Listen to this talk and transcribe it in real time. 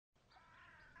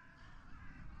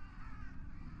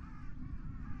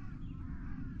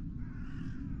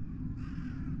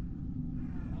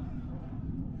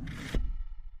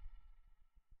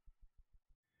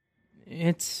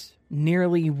It's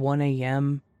nearly 1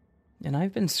 a.m., and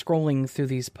I've been scrolling through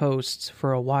these posts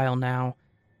for a while now,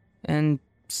 and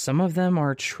some of them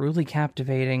are truly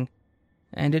captivating,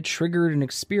 and it triggered an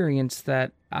experience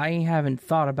that I haven't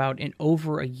thought about in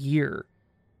over a year.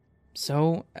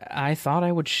 So I thought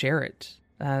I would share it,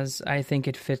 as I think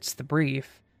it fits the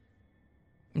brief.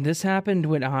 This happened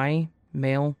when I,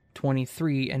 male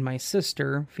 23, and my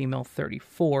sister, female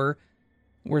 34,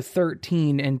 were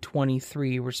 13 and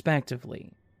 23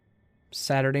 respectively.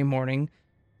 Saturday morning,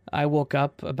 I woke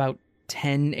up about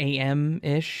 10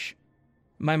 a.m.-ish.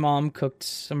 My mom cooked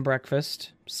some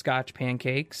breakfast, scotch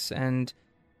pancakes, and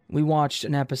we watched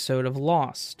an episode of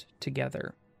Lost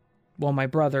together, while my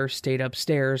brother stayed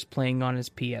upstairs playing on his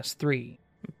PS3,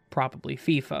 probably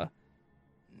FIFA.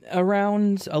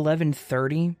 Around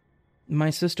 11:30, my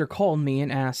sister called me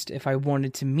and asked if I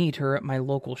wanted to meet her at my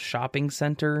local shopping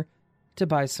center to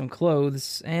buy some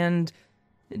clothes and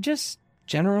just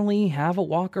generally have a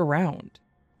walk around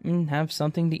and have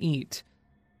something to eat.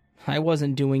 I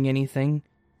wasn't doing anything,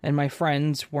 and my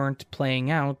friends weren't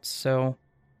playing out, so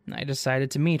I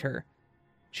decided to meet her.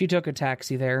 She took a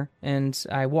taxi there, and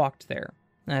I walked there,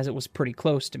 as it was pretty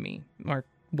close to me, or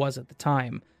was at the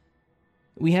time.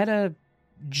 We had a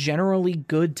generally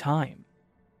good time.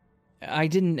 I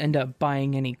didn't end up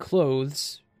buying any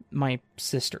clothes. My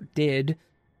sister did.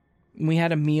 We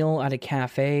had a meal at a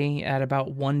cafe at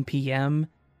about 1 p.m.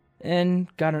 and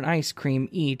got an ice cream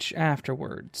each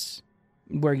afterwards,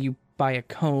 where you buy a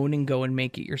cone and go and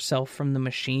make it yourself from the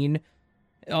machine.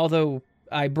 Although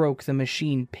I broke the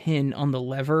machine pin on the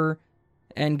lever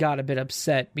and got a bit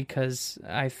upset because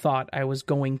I thought I was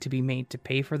going to be made to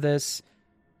pay for this,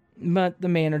 but the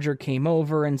manager came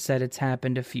over and said it's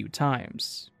happened a few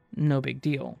times. No big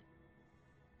deal.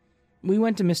 We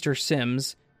went to Mr.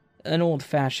 Sims, an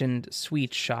old-fashioned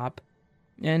sweet shop,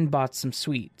 and bought some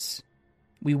sweets.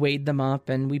 We weighed them up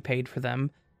and we paid for them.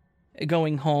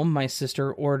 Going home, my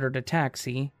sister ordered a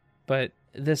taxi, but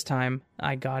this time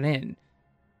I got in.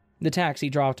 The taxi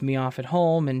dropped me off at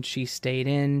home and she stayed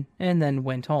in and then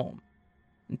went home.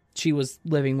 She was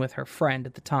living with her friend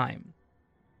at the time.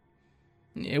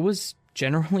 It was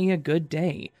generally a good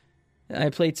day. I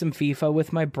played some FIFA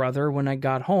with my brother when I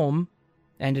got home,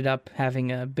 ended up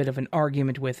having a bit of an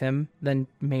argument with him, then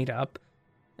made up,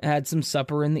 had some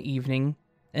supper in the evening,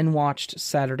 and watched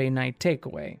Saturday Night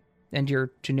Takeaway and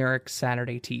your generic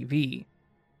Saturday TV.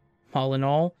 All in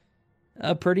all,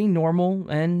 a pretty normal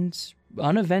and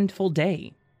uneventful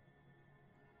day.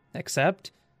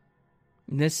 Except,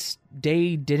 this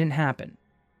day didn't happen.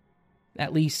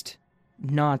 At least,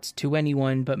 not to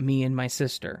anyone but me and my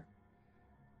sister.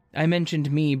 I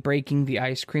mentioned me breaking the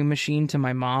ice cream machine to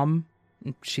my mom.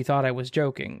 She thought I was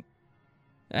joking.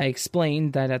 I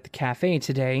explained that at the cafe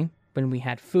today, when we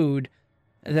had food,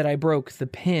 that I broke the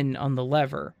pin on the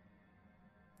lever.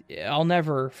 I'll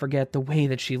never forget the way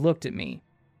that she looked at me.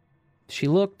 She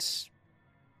looked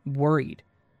worried,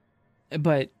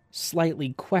 but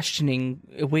slightly questioning,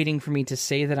 waiting for me to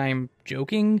say that I'm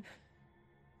joking.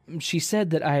 She said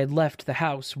that I had left the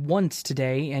house once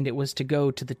today and it was to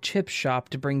go to the chip shop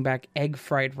to bring back egg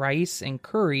fried rice and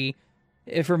curry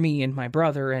for me and my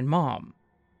brother and mom.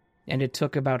 And it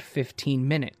took about 15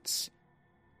 minutes.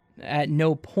 At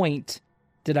no point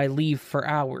did I leave for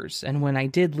hours, and when I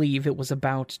did leave, it was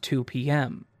about 2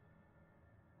 p.m.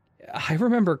 I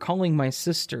remember calling my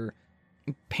sister,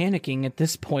 panicking at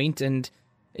this point and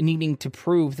needing to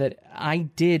prove that I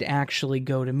did actually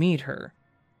go to meet her.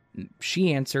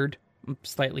 She answered,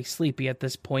 slightly sleepy at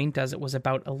this point as it was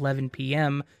about 11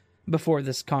 p.m. before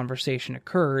this conversation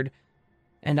occurred,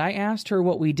 and I asked her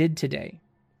what we did today,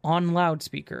 on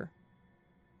loudspeaker.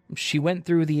 She went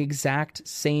through the exact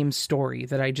same story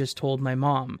that I just told my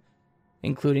mom,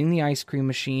 including the ice cream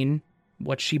machine,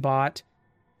 what she bought,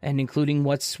 and including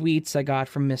what sweets I got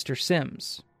from Mr.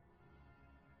 Sims.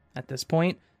 At this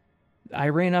point, I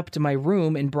ran up to my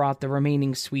room and brought the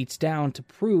remaining sweets down to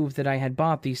prove that I had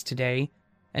bought these today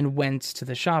and went to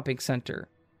the shopping center.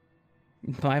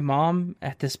 My mom,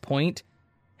 at this point,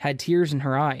 had tears in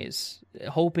her eyes,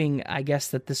 hoping, I guess,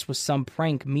 that this was some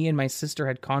prank me and my sister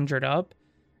had conjured up.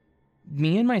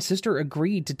 Me and my sister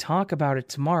agreed to talk about it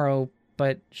tomorrow,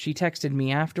 but she texted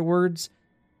me afterwards,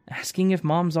 asking if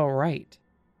Mom's alright.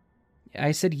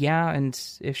 I said yeah, and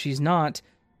if she's not,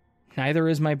 neither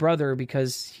is my brother,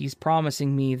 because he's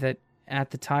promising me that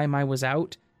at the time I was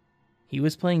out, he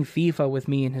was playing FIFA with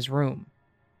me in his room.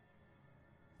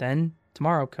 Then,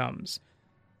 tomorrow comes.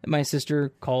 My sister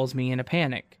calls me in a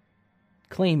panic,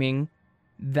 claiming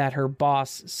that her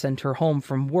boss sent her home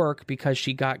from work because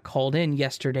she got called in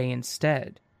yesterday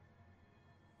instead.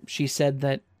 She said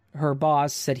that Her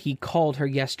boss said he called her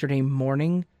yesterday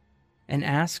morning and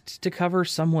asked to cover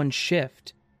someone's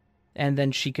shift, and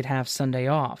then she could have Sunday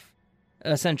off,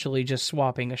 essentially just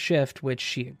swapping a shift, which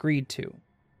she agreed to.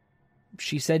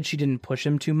 She said she didn't push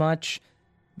him too much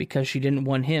because she didn't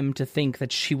want him to think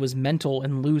that she was mental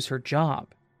and lose her job.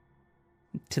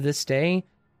 To this day,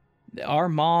 our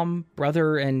mom,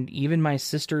 brother, and even my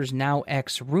sister's now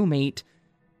ex-roommate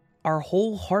are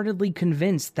wholeheartedly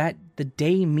convinced that the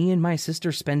day me and my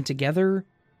sister spent together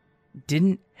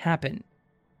didn't happen.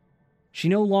 She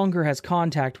no longer has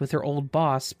contact with her old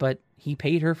boss, but he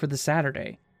paid her for the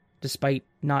Saturday, despite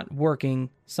not working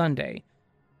Sunday.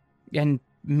 And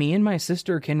me and my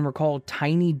sister can recall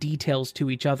tiny details to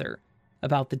each other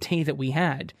about the day that we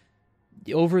had.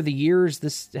 Over the years,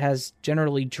 this has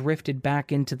generally drifted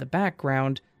back into the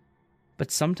background,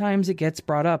 but sometimes it gets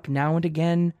brought up now and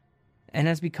again and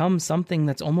has become something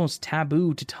that's almost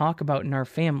taboo to talk about in our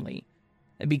family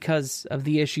because of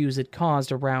the issues it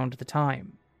caused around the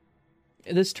time.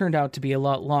 This turned out to be a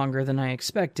lot longer than I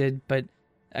expected, but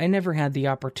I never had the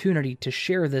opportunity to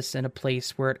share this in a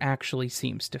place where it actually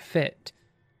seems to fit.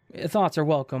 Thoughts are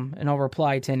welcome, and I'll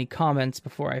reply to any comments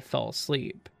before I fell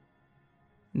asleep.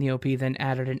 The OP then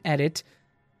added an edit.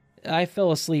 I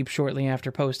fell asleep shortly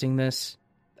after posting this.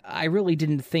 I really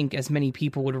didn't think as many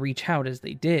people would reach out as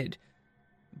they did.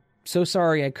 So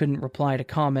sorry I couldn't reply to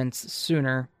comments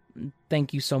sooner.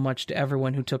 Thank you so much to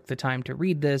everyone who took the time to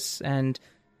read this, and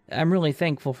I'm really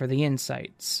thankful for the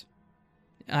insights.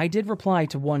 I did reply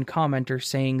to one commenter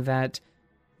saying that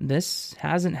this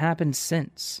hasn't happened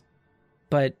since,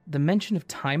 but the mention of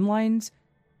timelines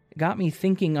got me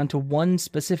thinking onto one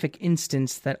specific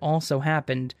instance that also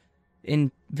happened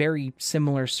in very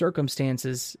similar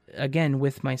circumstances, again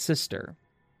with my sister.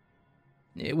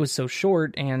 It was so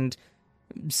short and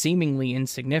seemingly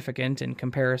insignificant in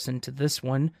comparison to this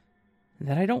one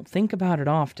that I don't think about it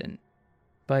often,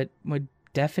 but would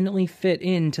definitely fit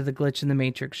into the Glitch in the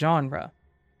Matrix genre.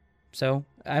 So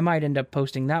I might end up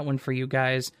posting that one for you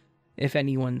guys if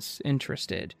anyone's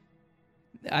interested.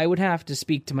 I would have to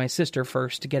speak to my sister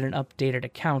first to get an updated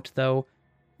account, though.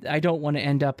 I don't want to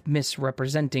end up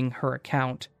misrepresenting her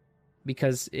account,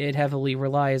 because it heavily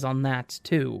relies on that,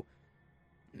 too.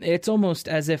 It's almost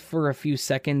as if for a few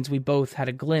seconds we both had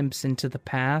a glimpse into the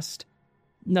past.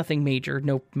 Nothing major,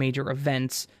 no major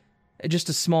events, just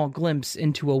a small glimpse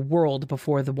into a world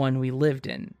before the one we lived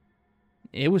in.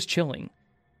 It was chilling.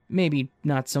 Maybe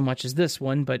not so much as this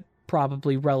one, but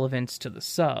probably relevant to the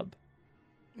sub.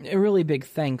 A really big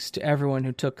thanks to everyone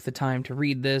who took the time to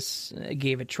read this,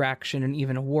 gave it traction, and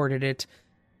even awarded it.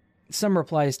 Some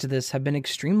replies to this have been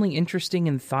extremely interesting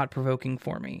and thought-provoking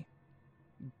for me.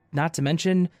 Not to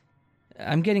mention,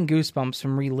 I'm getting goosebumps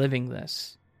from reliving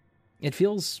this. It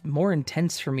feels more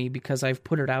intense for me because I've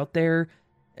put it out there,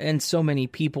 and so many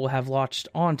people have latched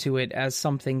onto it as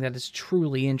something that is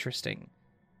truly interesting.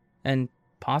 And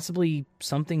possibly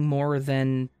something more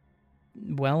than,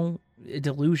 well, a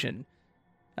delusion.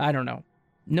 I don't know.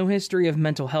 No history of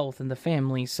mental health in the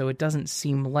family, so it doesn't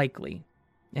seem likely.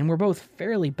 And we're both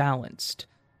fairly balanced.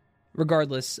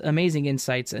 Regardless, amazing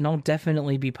insights, and I'll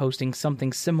definitely be posting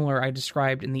something similar I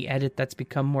described in the edit that's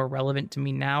become more relevant to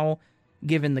me now,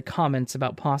 given the comments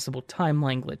about possible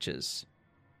timeline glitches.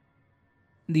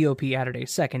 The OP added a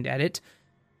second edit.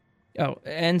 Oh,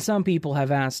 and some people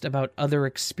have asked about other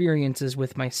experiences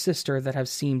with my sister that have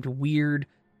seemed weird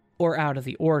or out of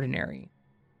the ordinary.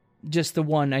 Just the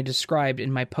one I described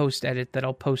in my post edit that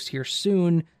I'll post here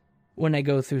soon when I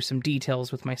go through some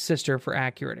details with my sister for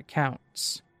accurate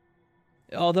accounts.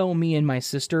 Although me and my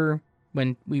sister,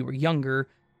 when we were younger,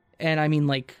 and I mean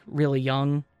like really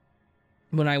young,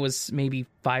 when I was maybe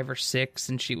 5 or 6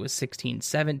 and she was 16,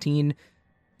 17,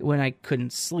 when I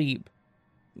couldn't sleep,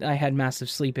 I had massive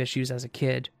sleep issues as a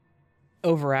kid.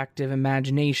 Overactive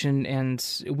imagination and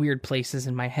weird places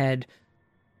in my head.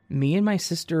 Me and my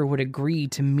sister would agree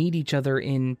to meet each other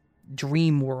in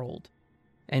Dream World,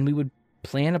 and we would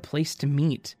plan a place to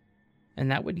meet,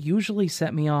 and that would usually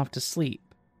set me off to sleep.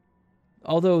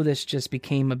 Although this just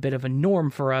became a bit of a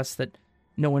norm for us that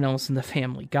no one else in the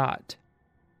family got.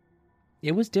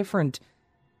 It was different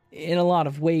in a lot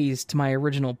of ways to my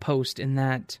original post in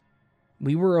that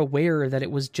we were aware that it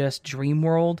was just Dream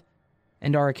World,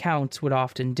 and our accounts would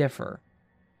often differ.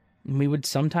 We would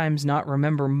sometimes not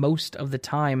remember most of the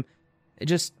time,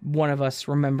 just one of us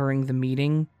remembering the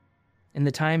meeting. And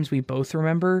the times we both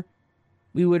remember,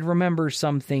 we would remember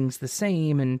some things the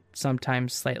same and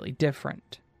sometimes slightly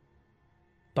different.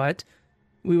 But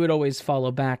we would always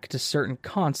follow back to certain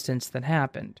constants that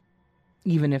happened,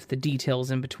 even if the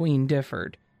details in between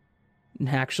differed.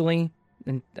 Actually,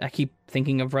 And I keep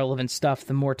thinking of relevant stuff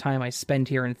the more time I spend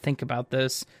here and think about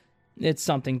this. It's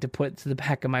something to put to the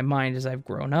back of my mind as I've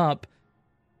grown up.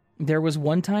 There was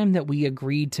one time that we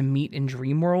agreed to meet in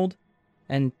Dreamworld,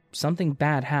 and something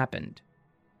bad happened.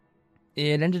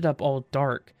 It ended up all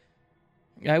dark.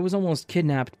 I was almost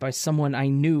kidnapped by someone I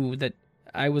knew that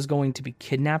I was going to be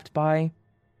kidnapped by,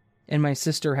 and my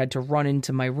sister had to run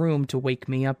into my room to wake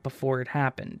me up before it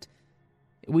happened.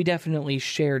 We definitely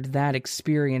shared that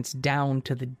experience down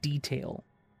to the detail.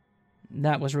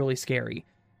 That was really scary.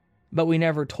 But we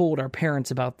never told our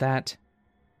parents about that.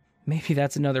 Maybe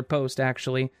that's another post,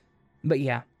 actually. But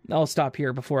yeah, I'll stop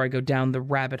here before I go down the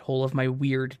rabbit hole of my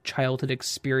weird childhood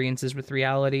experiences with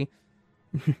reality.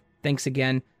 Thanks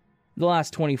again. The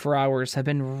last 24 hours have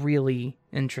been really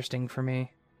interesting for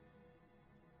me.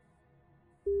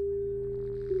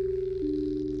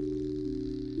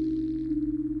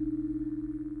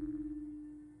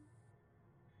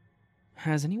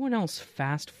 Has anyone else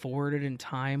fast-forwarded in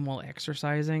time while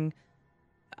exercising?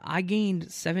 I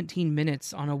gained 17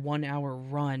 minutes on a 1-hour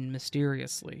run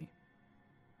mysteriously.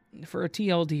 For a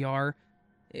TLDR,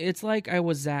 it's like I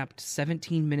was zapped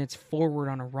 17 minutes forward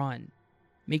on a run,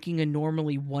 making a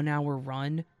normally 1-hour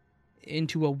run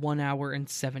into a 1-hour and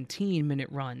 17-minute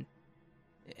run.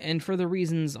 And for the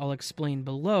reasons I'll explain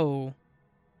below,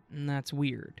 that's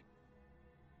weird.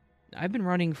 I've been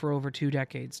running for over 2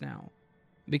 decades now.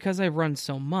 Because I've run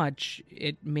so much,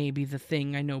 it may be the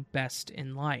thing I know best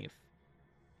in life.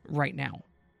 Right now.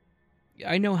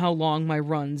 I know how long my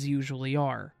runs usually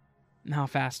are, how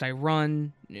fast I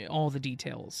run, all the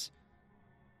details.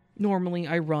 Normally,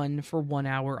 I run for 1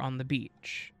 hour on the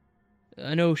beach.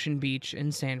 An ocean beach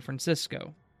in San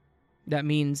Francisco. That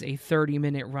means a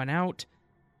 30-minute run out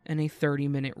and a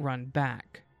 30-minute run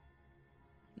back.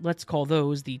 Let's call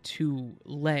those the 2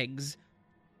 legs.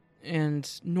 And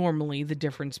normally the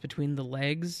difference between the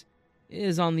legs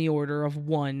is on the order of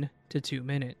 1 to 2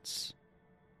 minutes.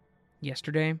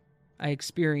 Yesterday, I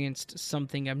experienced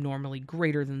something abnormally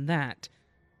greater than that,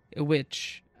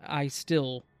 which I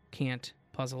still can't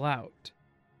puzzle out.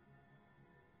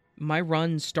 My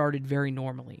run started very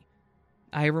normally.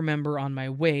 I remember on my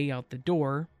way out the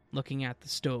door, looking at the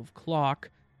stove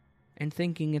clock, and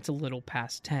thinking it's a little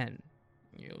past 10,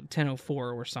 10:04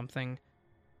 or something.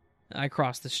 I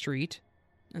cross the street,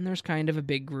 and there's kind of a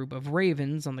big group of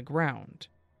ravens on the ground.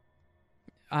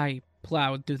 I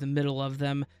plowed through the middle of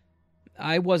them.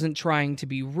 I wasn't trying to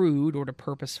be rude or to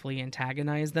purposefully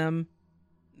antagonize them.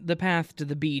 The path to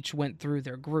the beach went through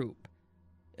their group.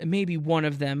 Maybe one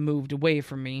of them moved away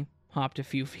from me, hopped a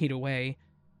few feet away.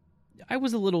 I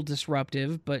was a little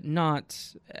disruptive, but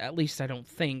not, at least I don't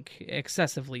think,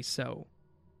 excessively so.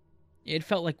 It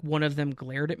felt like one of them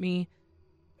glared at me,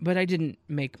 but I didn't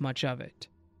make much of it.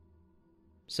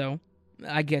 So,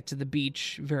 I get to the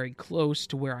beach very close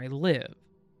to where I live.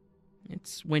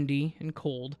 It's windy and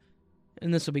cold,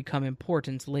 and this will become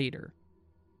important later.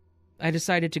 I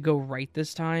decided to go right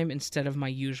this time instead of my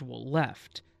usual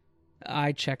left.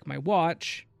 I check my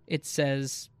watch. It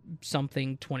says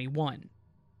something 21.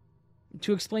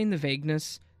 To explain the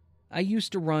vagueness, I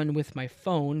used to run with my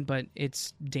phone, but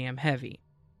it's damn heavy.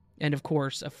 And of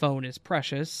course, a phone is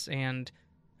precious, and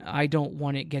I don't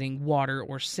want it getting water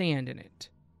or sand in it.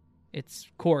 It's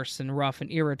coarse and rough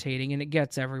and irritating, and it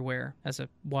gets everywhere, as a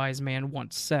wise man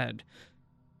once said.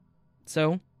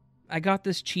 So, I got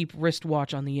this cheap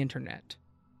wristwatch on the internet.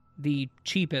 The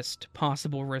cheapest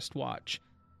possible wristwatch,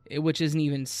 which isn't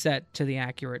even set to the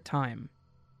accurate time.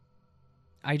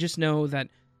 I just know that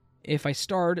if I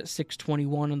start at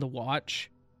 6:21 on the watch,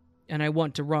 and I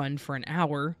want to run for an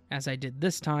hour, as I did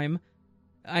this time,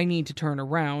 I need to turn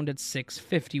around at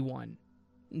 6:51.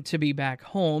 To be back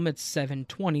home at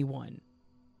 7:21.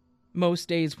 Most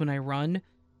days when I run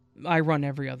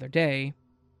every other day,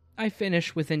 I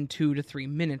finish within 2 to 3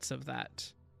 minutes of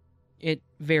that. It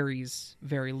varies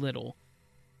very little.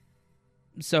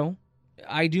 So,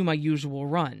 I do my usual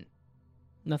run.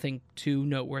 Nothing too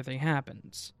noteworthy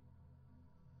happens.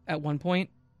 At one point,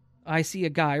 I see a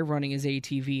guy running his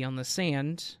ATV on the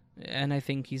sand, and I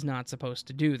think he's not supposed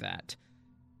to do that.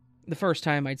 The first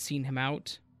time I'd seen him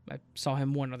out, I saw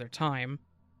him one other time.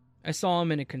 I saw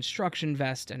him in a construction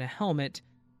vest and a helmet,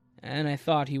 and I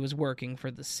thought he was working for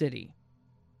the city.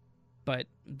 But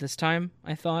this time,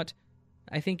 I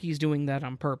think he's doing that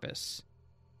on purpose.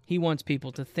 He wants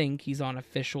people to think he's on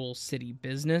official city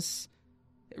business.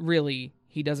 Really,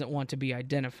 he doesn't want to be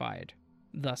identified,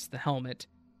 thus the helmet,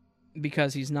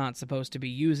 because he's not supposed to be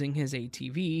using his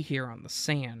ATV here on the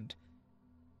sand.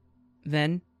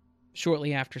 Then,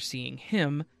 shortly after seeing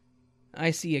him,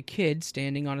 I see a kid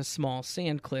standing on a small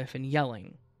sand cliff and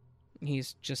yelling.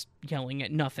 He's just yelling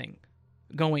at nothing,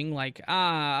 going like,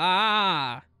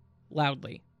 ah,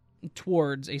 loudly,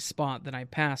 towards a spot that I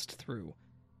passed through.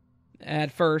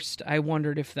 At first, I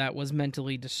wondered if that was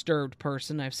mentally disturbed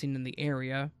person I've seen in the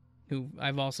area, who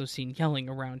I've also seen yelling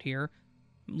around here,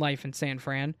 life in San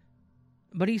Fran,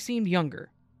 but he seemed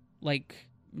younger, like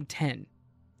 10,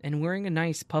 and wearing a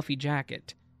nice puffy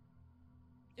jacket.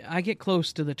 I get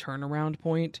close to the turnaround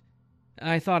point.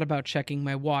 I thought about checking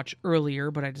my watch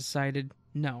earlier, but I decided,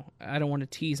 no, I don't want to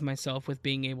tease myself with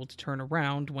being able to turn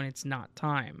around when it's not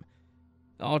time.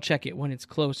 I'll check it when it's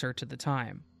closer to the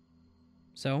time.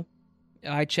 So,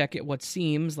 I check at what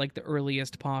seems like the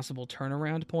earliest possible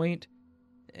turnaround point,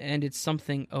 and it's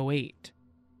something 08.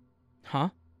 Huh?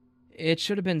 It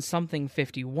should have been something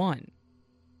 51.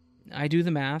 I do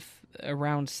the math,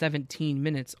 around 17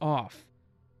 minutes off.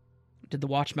 Did the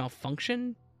watch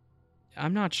malfunction?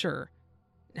 I'm not sure.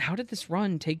 How did this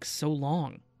run take so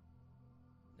long?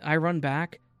 I run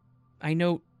back. I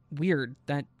note, weird,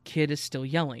 that kid is still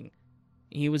yelling.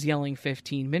 He was yelling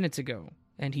 15 minutes ago,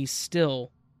 and he's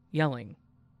still yelling.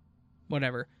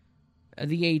 Whatever.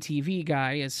 The ATV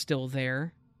guy is still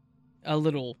there, a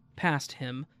little past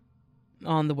him.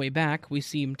 On the way back, we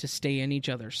seem to stay in each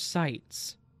other's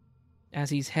sights. As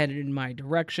he's headed in my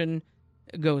direction,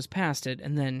 goes past it,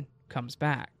 and then comes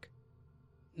back.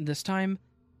 This time,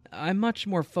 I'm much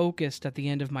more focused at the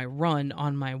end of my run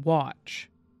on my watch,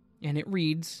 and it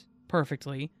reads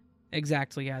perfectly,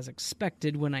 exactly as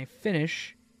expected when I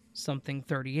finish something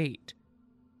 38.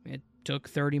 It took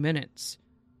 30 minutes.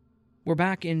 We're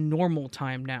back in normal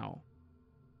time now.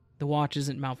 The watch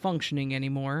isn't malfunctioning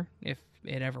anymore, if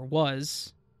it ever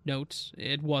was. Note,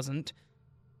 it wasn't.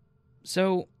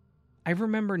 So, I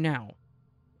remember now.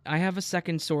 I have a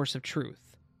second source of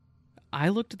truth. I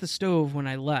looked at the stove when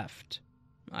I left.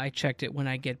 I checked it when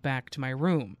I get back to my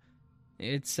room.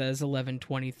 It says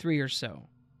 11:23 or so.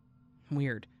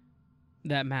 Weird.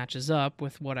 That matches up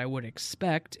with what I would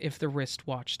expect if the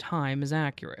wristwatch time is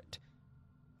accurate.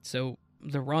 So,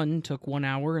 the run took 1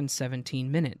 hour and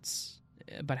 17 minutes.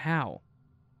 But how?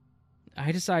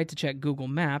 I decide to check Google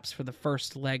Maps for the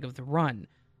first leg of the run,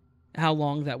 how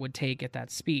long that would take at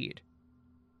that speed.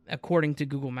 According to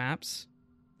Google Maps,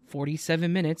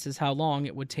 47 minutes is how long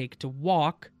it would take to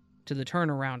walk to the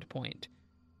turnaround point,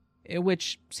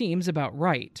 which seems about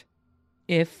right,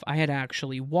 if I had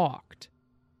actually walked.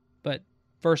 But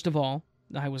first of all,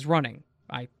 I was running.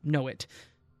 I know it.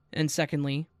 And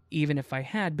secondly, even if I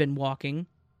had been walking,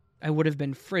 I would have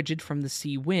been frigid from the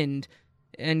sea wind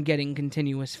and getting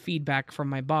continuous feedback from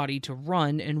my body to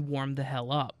run and warm the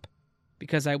hell up,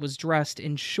 because I was dressed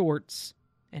in shorts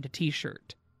and a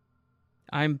t-shirt.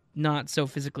 I'm not so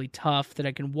physically tough that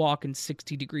I can walk in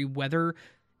 60-degree weather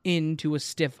into a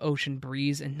stiff ocean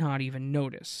breeze and not even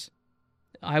notice.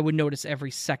 I would notice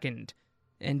every second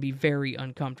and be very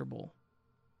uncomfortable.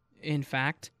 In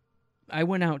fact, I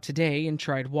went out today and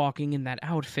tried walking in that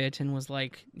outfit and was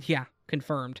like, yeah,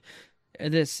 confirmed.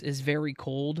 This is very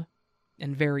cold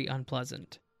and very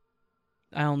unpleasant.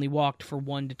 I only walked for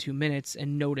 1 to 2 minutes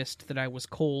and noticed that I was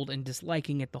cold and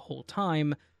disliking it the whole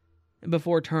time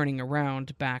before turning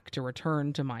around back to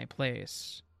return to my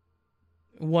place.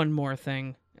 One more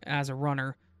thing, as a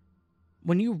runner.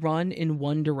 When you run in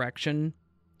one direction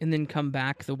and then come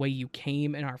back the way you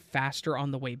came and are faster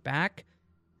on the way back,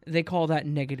 they call that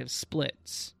negative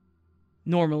splits.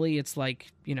 Normally, it's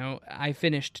like, I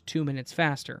finished 2 minutes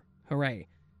faster. Hooray.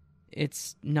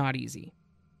 It's not easy.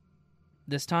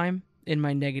 This time, in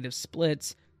my negative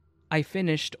splits, I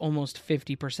finished almost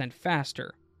 50%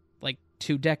 faster. Like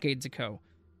 2 decades ago.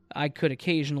 I could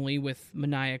occasionally, with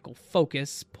maniacal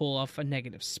focus, pull off a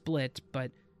negative split,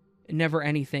 but never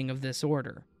anything of this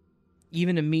order.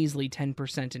 Even a measly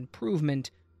 10%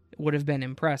 improvement would have been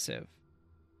impressive.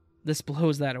 This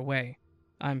blows that away.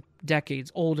 I'm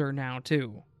decades older now,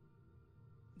 too.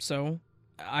 So,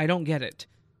 I don't get it.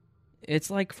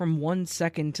 It's like from 1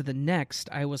 second to the next,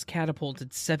 I was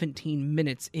catapulted 17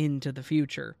 minutes into the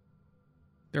future.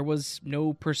 There was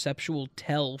no perceptual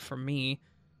tell from me.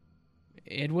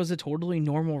 It was a totally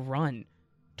normal run,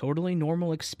 totally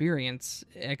normal experience,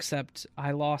 except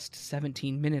I lost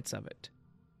 17 minutes of it.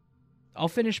 I'll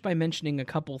finish by mentioning a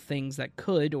couple things that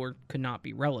could or could not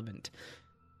be relevant.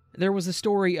 There was a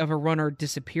story of a runner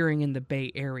disappearing in the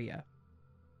Bay Area.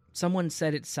 Someone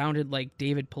said it sounded like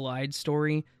David Paulide's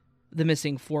story, the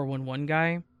missing 411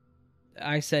 guy.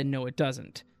 I said no, it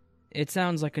doesn't. It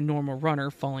sounds like a normal runner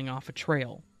falling off a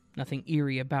trail. Nothing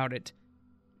eerie about it.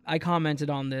 I commented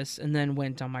on this and then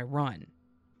went on my run.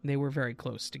 They were very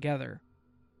close together.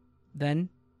 Then,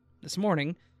 this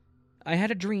morning, I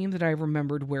had a dream that I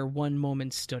remembered where one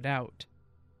moment stood out.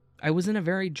 I was in a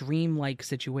very dreamlike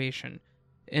situation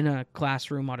in a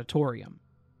classroom auditorium.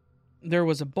 There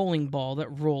was a bowling ball that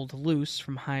rolled loose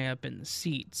from high up in the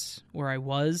seats where I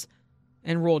was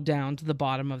and rolled down to the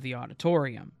bottom of the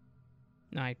auditorium.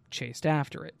 I chased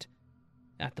after it.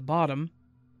 At the bottom,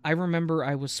 I remember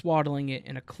I was swaddling it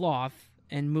in a cloth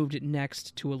and moved it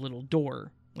next to a little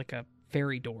door, like a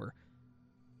fairy door.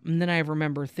 And then I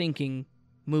remember thinking,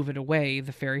 move it away,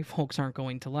 the fairy folks aren't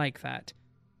going to like that.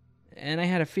 And I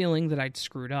had a feeling that I'd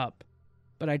screwed up,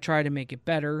 but I'd try to make it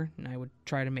better, and I would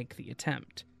try to make the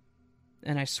attempt.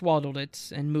 And I swaddled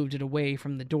it and moved it away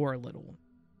from the door a little.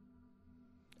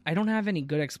 I don't have any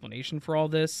good explanation for all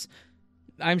this.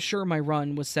 I'm sure my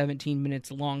run was 17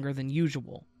 minutes longer than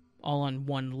usual, all on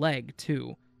one leg,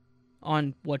 too,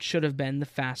 on what should have been the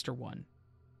faster one.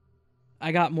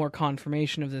 I got more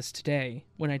confirmation of this today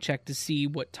when I checked to see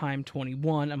what time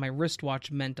 21 on my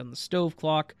wristwatch meant on the stove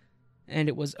clock, and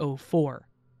it was 04,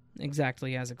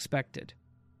 exactly as expected.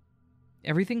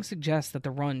 Everything suggests that the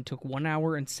run took 1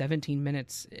 hour and 17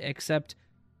 minutes, except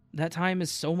that time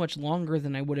is so much longer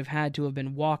than I would have had to have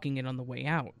been walking it on the way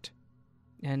out.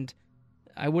 And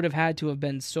I would have had to have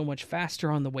been so much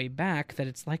faster on the way back that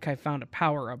it's like I found a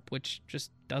power-up which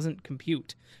just doesn't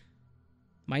compute.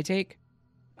 My take?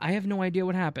 I have no idea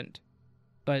what happened,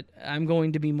 but I'm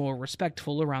going to be more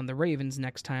respectful around the Ravens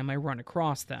next time I run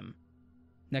across them.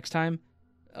 Next time,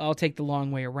 I'll take the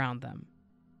long way around them.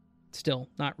 Still,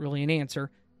 not really an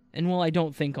answer, and while I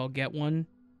don't think I'll get one,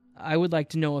 I would like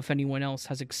to know if anyone else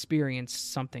has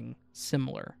experienced something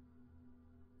similar.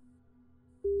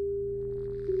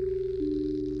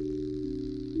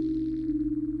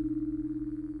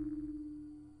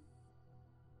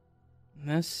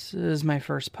 This is my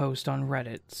first post on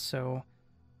Reddit, so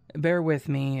bear with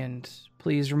me and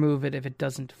please remove it if it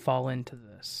doesn't fall into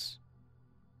this.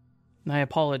 I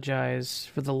apologize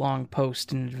for the long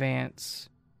post in advance.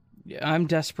 I'm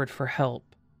desperate for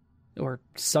help, or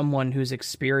someone who's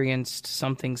experienced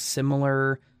something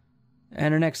similar,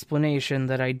 and an explanation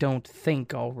that I don't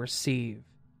think I'll receive.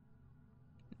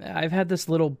 I've had this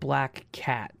little black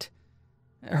cat.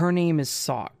 Her name is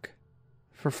Sock,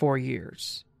 for 4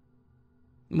 years.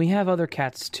 We have other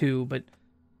cats too, but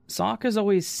Sock has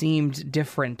always seemed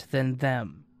different than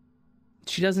them.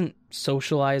 She doesn't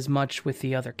socialize much with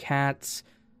the other cats.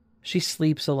 She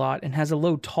sleeps a lot and has a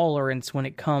low tolerance when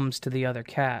it comes to the other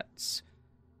cats.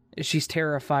 She's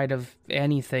terrified of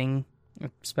anything,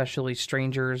 especially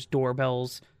strangers,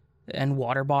 doorbells, and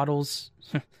water bottles.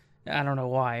 I don't know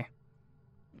why.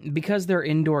 Because they're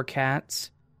indoor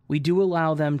cats, we do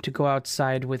allow them to go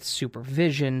outside with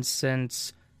supervision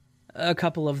since a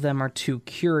couple of them are too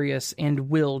curious and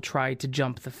will try to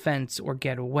jump the fence or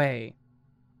get away.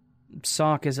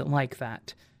 Sock isn't like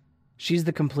that. She's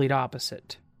the complete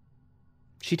opposite.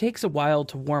 She takes a while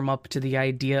to warm up to the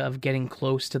idea of getting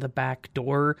close to the back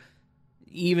door,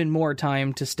 even more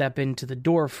time to step into the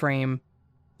door frame,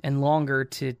 and longer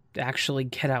to actually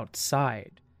get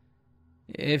outside.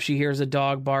 If she hears a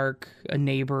dog bark, a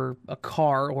neighbor, a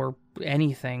car, or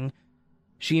anything,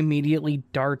 she immediately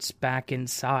darts back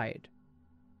inside.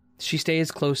 She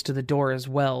stays close to the door as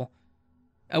well.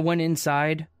 When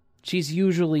inside, she's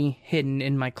usually hidden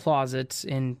in my closet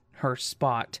in her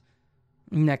spot.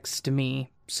 Next to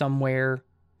me, somewhere,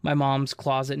 my mom's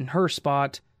closet in her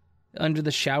spot, under the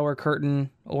shower curtain,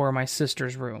 or my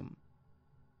sister's room.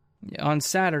 On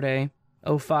Saturday,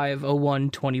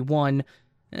 05/01/21,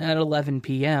 at 11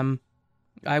 p.m.,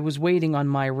 I was waiting on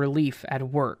my relief at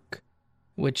work,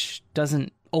 which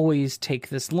doesn't always take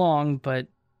this long, but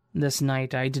this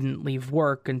night I didn't leave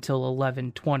work until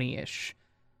 11:20-ish.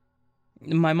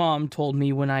 My mom told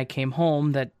me when I came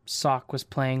home that Sock was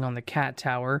playing on the cat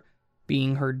tower,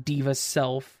 being her diva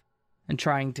self, and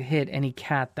trying to hit any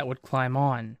cat that would climb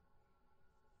on.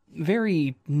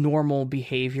 Very normal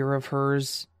behavior of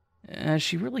hers, as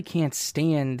she really can't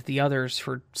stand the others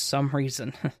for some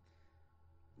reason.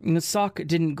 Sock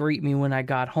didn't greet me when I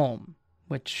got home,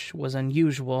 which was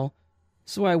unusual,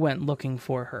 so I went looking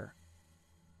for her.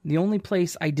 The only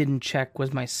place I didn't check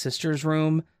was my sister's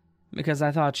room, because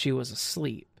I thought she was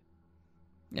asleep.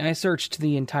 I searched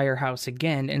the entire house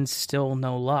again, and still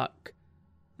no luck.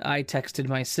 I texted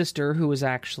my sister, who was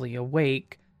actually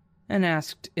awake, and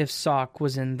asked if Sock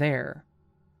was in there.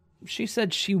 She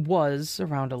said she was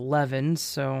around 11,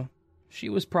 so she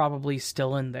was probably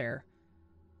still in there.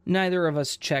 Neither of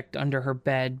us checked under her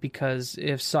bed, because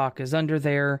if Sock is under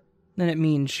there, then it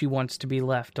means she wants to be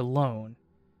left alone.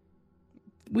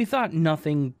 We thought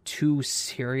nothing too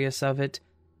serious of it.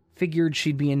 Figured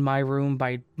she'd be in my room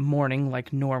by morning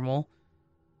like normal.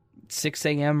 6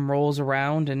 a.m. rolls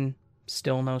around and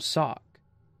still no Sock.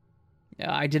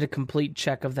 I did a complete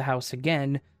check of the house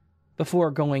again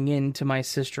before going into my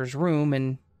sister's room,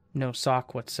 and no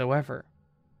sock whatsoever.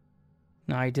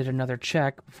 I did another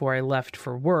check before I left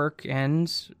for work,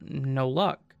 and no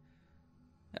luck.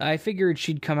 I figured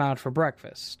she'd come out for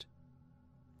breakfast.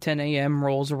 10 a.m.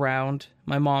 rolls around,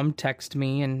 my mom texts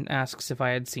me and asks if I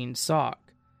had seen Sock.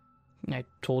 I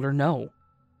told her no.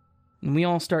 And we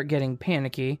all start getting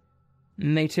panicky,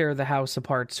 and they tear the house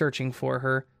apart searching for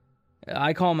her.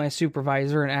 I call my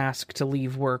supervisor and ask to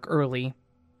leave work early.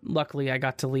 Luckily, I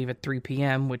got to leave at 3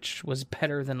 p.m., which was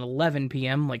better than 11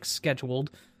 p.m. like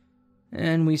scheduled,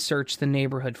 and we searched the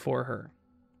neighborhood for her.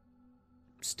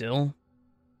 Still,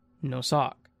 no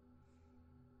Sock.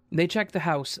 They checked the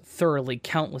house thoroughly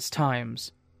countless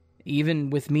times, even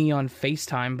with me on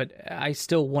FaceTime, but I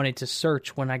still wanted to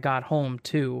search when I got home,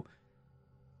 too.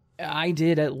 I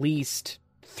did at least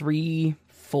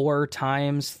 3-4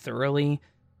 times thoroughly,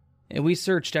 and we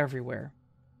searched everywhere.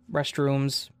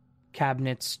 Restrooms,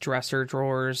 cabinets, dresser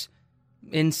drawers,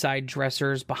 inside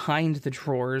dressers, behind the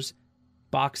drawers,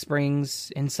 box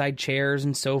springs, inside chairs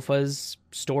and sofas,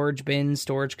 storage bins,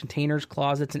 storage containers,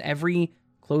 closets, and every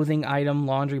clothing item,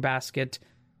 laundry basket,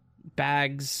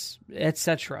 bags,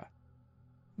 etc.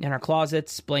 In our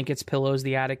closets, blankets, pillows,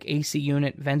 the attic, AC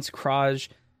unit, vents, garage,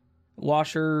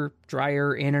 washer,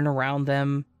 dryer in and around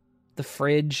them, the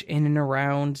fridge in and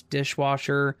around,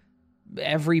 dishwasher,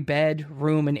 every bed,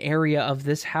 room, and area of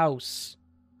this house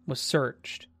was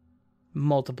searched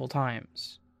multiple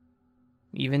times.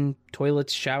 Even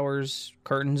toilets, showers,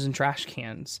 curtains, and trash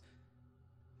cans.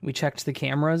 We checked the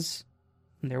cameras.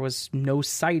 There was no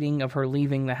sighting of her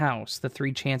leaving the house, the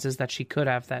 3 chances that she could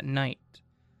have that night.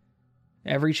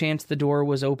 Every chance the door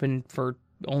was open for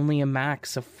only a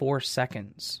max of 4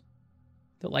 seconds.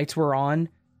 The lights were on,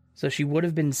 so she would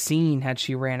have been seen had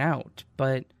she ran out,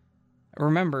 but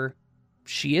remember,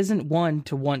 she isn't one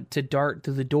to want to dart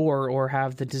through the door or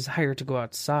have the desire to go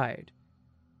outside.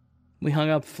 We hung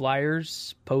up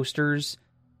flyers, posters,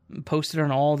 posted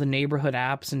on all the neighborhood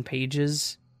apps and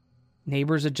pages.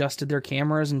 Neighbors adjusted their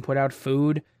cameras and put out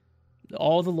food.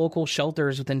 All the local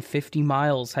shelters within 50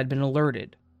 miles had been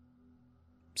alerted.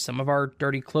 Some of our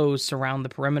dirty clothes surround the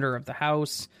perimeter of the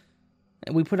house.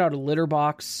 We put out a litter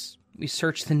box. We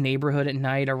searched the neighborhood at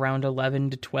night around 11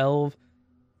 to 12.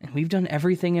 And we've done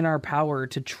everything in our power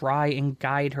to try and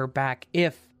guide her back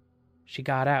if she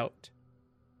got out.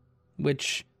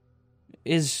 Which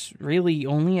is really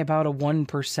only about a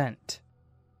 1%.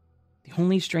 The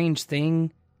only strange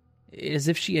thing is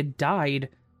if she had died,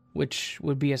 which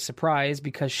would be a surprise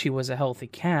because she was a healthy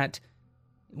cat,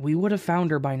 we would have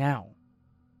found her by now.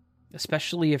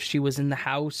 Especially if she was in the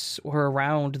house or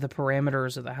around the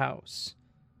parameters of the house.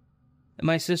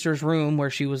 My sister's room, where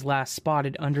she was last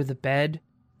spotted under the bed,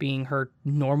 being her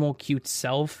normal cute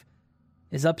self,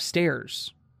 is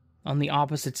upstairs, on the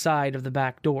opposite side of the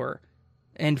back door,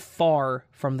 and far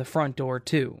from the front door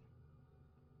too.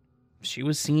 She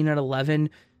was seen at 11,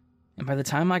 and by the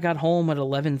time I got home at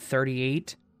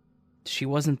 11:38, she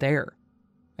wasn't there,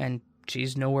 and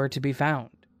she's nowhere to be found.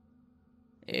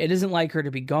 It isn't like her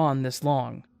to be gone this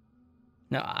long.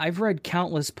 Now, I've read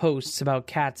countless posts about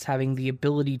cats having the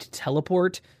ability to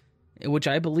teleport, which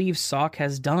I believe Sock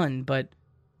has done, but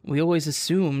we always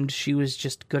assumed she was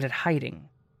just good at hiding.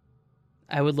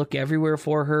 I would look everywhere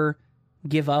for her,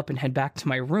 give up and head back to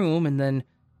my room, and then,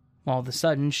 all of a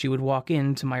sudden, she would walk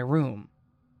into my room.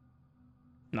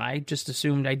 I just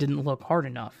assumed I didn't look hard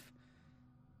enough.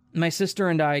 My sister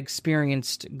and I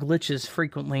experienced glitches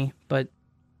frequently, but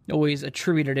always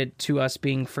attributed it to us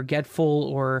being forgetful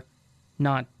or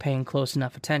not paying close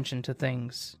enough attention to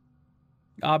things.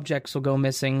 Objects will go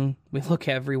missing, we look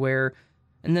everywhere,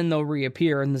 and then they'll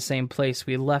reappear in the same place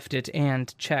we left it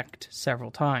and checked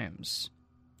several times.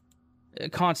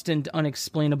 Constant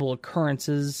unexplainable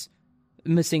occurrences,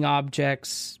 missing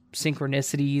objects,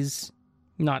 synchronicities,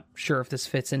 not sure if this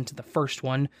fits into the first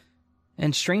one,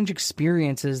 and strange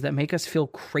experiences that make us feel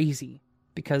crazy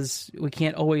because we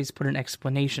can't always put an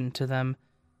explanation to them.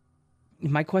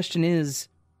 My question is,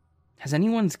 has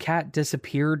anyone's cat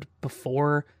disappeared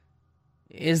before?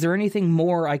 Is there anything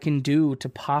more I can do to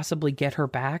possibly get her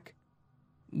back?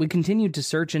 We continued to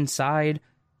search inside,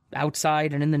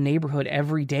 outside, and in the neighborhood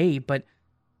every day, but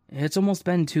it's almost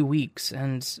been 2 weeks,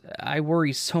 and I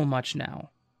worry so much now.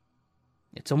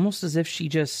 It's almost as if she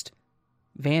just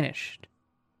vanished.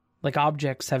 Like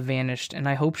objects have vanished, and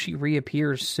I hope she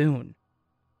reappears soon.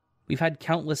 We've had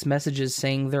countless messages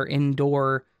saying they're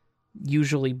indoor,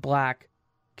 usually black.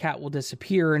 Cat will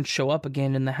disappear and show up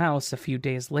again in the house a few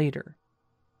days later.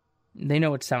 They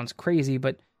know it sounds crazy,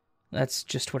 but that's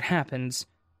just what happens.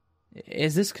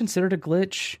 Is this considered a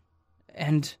glitch?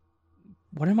 And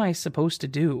what am I supposed to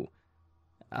do?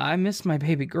 I miss my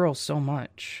baby girl so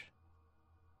much.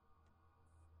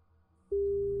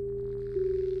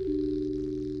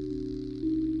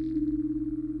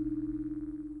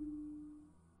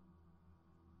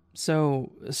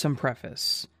 So, some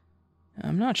preface.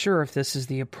 I'm not sure if this is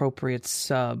the appropriate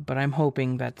sub, but I'm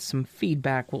hoping that some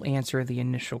feedback will answer the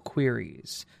initial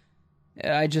queries.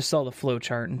 I just saw the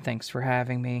flowchart and thanks for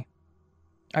having me.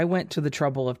 I went to the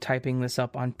trouble of typing this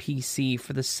up on PC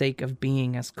for the sake of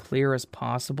being as clear as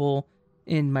possible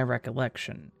in my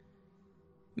recollection.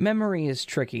 Memory is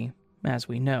tricky, as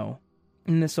we know,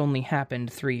 and this only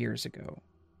happened 3 years ago.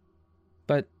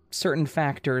 But certain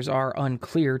factors are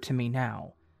unclear to me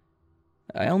now.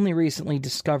 I only recently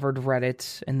discovered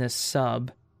Reddit and this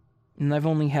sub, and I've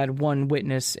only had one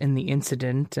witness in the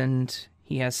incident, and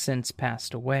he has since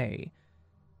passed away.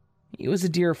 He was a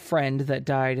dear friend that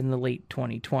died in the late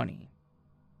 2020.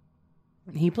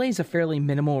 He plays a fairly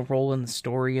minimal role in the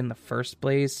story in the first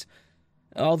place,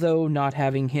 although not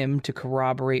having him to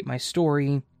corroborate my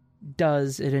story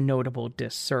does it a notable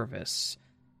disservice.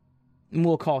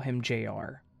 We'll call him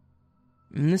JR.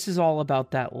 And this is all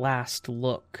about that last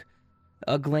look,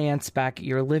 a glance back at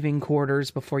your living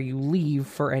quarters before you leave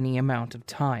for any amount of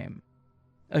time,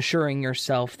 assuring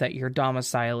yourself that your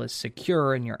domicile is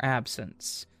secure in your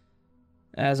absence.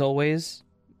 As always,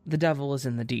 the devil is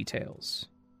in the details.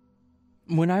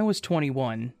 When I was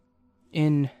 21,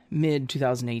 in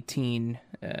mid-2018,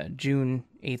 June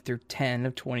 8th through 10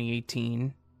 of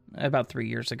 2018, about 3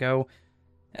 years ago,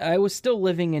 I was still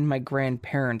living in my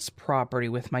grandparents' property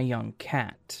with my young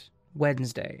cat,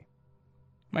 Wednesday.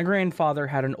 My grandfather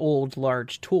had an old,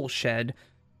 large tool shed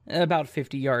about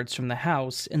 50 yards from the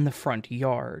house in the front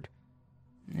yard.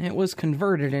 It was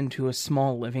converted into a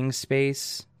small living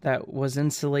space that was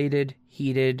insulated,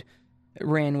 heated,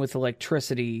 ran with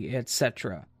electricity,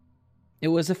 etc. It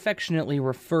was affectionately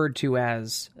referred to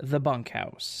as the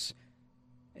bunkhouse.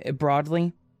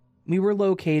 Broadly, we were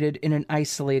located in an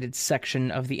isolated section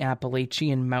of the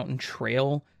Appalachian Mountain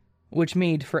Trail, which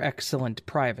made for excellent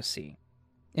privacy,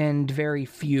 and very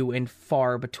few and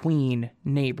far between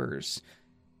neighbors.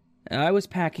 I was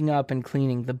packing up and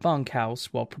cleaning the bunkhouse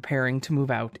while preparing to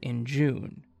move out in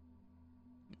June.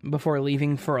 Before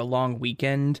leaving for a long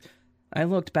weekend, I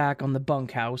looked back on the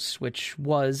bunkhouse, which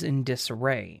was in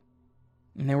disarray.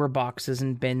 There were boxes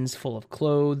and bins full of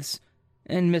clothes,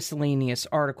 and miscellaneous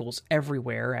articles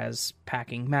everywhere, as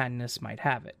packing madness might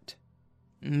have it.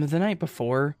 The night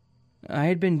before, I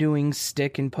had been doing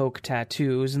stick and poke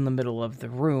tattoos in the middle of the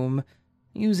room,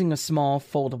 using a small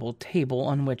foldable table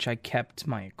on which I kept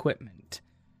my equipment.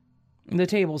 The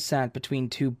table sat between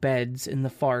two beds in the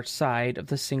far side of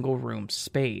the single-room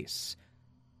space.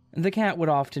 The cat would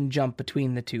often jump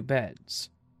between the two beds.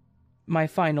 My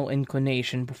final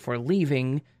inclination before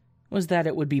leaving was that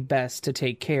it would be best to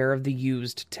take care of the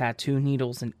used tattoo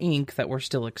needles and ink that were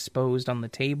still exposed on the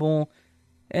table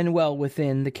and well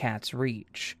within the cat's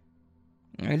reach.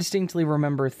 I distinctly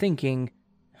remember thinking,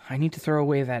 I need to throw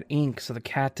away that ink so the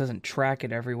cat doesn't track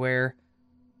it everywhere.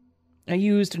 I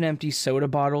used an empty soda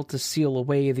bottle to seal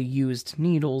away the used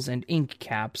needles and ink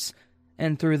caps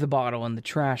and threw the bottle in the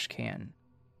trash can.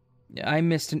 I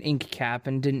missed an ink cap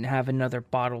and didn't have another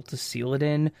bottle to seal it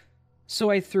in, so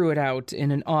I threw it out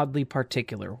in an oddly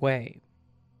particular way.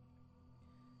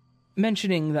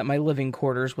 Mentioning that my living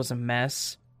quarters was a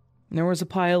mess, there was a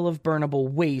pile of burnable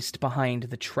waste behind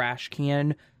the trash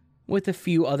can, with a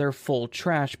few other full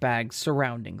trash bags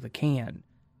surrounding the can.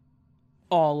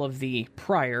 All of the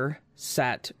prior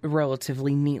sat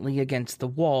relatively neatly against the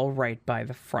wall right by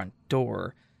the front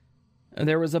door.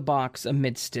 There was a box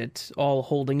amidst it, all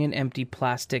holding an empty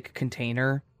plastic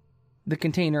container. The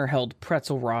container held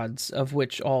pretzel rods, of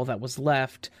which all that was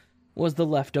left was the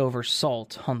leftover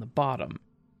salt on the bottom.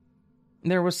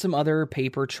 There was some other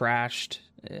paper trashed,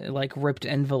 like ripped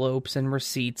envelopes and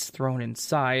receipts thrown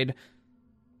inside.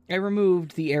 I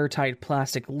removed the airtight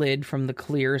plastic lid from the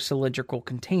clear cylindrical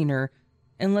container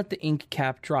and let the ink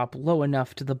cap drop low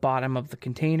enough to the bottom of the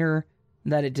container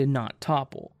that it did not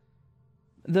topple,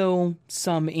 though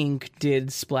some ink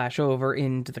did splash over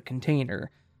into the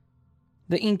container.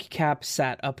 The ink cap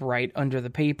sat upright under the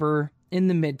paper in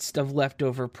the midst of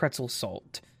leftover pretzel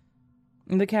salt.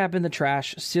 The cap in the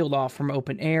trash sealed off from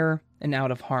open air and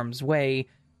out of harm's way,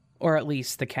 or at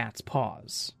least the cat's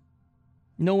paws.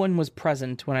 No one was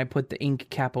present when I put the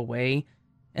ink cap away,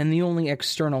 and the only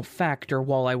external factor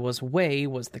while I was away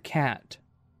was the cat.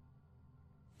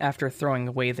 After throwing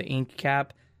away the ink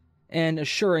cap, and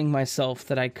assuring myself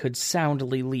that I could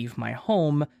soundly leave my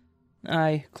home,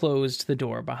 I closed the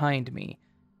door behind me.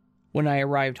 When I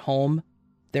arrived home,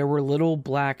 There were little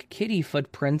black kitty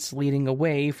footprints leading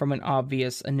away from an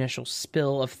obvious initial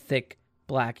spill of thick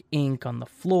black ink on the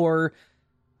floor,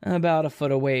 about a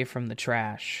foot away from the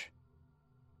trash.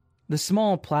 The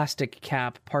small plastic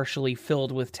cap, partially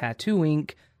filled with tattoo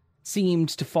ink, seemed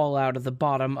to fall out of the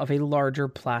bottom of a larger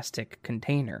plastic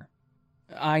container.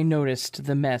 I noticed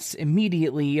the mess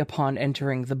immediately upon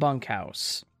entering the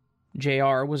bunkhouse.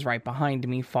 JR was right behind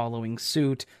me, following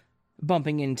suit,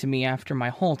 bumping into me after my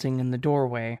halting in the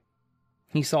doorway.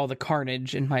 He saw the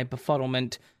carnage in my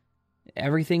befuddlement.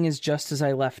 Everything is just as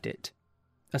I left it.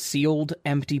 A sealed,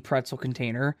 empty pretzel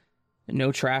container,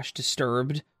 no trash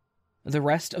disturbed. The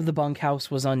rest of the bunkhouse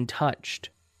was untouched.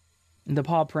 The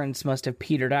paw prints must have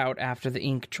petered out after the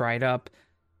ink dried up.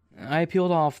 I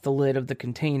peeled off the lid of the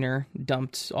container,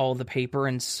 dumped all the paper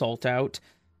and salt out.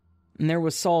 There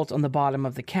was salt on the bottom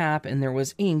of the cap, and there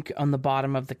was ink on the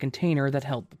bottom of the container that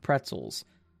held the pretzels.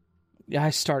 I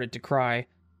started to cry.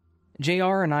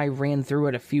 JR and I ran through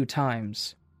it a few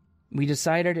times. We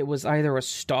decided it was either a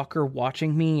stalker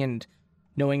watching me and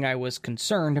knowing I was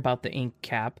concerned about the ink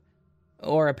cap,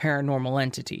 or a paranormal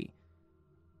entity.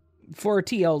 For a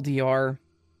TLDR,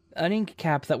 an ink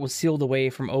cap that was sealed away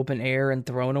from open air and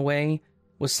thrown away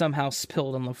was somehow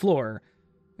spilled on the floor,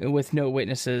 with no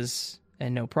witnesses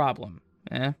and no problem,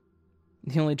 eh?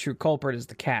 The only true culprit is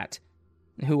the cat.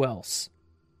 Who else?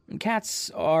 Cats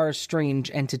are a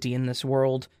strange entity in this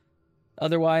world.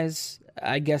 Otherwise,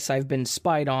 I guess I've been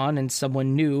spied on and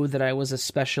someone knew that I was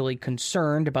especially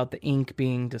concerned about the ink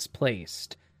being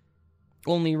displaced.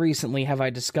 Only recently have I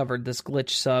discovered this glitch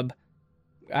sub.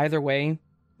 Either way,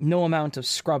 no amount of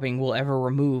scrubbing will ever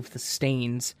remove the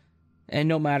stains, and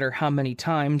no matter how many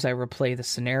times I replay the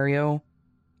scenario,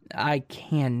 I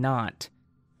cannot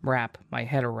wrap my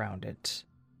head around it.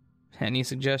 Any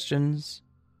suggestions?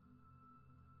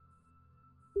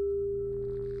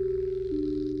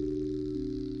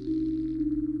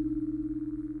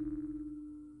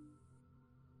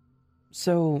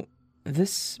 So,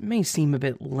 this may seem a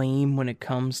bit lame when it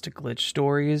comes to glitch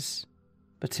stories,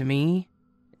 but to me,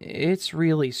 it's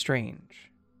really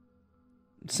strange.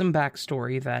 Some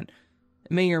backstory that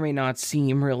may or may not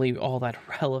seem really all that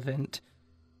relevant.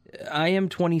 I am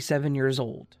 27 years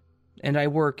old, and I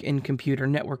work in computer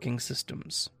networking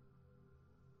systems.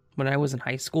 When I was in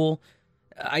high school,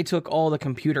 I took all the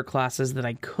computer classes that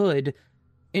I could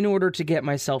in order to get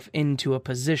myself into a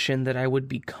position that I would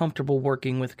be comfortable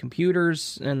working with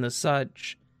computers and the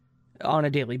such on a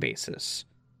daily basis.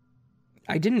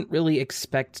 I didn't really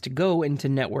expect to go into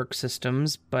network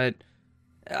systems, but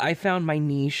I found my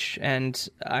niche and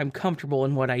I'm comfortable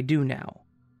in what I do now.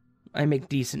 I make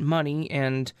decent money,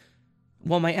 and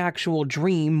while my actual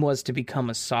dream was to become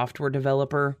a software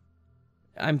developer,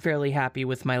 I'm fairly happy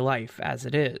with my life as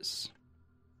it is.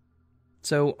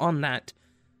 So on that,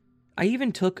 I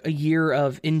even took a year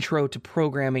of intro to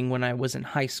programming when I was in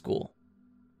high school.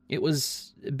 It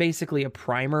was basically a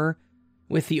primer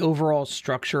with the overall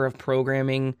structure of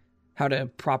programming, how to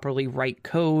properly write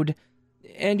code,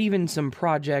 and even some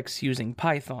projects using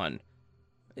Python.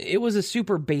 It was a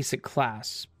super basic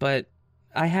class, but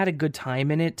I had a good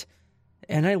time in it,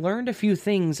 and I learned a few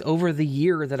things over the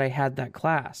year that I had that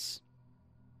class.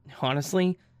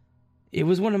 Honestly, it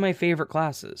was one of my favorite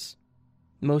classes,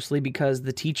 mostly because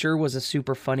the teacher was a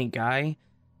super funny guy,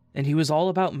 and he was all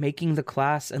about making the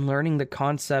class and learning the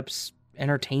concepts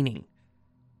entertaining.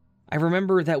 I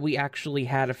remember that we actually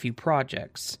had a few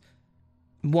projects.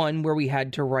 One where we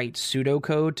had to write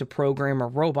pseudocode to program a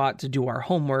robot to do our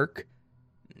homework.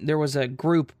 There was a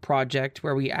group project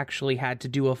where we actually had to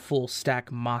do a full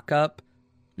stack mock-up,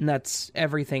 and that's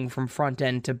everything from front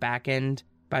end to back end,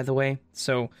 by the way,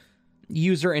 so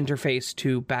user interface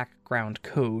to background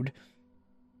code.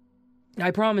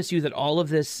 I promise you that all of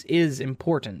this is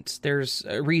important. There's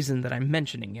a reason that I'm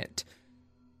mentioning it.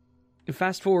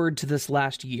 Fast forward to this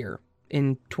last year,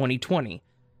 in 2020.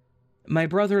 My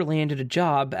brother landed a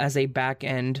job as a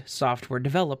back-end software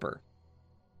developer.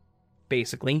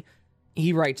 Basically,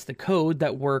 he writes the code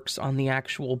that works on the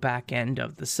actual back end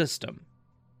of the system.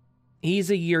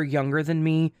 He's a year younger than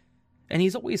me, and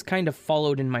he's always kind of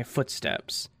followed in my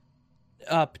footsteps,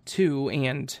 up to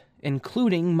and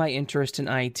including my interest in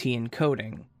IT and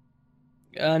coding.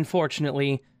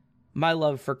 Unfortunately, my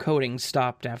love for coding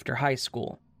stopped after high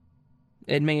school.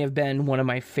 It may have been one of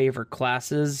my favorite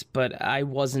classes, but I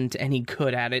wasn't any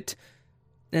good at it,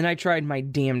 and I tried my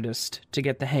damnedest to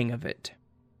get the hang of it.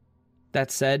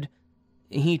 That said,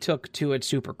 he took to it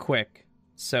super quick,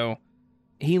 so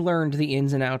he learned the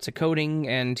ins and outs of coding,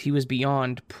 and he was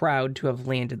beyond proud to have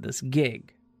landed this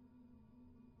gig.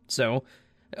 So,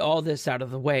 all this out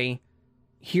of the way,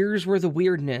 here's where the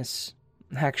weirdness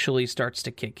actually starts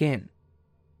to kick in.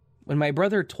 When my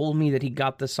brother told me that he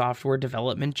got the software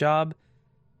development job,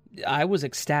 I was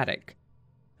ecstatic.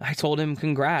 I told him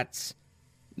congrats.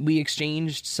 We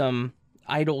exchanged some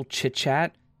idle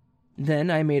chit-chat.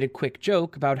 Then I made a quick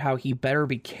joke about how he better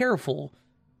be careful,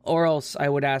 or else I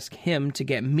would ask him to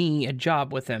get me a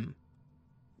job with him.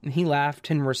 He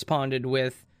laughed and responded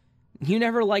with, "You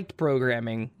never liked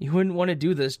programming. You wouldn't want to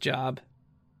do this job."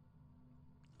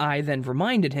 I then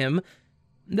reminded him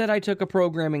that I took a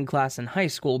programming class in high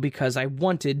school because I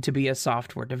wanted to be a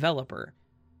software developer.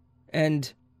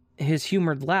 And his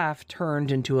humored laugh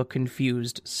turned into a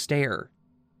confused stare.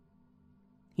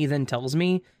 He then tells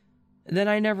me that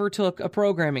I never took a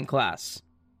programming class,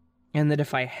 and that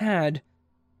if I had,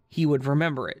 he would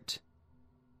remember it.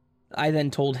 I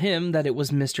then told him that it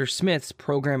was Mr. Smith's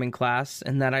programming class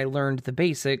and that I learned the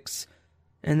basics,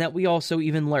 and that we also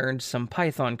even learned some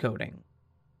Python coding.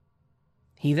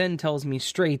 He then tells me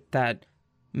straight that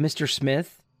Mr.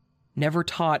 Smith never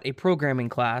taught a programming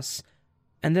class,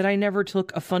 and that I never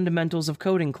took a fundamentals of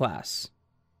coding class.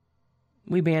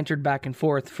 We bantered back and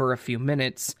forth for a few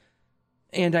minutes,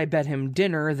 and I bet him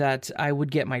dinner that I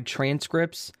would get my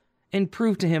transcripts and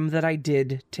prove to him that I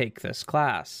did take this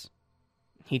class.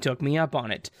 He took me up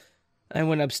on it. I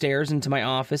went upstairs into my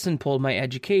office and pulled my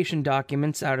education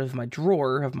documents out of my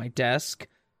drawer of my desk,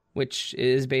 which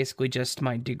is basically just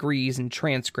my degrees and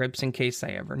transcripts in case I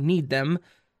ever need them.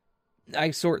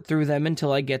 I sort through them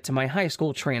until I get to my high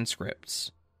school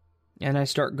transcripts, and I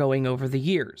start going over the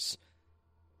years.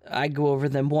 I go over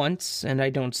them once, and I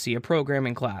don't see a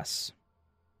programming class.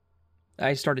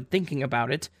 I started thinking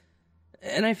about it,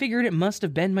 and I figured it must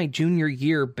have been my junior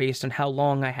year based on how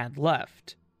long I had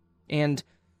left. And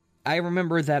I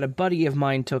remember that a buddy of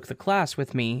mine took the class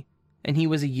with me, and he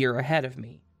was a year ahead of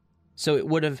me, so it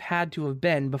would have had to have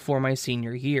been before my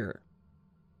senior year.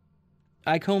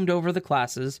 I combed over the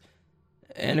classes,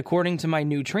 and according to my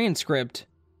new transcript,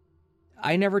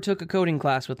 I never took a coding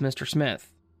class with Mr.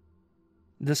 Smith.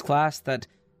 This class that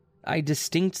I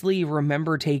distinctly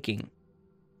remember taking,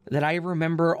 that I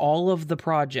remember all of the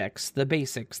projects, the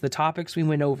basics, the topics we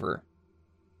went over,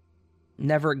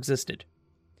 never existed.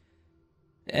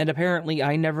 And apparently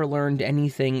I never learned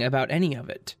anything about any of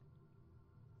it.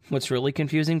 What's really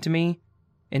confusing to me,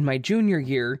 in my junior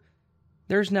year,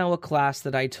 there's now a class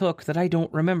that I took that I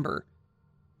don't remember.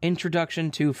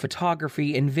 Introduction to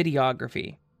Photography and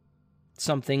Videography.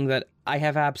 Something that I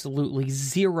have absolutely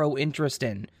zero interest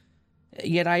in,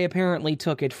 yet I apparently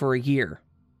took it for a year.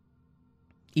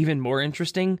 Even more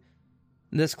interesting,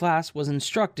 this class was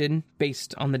instructed,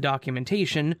 based on the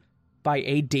documentation, by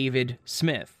a David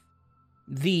Smith.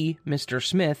 The Mr.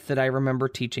 Smith that I remember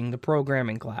teaching the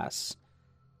programming class.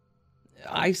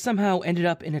 I somehow ended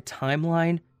up in a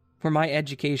timeline where my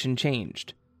education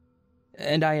changed,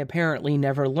 and I apparently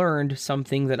never learned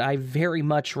something that I very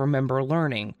much remember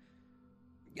learning.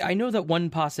 I know that one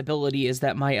possibility is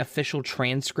that my official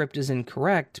transcript is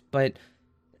incorrect, but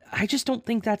I just don't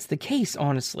think that's the case,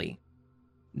 honestly.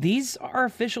 These are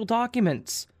official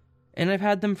documents, and I've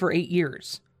had them for 8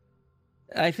 years.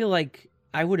 I feel like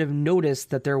I would have noticed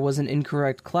that there was an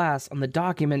incorrect class on the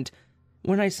document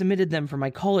when I submitted them for my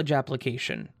college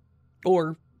application,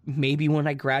 or maybe when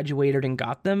I graduated and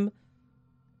got them.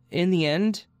 In the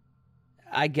end,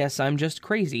 I guess I'm just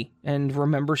crazy and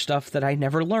remember stuff that I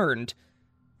never learned,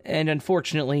 and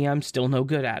unfortunately I'm still no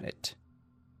good at it.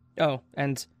 Oh,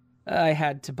 and I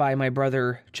had to buy my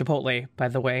brother Chipotle, by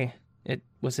the way. It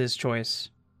was his choice.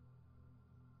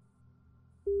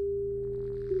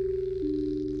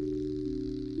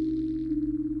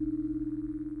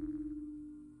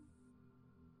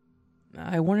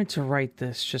 I wanted to write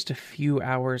this just a few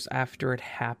hours after it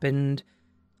happened,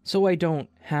 so I don't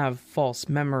have false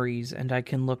memories and I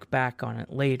can look back on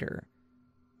it later.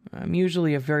 I'm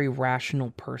usually a very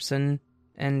rational person,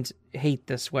 and hate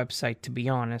this website, to be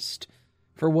honest,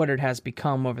 for what it has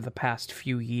become over the past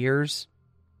few years,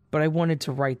 but I wanted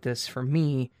to write this for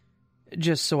me,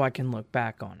 just so I can look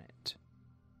back on it.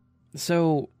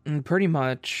 So, pretty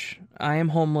much, I am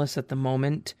homeless at the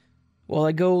moment. Well,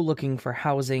 I go looking for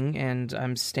housing, and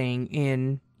I'm staying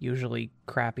in, usually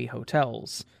crappy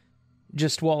hotels,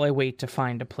 just while I wait to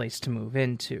find a place to move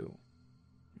into.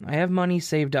 I have money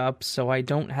saved up, so I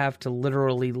don't have to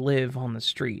literally live on the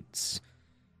streets.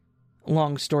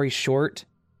 Long story short,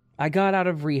 I got out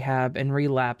of rehab and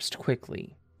relapsed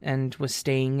quickly, and was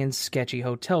staying in sketchy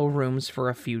hotel rooms for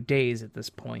a few days at this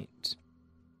point.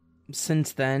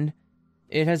 Since then,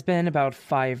 it has been about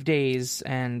 5 days,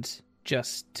 and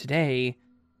just today,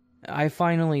 I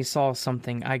finally saw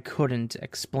something I couldn't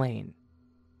explain.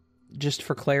 Just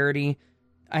for clarity,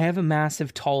 I have a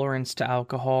massive tolerance to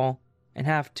alcohol and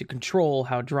have to control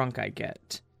how drunk I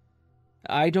get.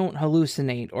 I don't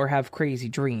hallucinate or have crazy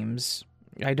dreams.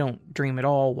 I don't dream at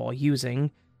all while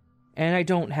using, and I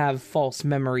don't have false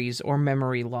memories or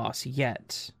memory loss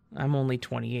yet. I'm only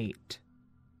 28.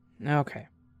 Okay,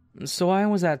 so I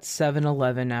was at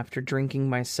 7-Eleven after drinking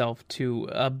myself to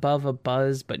above a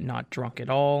buzz but not drunk at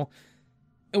all,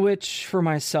 which for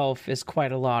myself is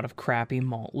quite a lot of crappy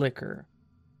malt liquor.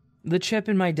 The chip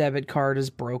in my debit card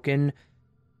is broken,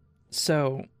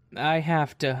 so I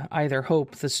have to either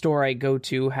hope the store I go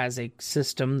to has a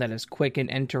system that is quick in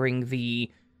entering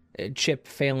the chip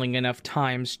failing enough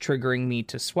times triggering me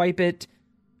to swipe it,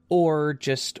 or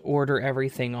just order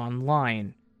everything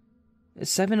online.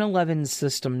 7-Eleven's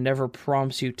system never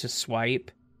prompts you to swipe,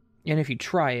 and if you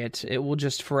try it, it will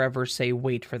just forever say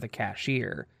wait for the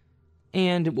cashier,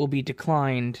 and it will be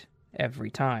declined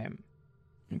every time.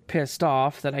 Pissed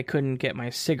off that I couldn't get my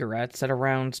cigarettes at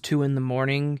around 2 in the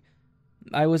morning,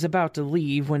 I was about to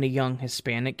leave when a young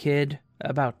Hispanic kid,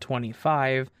 about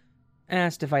 25,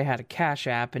 asked if I had a Cash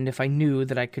App and if I knew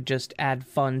that I could just add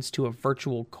funds to a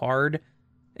virtual card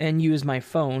and use my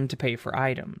phone to pay for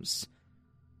items.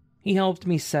 He helped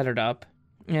me set it up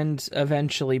and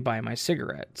eventually buy my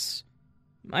cigarettes.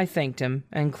 I thanked him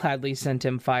and gladly sent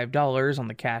him $5 on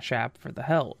the Cash App for the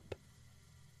help.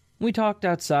 We talked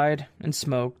outside and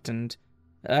smoked, and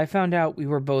I found out we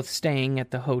were both staying at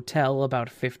the hotel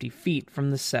about 50 feet from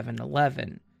the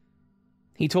 7-Eleven.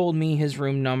 He told me his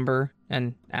room number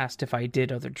and asked if I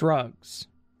did other drugs,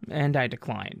 and I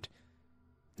declined.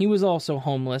 He was also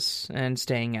homeless and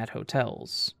staying at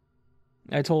hotels.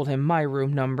 I told him my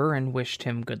room number and wished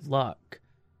him good luck.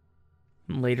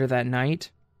 Later that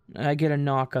night, I get a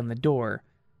knock on the door.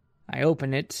 I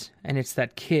open it, and it's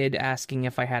that kid asking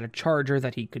if I had a charger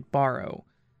that he could borrow.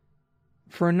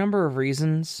 For a number of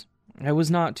reasons, I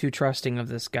was not too trusting of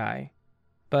this guy,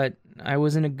 but I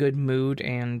was in a good mood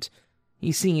and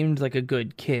he seemed like a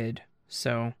good kid,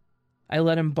 so I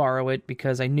let him borrow it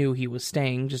because I knew he was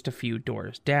staying just a few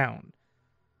doors down.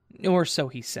 Or so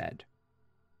he said.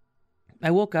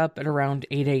 I woke up at around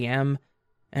 8 a.m.,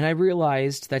 and I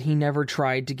realized that he never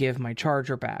tried to give my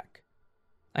charger back.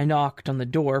 I knocked on the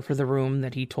door for the room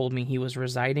that he told me he was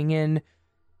residing in,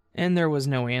 and there was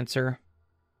no answer.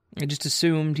 I just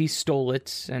assumed he stole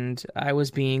it, and I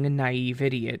was being a naive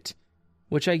idiot,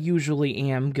 which I usually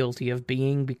am guilty of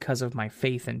being because of my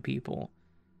faith in people.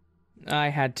 I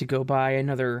had to go buy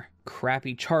another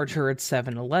crappy charger at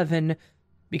 7-Eleven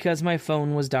because my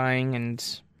phone was dying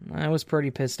and I was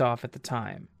pretty pissed off at the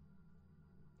time.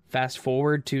 Fast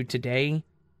forward to today,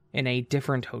 in a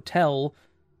different hotel,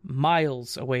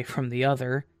 miles away from the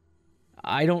other.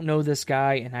 I don't know this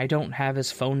guy and I don't have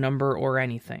his phone number or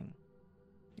anything.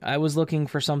 I was looking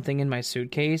for something in my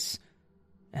suitcase,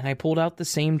 and I pulled out the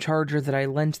same charger that I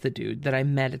lent the dude that I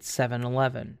met at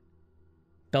 7-Eleven.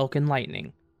 Belkin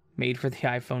Lightning, made for the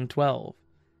iPhone 12.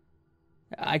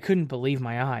 I couldn't believe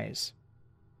my eyes.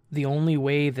 The only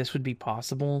way this would be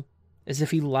possible is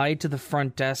if he lied to the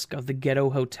front desk of the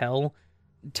ghetto hotel,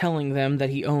 telling them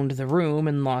that he owned the room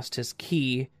and lost his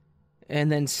key,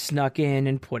 and then snuck in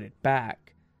and put it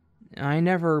back. I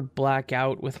never black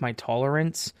out with my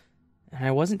tolerance, and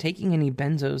I wasn't taking any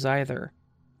benzos either,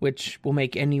 which will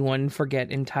make anyone forget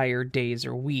entire days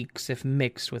or weeks if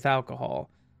mixed with alcohol.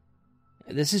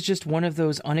 This is just one of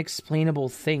those unexplainable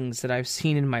things that I've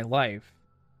seen in my life.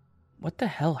 What the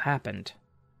hell happened?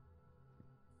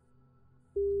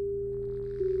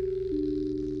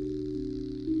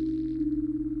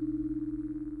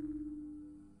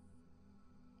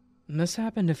 This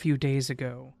happened a few days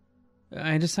ago.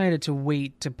 I decided to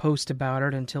wait to post about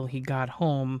it until he got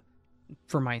home,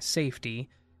 for my safety,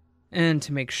 and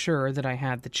to make sure that I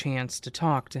had the chance to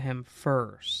talk to him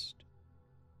first.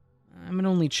 I'm an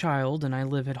only child and I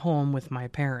live at home with my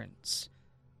parents.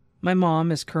 My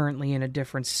mom is currently in a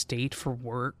different state for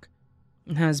work,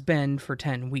 and has been for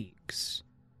 10 weeks.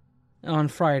 On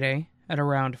Friday, at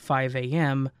around 5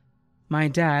 a.m., my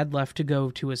dad left to go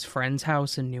to his friend's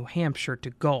house in New Hampshire to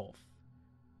golf,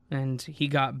 and he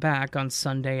got back on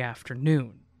Sunday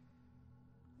afternoon.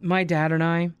 My dad and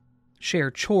I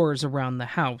share chores around the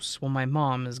house while my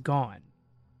mom is gone,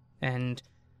 and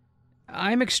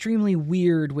I'm extremely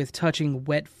weird with touching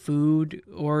wet food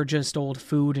or just old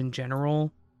food in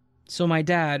general, so my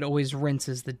dad always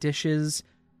rinses the dishes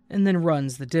and then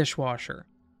runs the dishwasher,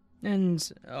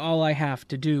 and all I have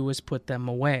to do is put them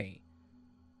away.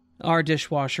 Our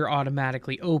dishwasher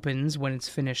automatically opens when it's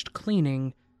finished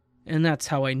cleaning, and that's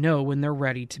how I know when they're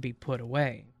ready to be put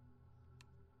away.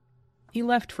 He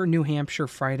left for New Hampshire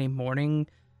Friday morning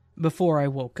before I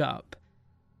woke up.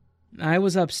 I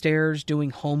was upstairs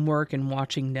doing homework and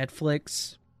watching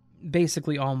Netflix,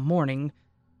 basically all morning,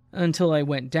 until I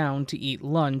went down to eat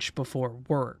lunch before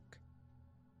work.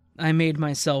 I made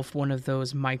myself one of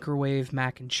those microwave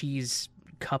mac and cheese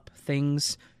cup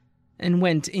things, and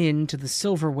went into the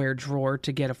silverware drawer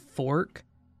to get a fork,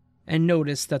 and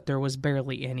noticed that there was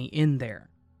barely any in there.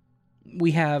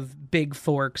 We have big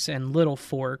forks and little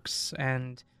forks,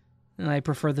 and I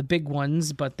prefer the big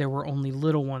ones, but there were only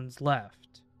little ones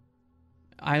left.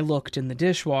 I looked in the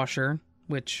dishwasher,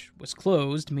 which was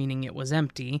closed, meaning it was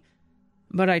empty,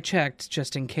 but I checked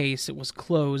just in case it was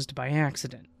closed by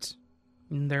accident.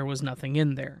 There was nothing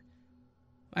in there.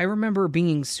 I remember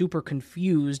being super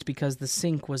confused because the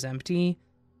sink was empty,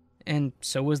 and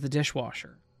so was the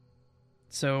dishwasher.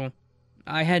 So,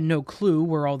 I had no clue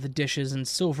where all the dishes and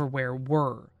silverware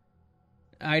were.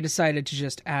 I decided to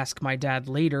just ask my dad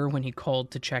later when he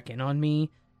called to check in on me,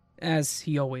 as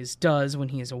he always does when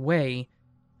he is away,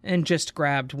 and just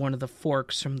grabbed one of the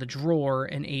forks from the drawer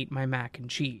and ate my mac and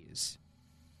cheese.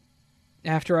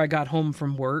 After I got home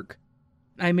from work,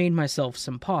 I made myself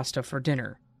some pasta for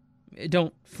dinner.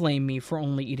 Don't flame me for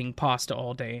only eating pasta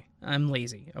all day. I'm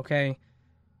lazy, okay?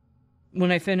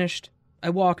 When I finished, I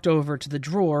walked over to the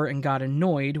drawer and got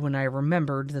annoyed when I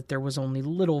remembered that there was only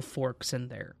little forks in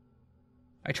there.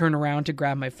 I turned around to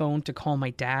grab my phone to call my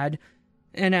dad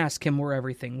and ask him where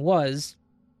everything was,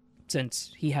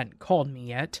 since he hadn't called me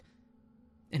yet.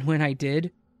 And when I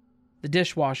did, the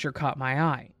dishwasher caught my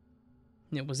eye.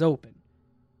 It was open.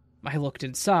 I looked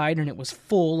inside and it was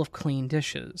full of clean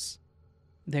dishes.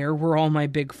 There were all my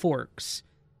big forks,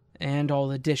 and all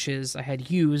the dishes I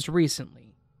had used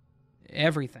recently.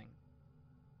 Everything.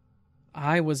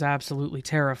 I was absolutely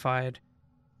terrified.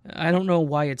 I don't know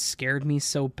why it scared me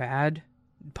so bad,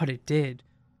 but it did.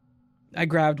 I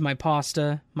grabbed my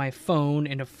pasta, my phone,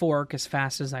 and a fork as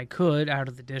fast as I could out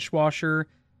of the dishwasher,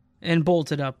 and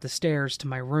bolted up the stairs to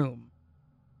my room.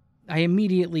 I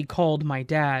immediately called my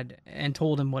dad and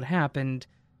told him what happened,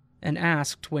 and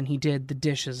asked when he did the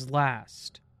dishes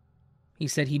last. He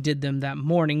said he did them that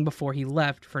morning before he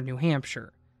left for New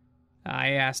Hampshire.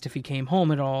 I asked if he came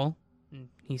home at all, and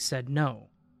he said no.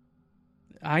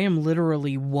 I am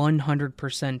literally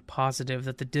 100% positive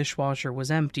that the dishwasher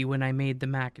was empty when I made the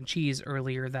mac and cheese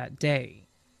earlier that day.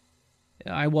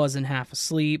 I wasn't half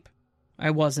asleep.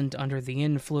 I wasn't under the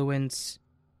influence.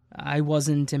 I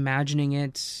wasn't imagining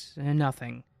it,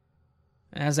 nothing.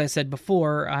 As I said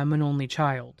before, I'm an only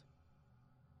child.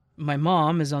 My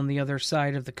mom is on the other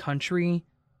side of the country,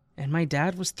 and my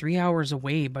dad was 3 hours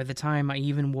away by the time I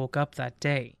even woke up that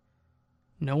day.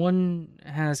 No one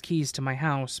has keys to my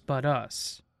house but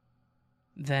us.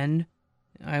 Then,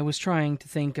 I was trying to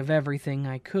think of everything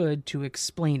I could to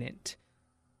explain it.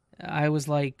 I was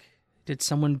like, did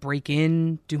someone break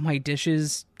in, do my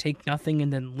dishes, take nothing,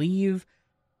 and then leave?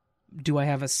 Do I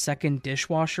have a second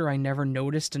dishwasher I never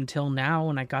noticed until now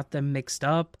and I got them mixed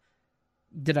up?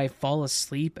 Did I fall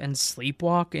asleep and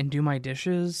sleepwalk and do my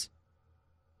dishes?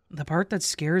 The part that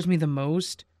scares me the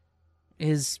most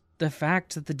is the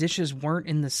fact that the dishes weren't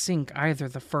in the sink either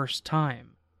the first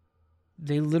time.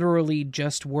 They literally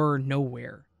just were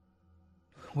nowhere.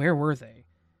 Where were they?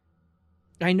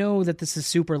 I know that this is a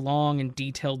super long and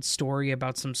detailed story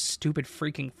about some stupid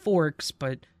freaking forks,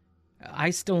 but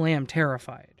I still am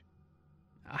terrified.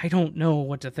 I don't know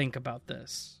what to think about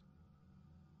this.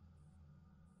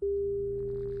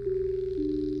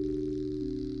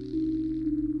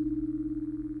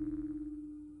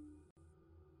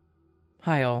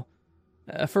 Hi all.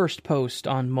 A first post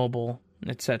on mobile,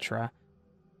 etc.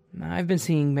 I've been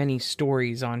seeing many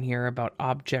stories on here about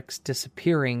objects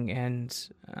disappearing, and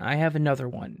I have another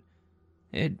one.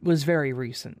 It was very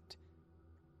recent.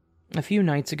 A few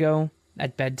nights ago,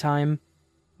 at bedtime,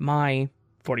 my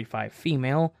 45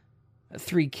 female,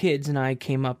 3 kids and I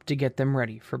came up to get them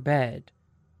ready for bed.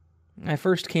 I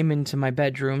first came into my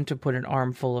bedroom to put an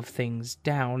armful of things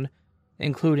down,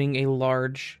 including a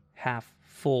large,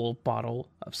 half-full bottle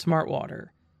of Smart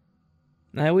Water.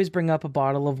 I always bring up a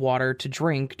bottle of water to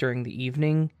drink during the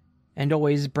evening, and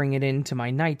always bring it into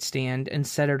my nightstand and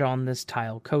set it on this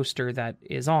tile coaster that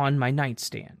is on my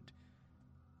nightstand.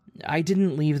 I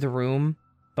didn't leave the room,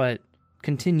 but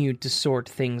continued to sort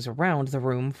things around the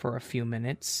room for a few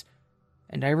minutes,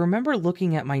 and I remember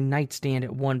looking at my nightstand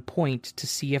at one point to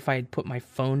see if I had put my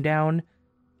phone down,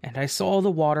 and I saw the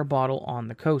water bottle on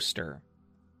the coaster.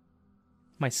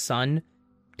 My son,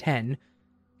 10,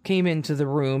 came into the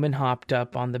room and hopped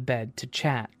up on the bed to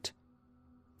chat.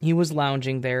 He was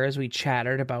lounging there as we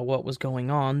chatted about what was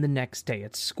going on the next day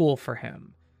at school for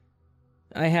him.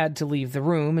 I had to leave the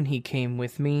room and he came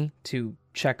with me to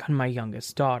check on my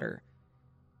youngest daughter.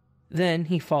 Then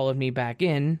he followed me back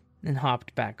in and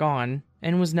hopped back on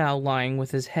and was now lying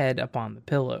with his head up on the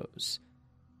pillows.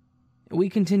 We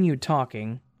continued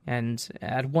talking, and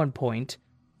at one point,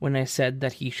 when I said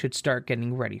that he should start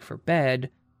getting ready for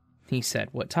bed, he said,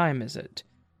 "What time is it?"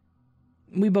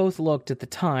 We both looked at the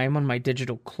time on my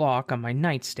digital clock on my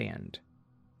nightstand.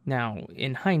 Now,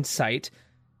 in hindsight,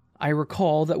 I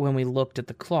recall that when we looked at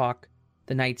the clock,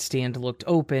 the nightstand looked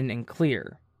open and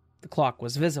clear. The clock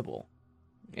was visible,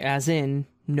 as in,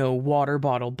 no water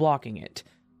bottle blocking it,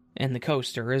 and the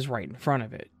coaster is right in front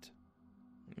of it.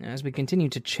 As we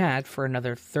continued to chat for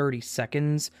another 30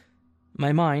 seconds,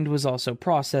 my mind was also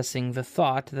processing the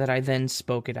thought that I then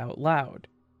spoke it out loud.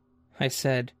 I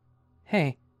said,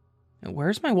 "Hey,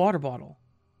 where's my water bottle?"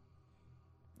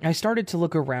 I started to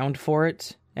look around for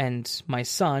it, and my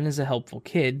son is a helpful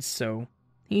kid, so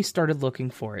he started looking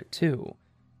for it too.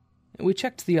 We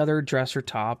checked the other dresser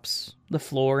tops, the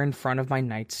floor in front of my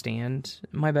nightstand,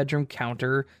 my bedroom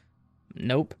counter.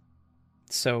 Nope.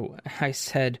 So I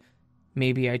said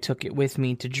maybe I took it with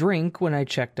me to drink when I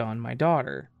checked on my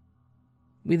daughter.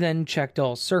 We then checked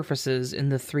all surfaces in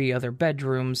the 3 other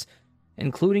bedrooms,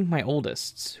 including my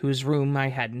oldest's, whose room I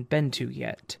hadn't been to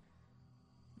yet.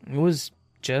 It was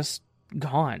just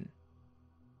gone.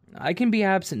 I can be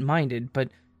absent-minded,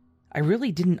 but I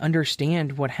really didn't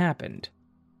understand what happened.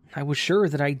 I was sure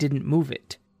that I didn't move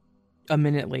it. A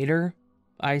minute later,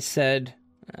 I said,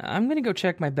 "I'm gonna go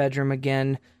check my bedroom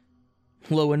again."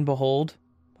 Lo and behold,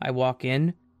 I walk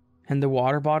in, and the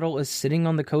water bottle is sitting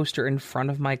on the coaster in front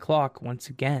of my clock once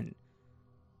again.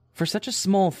 For such a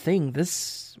small thing,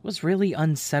 this was really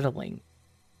unsettling.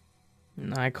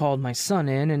 I called my son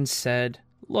in and said,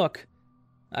 "Look,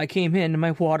 I came in and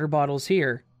my water bottle's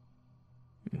here."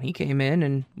 He came in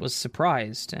and was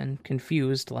surprised and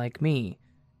confused like me.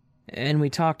 And we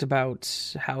talked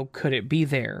about how could it be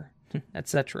there,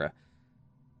 etc.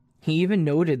 He even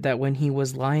noted that when he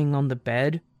was lying on the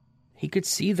bed, he could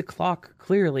see the clock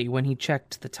clearly when he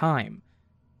checked the time,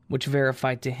 which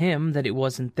verified to him that it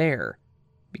wasn't there,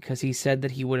 because he said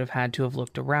that he would have had to have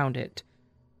looked around it.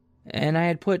 And I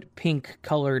had put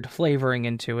pink-colored flavoring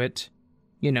into it,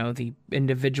 you know, the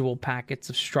individual packets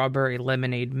of strawberry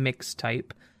lemonade mix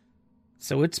type,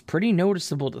 so it's pretty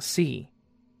noticeable to see.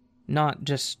 Not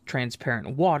just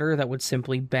transparent water that would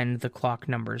simply bend the clock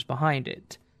numbers behind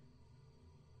it.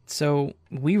 So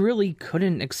we really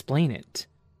couldn't explain it.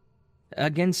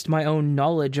 Against my own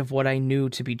knowledge of what I knew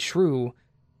to be true,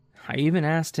 I even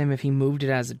asked him if he moved it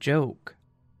as a joke.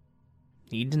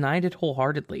 He denied it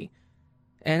wholeheartedly,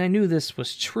 and I knew this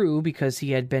was true because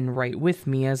he had been right with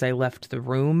me as I left the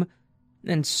room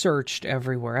and searched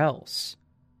everywhere else.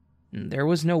 There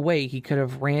was no way he could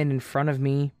have ran in front of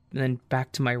me and then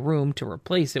back to my room to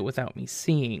replace it without me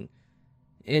seeing.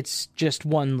 It's just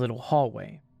one little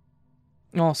hallway.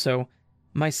 Also,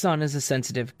 my son is a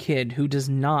sensitive kid who does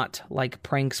not like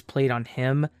pranks played on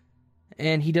him,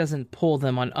 and he doesn't pull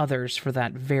them on others for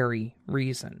that very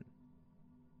reason.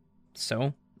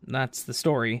 So, that's the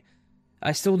story.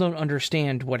 I still don't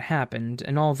understand what happened,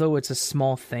 and although it's a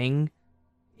small thing,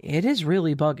 it is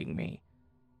really bugging me.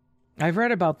 I've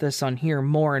read about this on here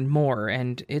more and more,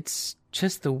 and it's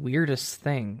just the weirdest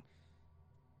thing.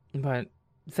 But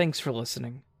thanks for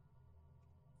listening.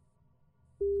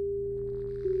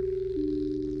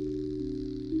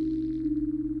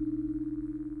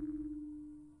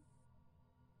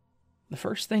 The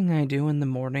first thing I do in the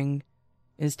morning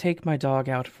is take my dog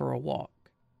out for a walk.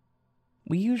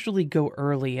 We usually go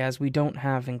early as we don't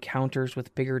have encounters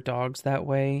with bigger dogs that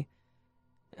way.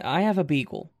 I have a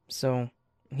beagle, so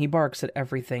he barks at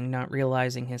everything, not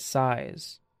realizing his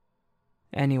size.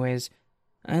 Anyways,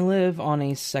 I live on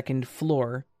a 2nd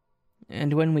floor,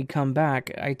 and when we come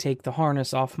back, I take the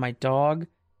harness off my dog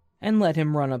and let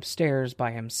him run upstairs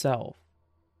by himself.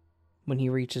 When he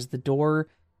reaches the door,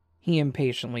 he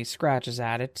impatiently scratches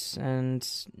at it, and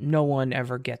no one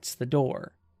ever gets the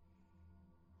door.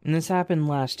 And this happened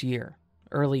last year,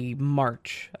 early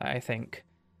March, I think.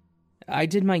 I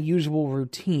did my usual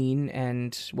routine,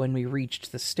 and when we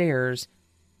reached the stairs,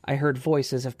 I heard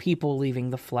voices of people leaving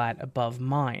the flat above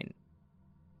mine.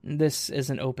 This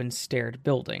is an open-staired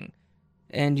building,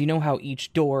 and you know how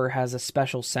each door has a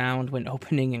special sound when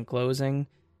opening and closing?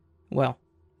 Well,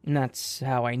 that's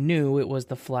how I knew it was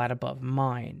the flat above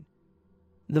mine.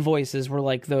 The voices were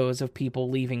like those of people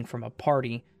leaving from a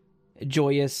party,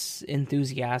 joyous,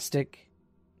 enthusiastic,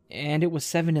 and it was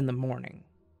 7 a.m.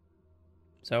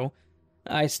 So,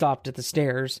 I stopped at the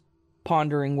stairs,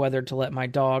 pondering whether to let my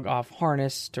dog off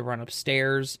harness to run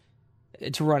upstairs,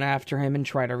 to run after him and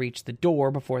try to reach the door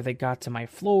before they got to my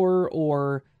floor,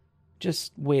 or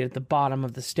just wait at the bottom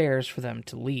of the stairs for them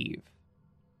to leave.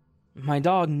 My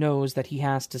dog knows that he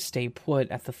has to stay put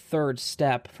at the third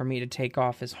step for me to take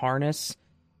off his harness,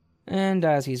 and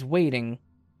as he's waiting,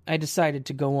 I decided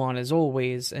to go on as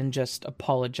always and just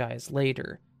apologize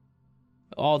later.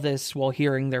 All this while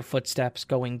hearing their footsteps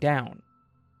going down.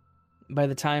 By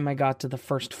the time I got to the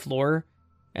first floor,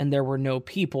 and there were no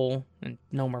people, and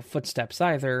no more footsteps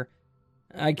either,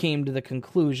 I came to the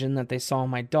conclusion that they saw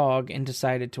my dog and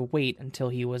decided to wait until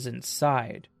he was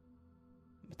inside.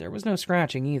 But there was no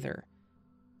scratching either.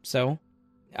 So,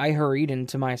 I hurried, and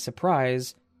to my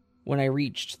surprise, when I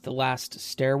reached the last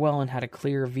stairwell and had a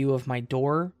clear view of my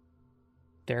door,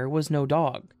 there was no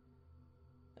dog.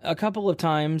 A couple of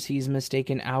times he's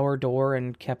mistaken our door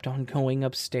and kept on going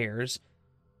upstairs.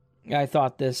 I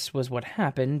thought this was what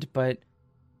happened, but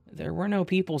there were no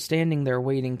people standing there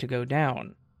waiting to go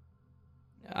down.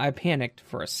 I panicked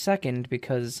for a second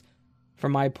because,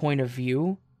 from my point of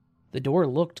view, the door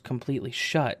looked completely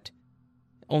shut.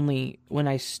 Only when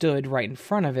I stood right in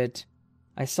front of it,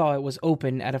 I saw it was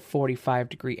open at a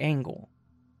 45-degree angle.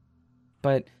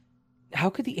 But how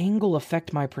could the angle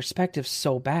affect my perspective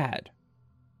so bad?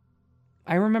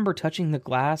 I remember touching the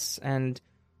glass and,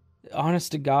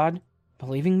 honest to God,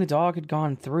 believing the dog had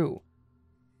gone through.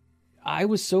 I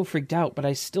was so freaked out, but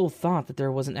I still thought that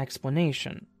there was an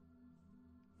explanation.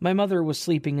 My mother was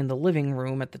sleeping in the living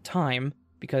room at the time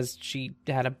because she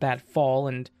had a bad fall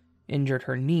and injured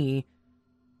her knee.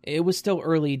 It was still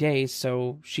early days,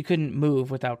 so she couldn't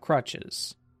move without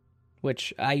crutches,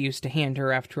 which I used to hand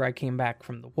her after I came back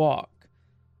from the walk.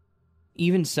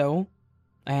 Even so,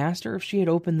 I asked her if she had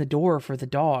opened the door for the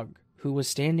dog, who was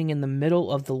standing in the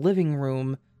middle of the living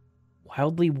room,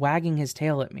 wildly wagging his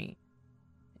tail at me.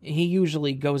 He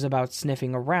usually goes about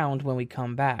sniffing around when we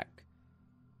come back.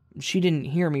 She didn't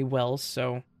hear me well,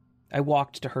 so I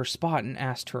walked to her spot and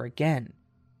asked her again.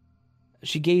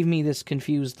 She gave me this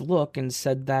confused look and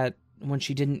said that when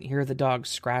she didn't hear the dog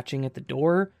scratching at the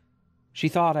door, she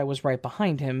thought I was right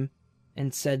behind him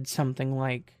and said something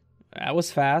like, "That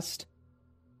was fast."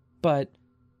 But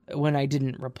when I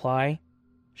didn't reply,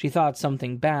 she thought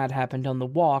something bad happened on the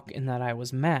walk and that I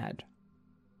was mad.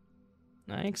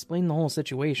 I explained the whole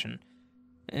situation,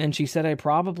 and she said I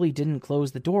probably didn't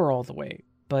close the door all the way,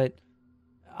 but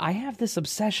I have this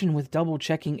obsession with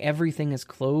double-checking everything is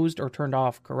closed or turned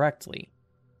off correctly,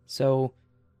 so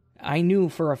I knew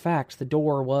for a fact the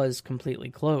door was completely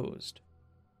closed.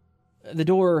 The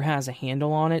door has a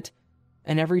handle on it,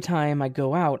 and every time I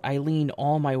go out, I lean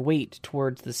all my weight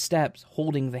towards the steps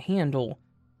holding the handle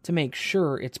to make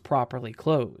sure it's properly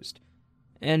closed,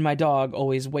 and my dog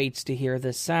always waits to hear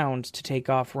this sound to take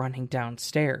off running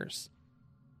downstairs.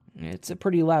 It's a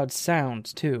pretty loud sound,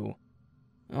 too.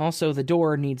 Also, the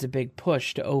door needs a big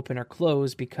push to open or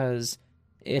close because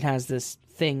it has this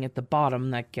thing at the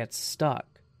bottom that gets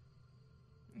stuck.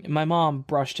 My mom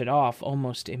brushed it off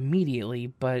almost immediately,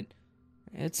 but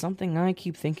it's something I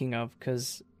keep thinking of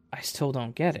because I still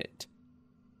don't get it.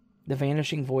 The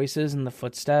vanishing voices and the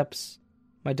footsteps,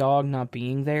 my dog not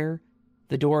being there,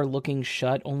 the door looking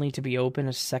shut only to be open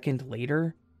a second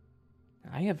later.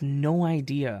 I have no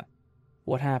idea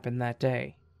what happened that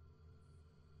day.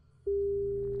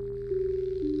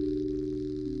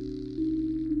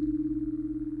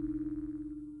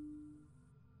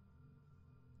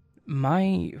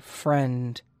 My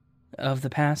friend of the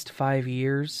past 5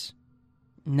 years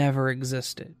never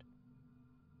existed.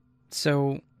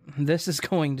 So, this is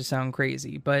going to sound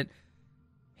crazy, but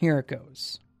here it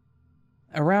goes.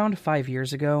 Around 5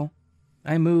 years ago,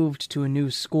 I moved to a new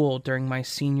school during my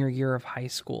senior year of high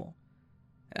school.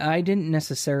 I didn't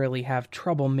necessarily have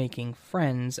trouble making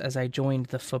friends as I joined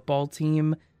the football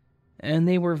team, and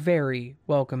they were very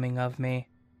welcoming of me.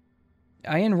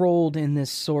 I enrolled in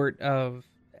this sort of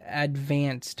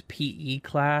advanced PE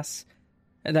class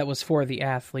that was for the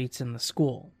athletes in the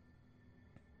school.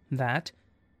 That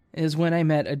is when I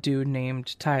met a dude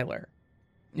named Tyler,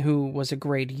 who was a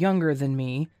grade younger than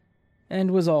me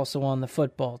and was also on the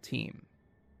football team.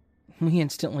 We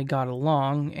instantly got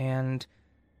along, and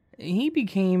he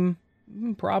became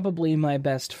probably my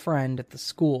best friend at the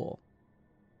school.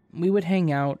 We would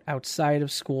hang out outside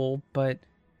of school, but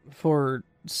for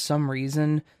some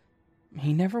reason,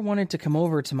 he never wanted to come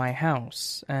over to my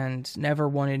house, and never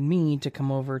wanted me to come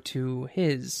over to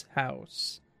his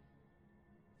house.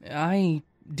 I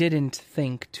didn't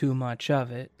think too much of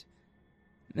it.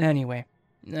 Anyway,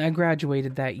 I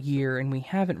graduated that year, and we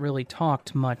haven't really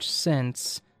talked much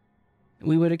since.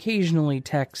 We would occasionally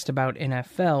text about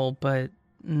NFL, but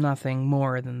nothing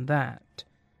more than that.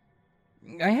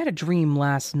 I had a dream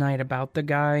last night about the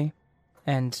guy,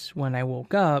 and when I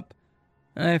woke up,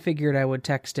 I figured I would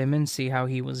text him and see how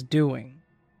he was doing.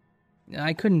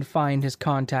 I couldn't find his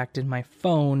contact in my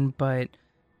phone, but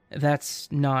that's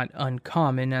not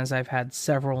uncommon as I've had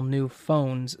several new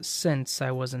phones since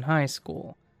I was in high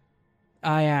school.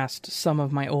 I asked some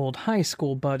of my old high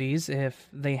school buddies if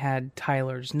they had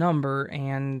Tyler's number,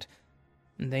 and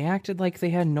they acted like they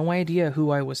had no idea who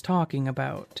I was talking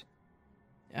about.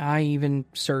 I even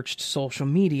searched social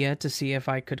media to see if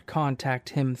I could contact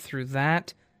him through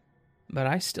that, but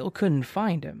I still couldn't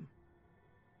find him.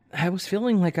 I was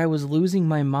feeling like I was losing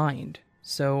my mind,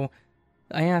 so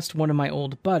I asked one of my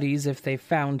old buddies if they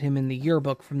found him in the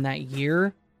yearbook from that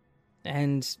year,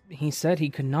 and he said he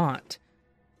could not.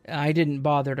 I didn't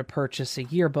bother to purchase a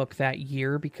yearbook that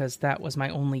year because that was my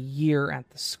only year at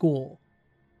the school.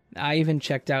 I even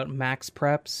checked out Max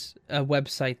Preps, a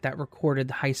website that recorded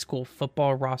the high school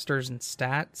football rosters and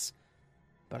stats,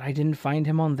 but I didn't find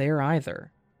him on there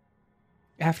either.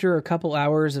 After a couple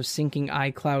hours of syncing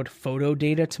iCloud photo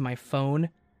data to my phone,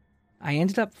 I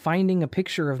ended up finding a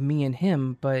picture of me and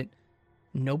him, but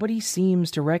nobody seems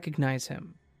to recognize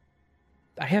him.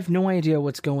 I have no idea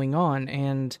what's going on,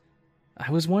 and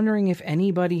I was wondering if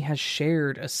anybody has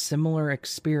shared a similar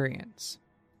experience.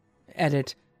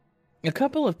 Edit. A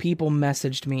couple of people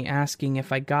messaged me asking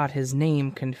if I got his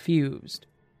name confused.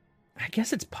 I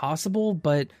guess it's possible,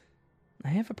 but I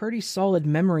have a pretty solid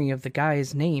memory of the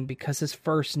guy's name because his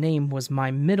first name was my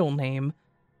middle name,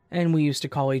 and we used to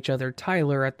call each other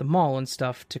Tyler at the mall and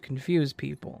stuff to confuse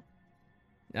people.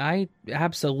 I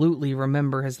absolutely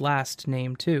remember his last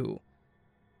name too.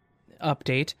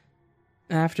 Update.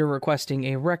 After requesting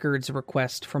a records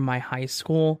request from my high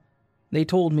school, they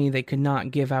told me they could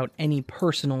not give out any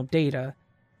personal data,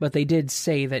 but they did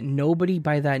say that nobody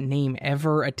by that name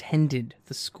ever attended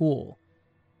the school.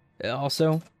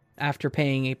 Also, after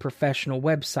paying a professional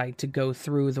website to go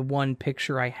through the one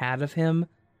picture I had of him,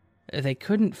 they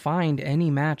couldn't find any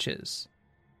matches.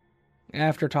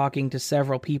 After talking to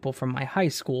several people from my high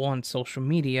school on social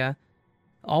media,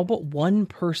 all but one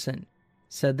person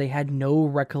said they had no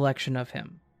recollection of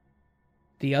him.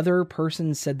 The other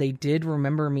person said they did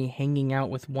remember me hanging out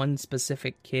with one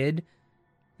specific kid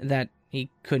that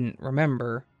he couldn't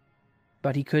remember,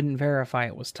 but he couldn't verify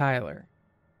it was Tyler.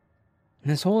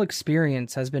 This whole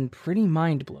experience has been pretty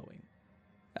mind-blowing.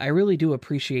 I really do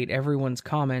appreciate everyone's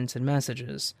comments and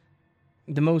messages.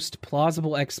 The most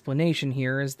plausible explanation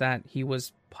here is that he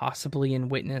was possibly in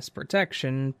witness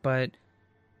protection, but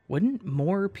wouldn't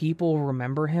more people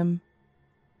remember him?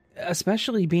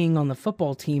 Especially being on the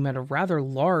football team at a rather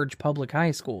large public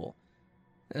high school.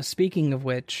 Speaking of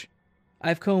which,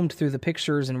 I've combed through the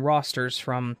pictures and rosters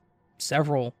from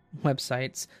several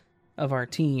websites of our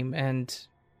team, and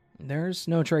there's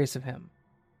no trace of him.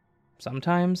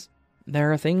 Sometimes,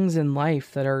 there are things in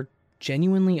life that are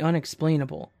genuinely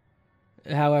unexplainable.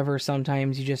 However,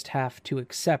 sometimes you just have to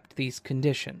accept these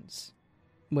conditions,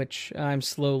 which I'm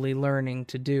slowly learning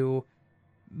to do.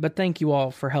 But thank you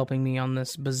all for helping me on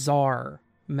this bizarre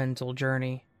mental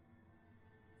journey.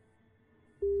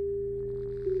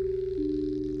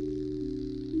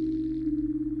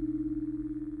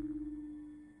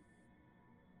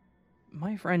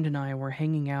 My friend and I were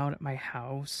hanging out at my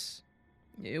house.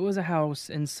 It was a house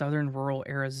in southern rural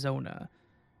Arizona.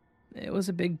 It was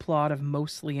a big plot of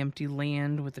mostly empty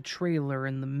land with a trailer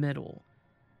in the middle.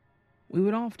 We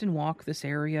would often walk this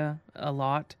area a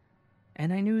lot,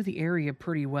 and I knew the area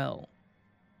pretty well.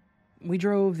 We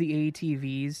drove the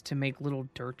ATVs to make little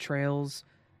dirt trails.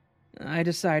 I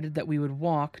decided that we would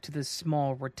walk to this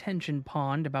small retention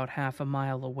pond about half a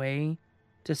mile away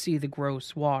to see the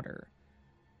gross water.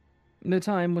 The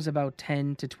time was about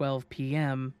 10 to 12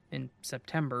 p.m. in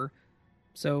September,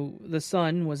 so the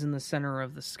sun was in the center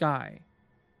of the sky.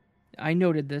 I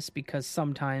noted this because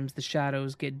sometimes the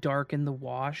shadows get dark in the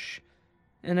wash,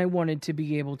 and I wanted to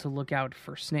be able to look out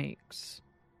for snakes.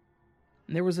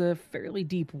 There was a fairly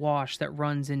deep wash that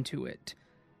runs into it,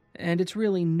 and it's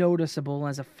really noticeable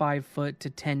as a 5-foot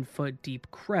to 10-foot deep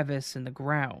crevice in the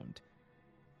ground.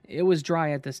 It was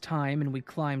dry at this time, and we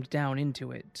climbed down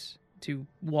into it to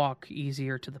walk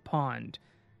easier to the pond.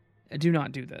 Do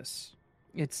not do this.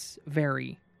 It's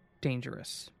very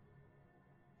dangerous.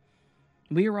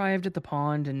 We arrived at the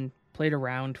pond and played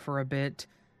around for a bit.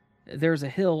 There's a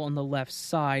hill on the left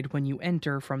side when you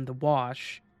enter from the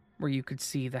wash, where you could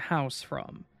see the house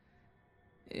from.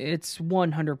 It's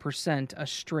 100% a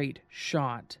straight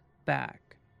shot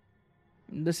back.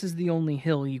 This is the only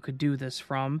hill you could do this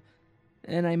from,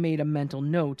 and I made a mental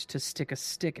note to stick a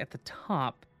stick at the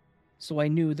top so I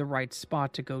knew the right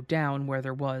spot to go down where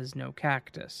there was no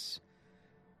cactus.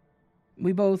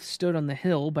 We both stood on the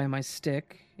hill by my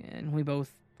stick, and we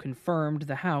both confirmed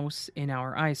the house in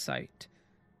our eyesight.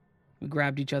 We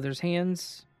grabbed each other's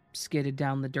hands, skidded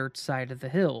down the dirt side of the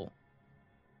hill.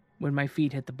 When my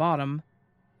feet hit the bottom,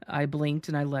 I blinked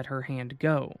and I let her hand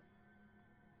go.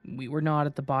 We were not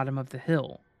at the bottom of the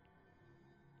hill.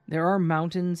 There are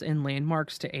mountains and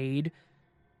landmarks to aid,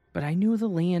 but I knew the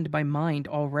land by mind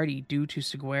already due to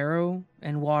saguaro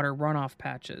and water runoff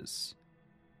patches.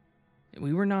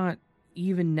 We were not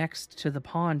even next to the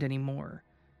pond anymore.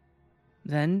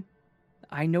 Then,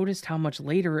 I noticed how much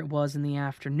later it was in the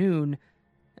afternoon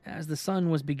as the sun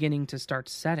was beginning to start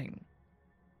setting.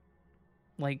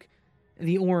 Like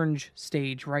the orange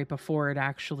stage right before it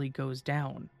actually goes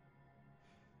down.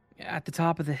 At the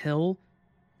top of the hill,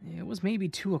 it was maybe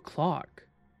 2 o'clock.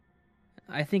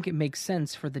 I think it makes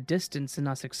sense for the distance and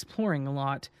us exploring a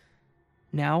lot.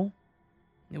 Now,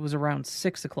 it was around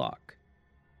 6 o'clock.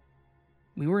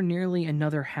 We were nearly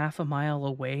another half a mile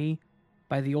away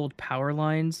by the old power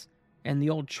lines and the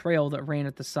old trail that ran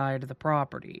at the side of the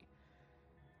property.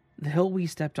 The hill we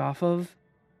stepped off of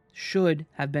should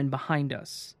have been behind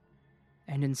us,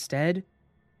 and instead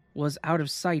was out of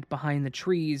sight behind the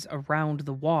trees around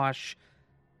the wash,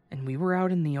 and we were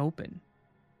out in the open.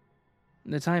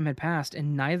 The time had passed,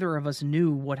 and neither of us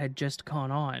knew what had just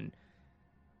gone on.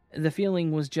 The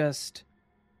feeling was just,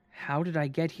 how did I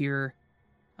get here?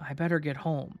 I better get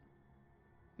home.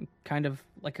 Kind of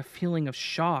like a feeling of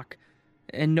shock,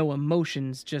 and no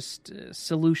emotions, just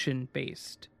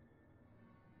solution-based.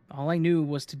 All I knew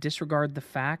was to disregard the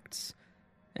facts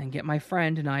and get my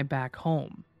friend and I back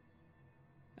home.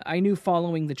 I knew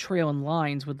following the trail and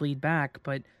lines would lead back,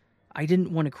 but I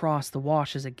didn't want to cross the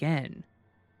washes again.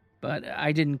 But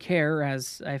I didn't care,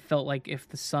 as I felt like if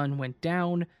the sun went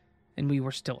down and we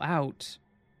were still out,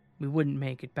 we wouldn't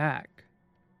make it back.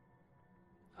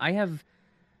 I have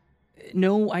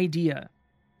no idea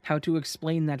how to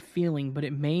explain that feeling, but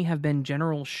it may have been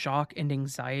general shock and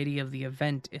anxiety of the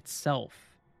event itself.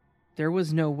 There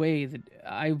was no way that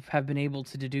I have been able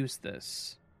to deduce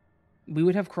this. We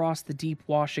would have crossed the deep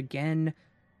wash again,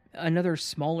 another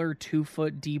smaller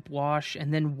 2-foot deep wash,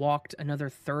 and then walked another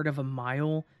third of a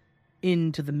mile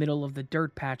into the middle of the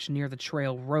dirt patch near the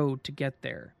trail road to get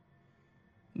there.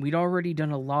 We'd already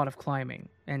done a lot of climbing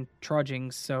and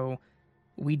trudging, so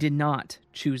we did not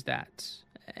choose that,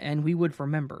 and we would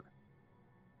remember.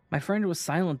 My friend was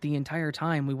silent the entire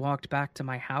time we walked back to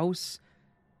my house,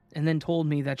 and then told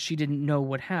me that she didn't know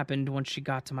what happened once she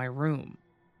got to my room.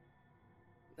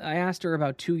 I asked her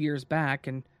about 2 years back,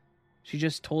 and she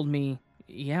just told me,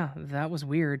 yeah, that was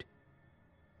weird.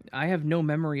 I have no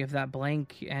memory of that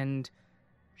blank, and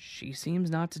she seems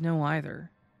not to know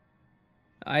either.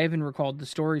 I even recalled the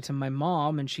story to my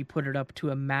mom, and she put it up to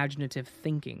imaginative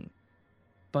thinking.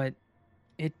 But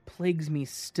it plagues me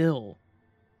still,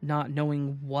 not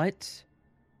knowing what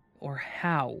or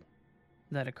how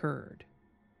that occurred.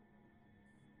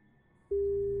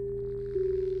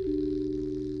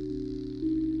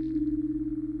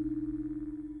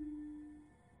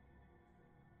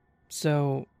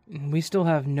 So, we still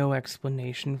have no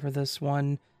explanation for this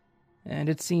one, and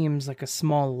it seems like a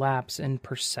small lapse in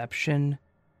perception,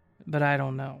 but I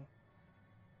don't know.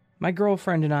 My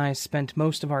girlfriend and I spent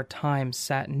most of our time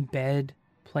sat in bed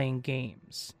playing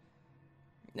games.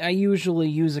 I usually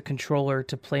use a controller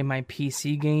to play my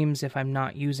PC games if I'm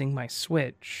not using my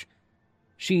Switch.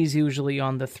 She's usually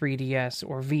on the 3DS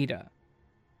or Vita.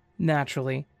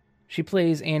 Naturally, she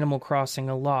plays Animal Crossing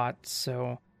a lot,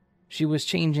 so she was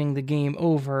changing the game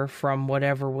over from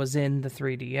whatever was in the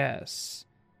 3DS.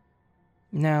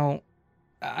 Now,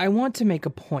 I want to make a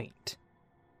point.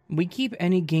 We keep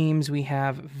any games we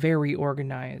have very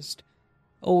organized,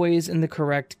 always in the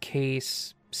correct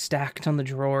case, stacked on the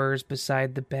drawers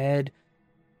beside the bed.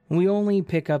 We only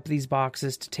pick up these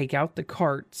boxes to take out the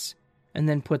carts and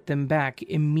then put them back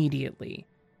immediately.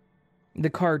 The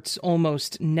carts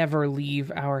almost never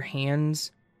leave our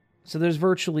hands, so there's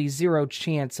virtually zero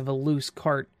chance of a loose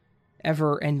cart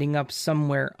ever ending up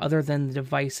somewhere other than the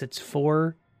device it's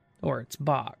for or its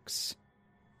box.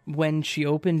 When she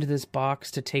opened this box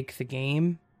to take the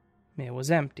game, it was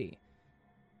empty.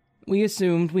 We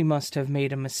assumed we must have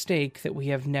made a mistake that we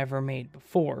have never made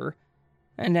before,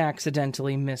 and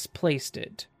accidentally misplaced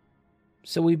it.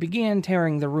 So we began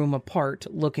tearing the room apart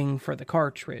looking for the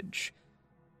cartridge.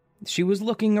 She was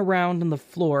looking around on the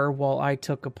floor while I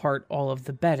took apart all of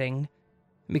the bedding,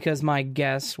 because my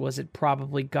guess was it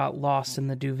probably got lost in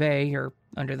the duvet or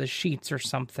under the sheets or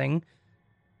something.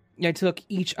 I took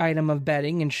each item of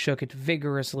bedding and shook it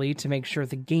vigorously to make sure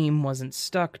the game wasn't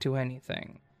stuck to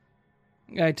anything.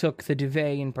 I took the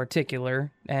duvet in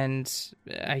particular, and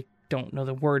I don't know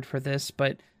the word for this,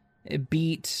 but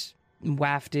beat,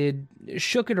 wafted,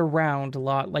 shook it around a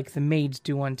lot like the maids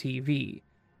do on TV.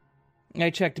 I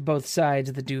checked both sides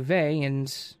of the duvet,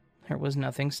 and there was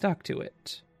nothing stuck to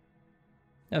it.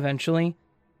 Eventually,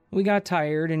 we got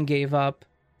tired and gave up,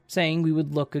 saying we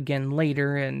would look again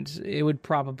later and it would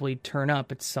probably turn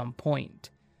up at some point.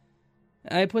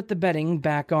 I put the bedding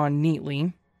back on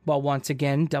neatly, while once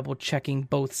again double-checking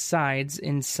both sides,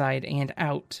 inside and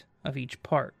out of each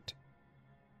part.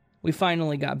 We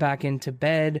finally got back into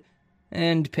bed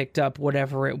and picked up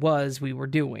whatever it was we were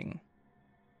doing.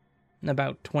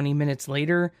 About 20 minutes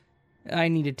later, I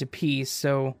needed to pee,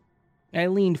 so I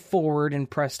leaned forward and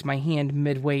pressed my hand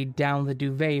midway down the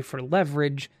duvet for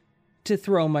leverage to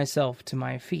throw myself to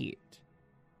my feet.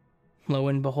 Lo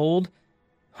and behold,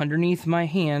 underneath my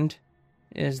hand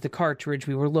is the cartridge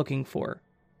we were looking for,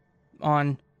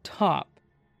 on top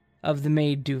of the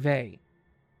maid duvet,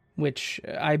 which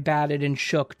I batted and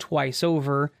shook twice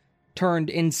over, turned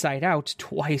inside out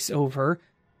twice over,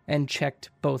 and checked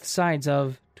both sides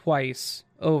of twice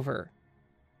over.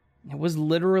 It was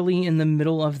literally in the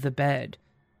middle of the bed,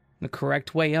 the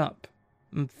correct way up,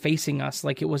 facing us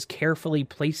like it was carefully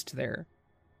placed there.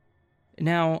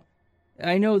 Now,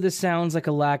 I know this sounds like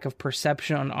a lack of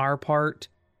perception on our part,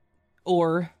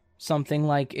 or something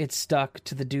like it stuck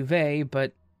to the duvet,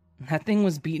 but that thing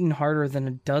was beaten harder than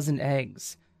a dozen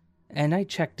eggs, and I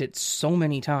checked it so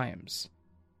many times.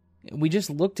 We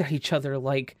just looked at each other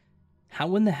like,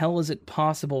 how in the hell is it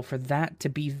possible for that to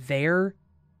be there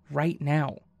right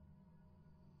now?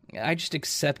 I just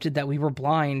accepted that we were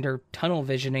blind or tunnel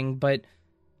visioning, but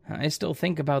I still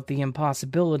think about the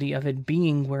impossibility of it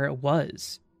being where it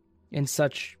was, in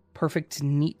such perfect,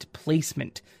 neat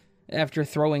placement, after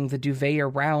throwing the duvet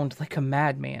around like a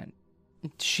madman.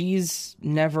 She's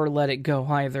never let it go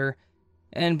either,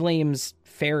 and blames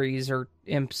fairies or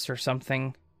imps or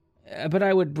something. But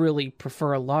I would really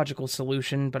prefer a logical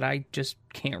solution, but I just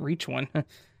can't reach one.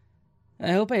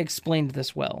 I hope I explained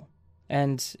this well,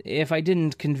 and if I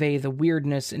didn't convey the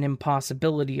weirdness and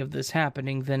impossibility of this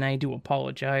happening, then I do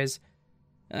apologize.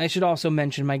 I should also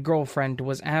mention my girlfriend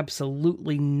was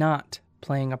absolutely not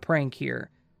playing a prank here,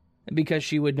 because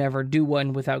she would never do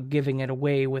one without giving it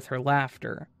away with her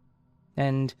laughter.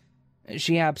 And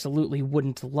she absolutely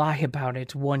wouldn't lie about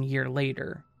it 1 year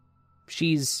later.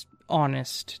 She's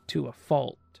honest to a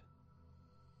fault.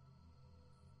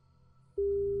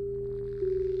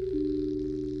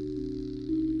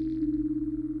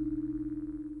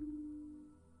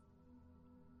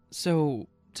 So,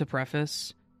 to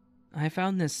preface, I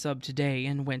found this sub today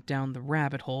and went down the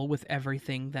rabbit hole with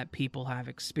everything that people have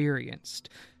experienced.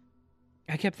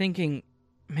 I kept thinking,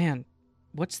 man,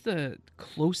 what's the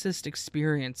closest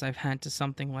experience I've had to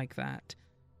something like that?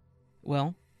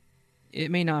 Well,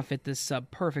 it may not fit this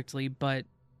sub perfectly, but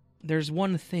there's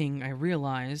one thing I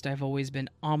realized I've always been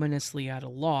ominously at a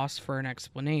loss for an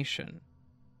explanation.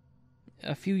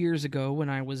 A few years ago, when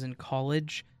I was in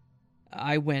college,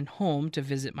 I went home to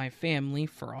visit my family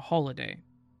for a holiday,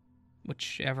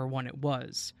 whichever one it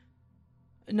was.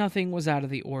 Nothing was out of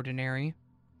the ordinary.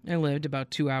 I lived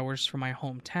about 2 hours from my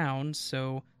hometown,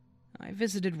 so I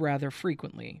visited rather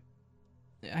frequently.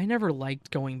 I never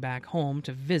liked going back home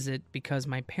to visit because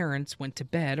my parents went to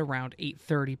bed around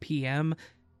 8:30 p.m.,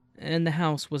 and the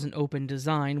house was an open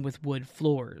design with wood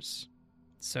floors.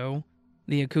 So,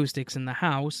 the acoustics in the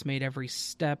house made every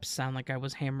step sound like I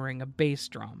was hammering a bass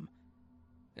drum.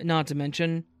 Not to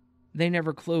mention, they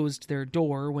never closed their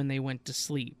door when they went to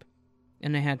sleep,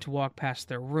 and I had to walk past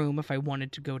their room if I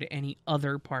wanted to go to any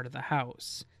other part of the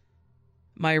house.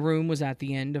 My room was at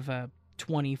the end of a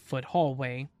 20-foot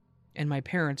hallway, and my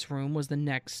parents' room was the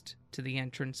next to the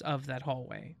entrance of that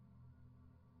hallway.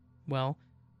 Well,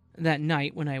 that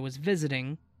night when I was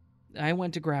visiting, I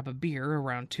went to grab a beer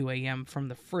around 2 a.m. from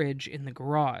the fridge in the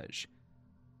garage.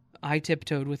 I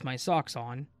tiptoed with my socks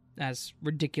on, as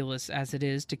ridiculous as it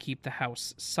is to keep the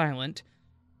house silent,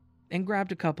 and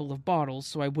grabbed a couple of bottles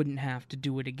so I wouldn't have to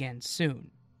do it again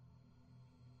soon.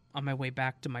 On my way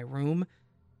back to my room,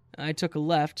 I took a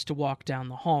left to walk down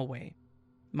the hallway,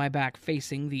 my back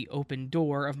facing the open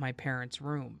door of my parents'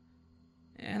 room,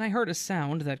 and I heard a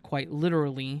sound that quite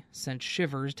literally sent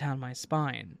shivers down my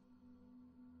spine.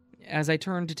 As I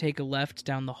turned to take a left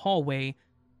down the hallway,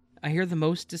 I hear the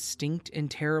most distinct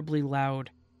and terribly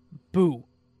loud boo,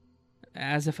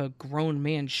 as if a grown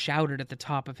man shouted at the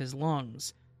top of his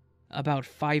lungs, about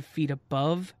 5 feet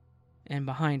above and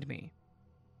behind me.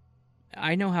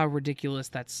 I know how ridiculous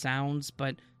that sounds,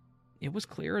 but it was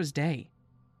clear as day.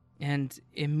 And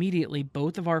immediately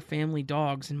both of our family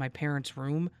dogs in my parents'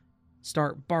 room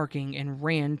start barking and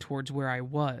ran towards where I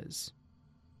was.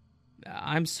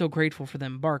 I'm so grateful for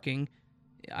them barking.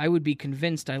 I would be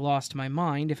convinced I lost my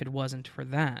mind if it wasn't for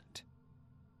that.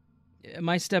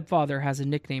 My stepfather has a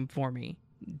nickname for me,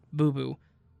 Boo Boo,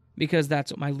 because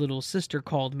that's what my little sister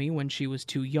called me when she was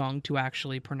too young to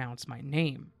actually pronounce my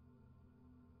name.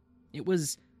 It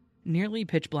was nearly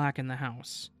pitch black in the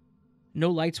house. No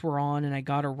lights were on, and I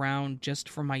got around just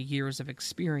from my years of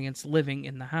experience living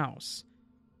in the house.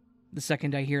 The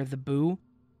second I hear the boo,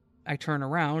 I turn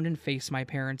around and face my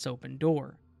parents' open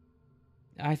door.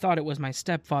 I thought it was my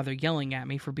stepfather yelling at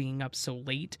me for being up so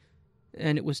late,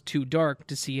 and it was too dark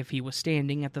to see if he was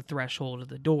standing at the threshold of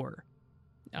the door.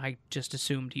 I just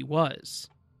assumed he was.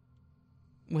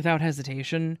 Without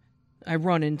hesitation, I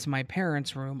run into my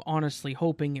parents' room, honestly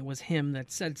hoping it was him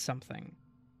that said something.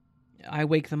 I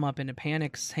wake them up in a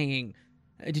panic, saying,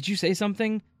 "Did you say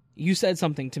something? You said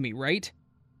something to me, right?"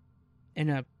 In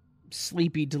a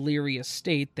sleepy, delirious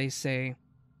state, they say,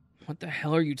 "What the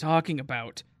hell are you talking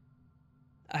about?"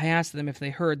 I ask them if they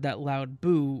heard that loud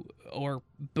boo or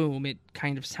boom, it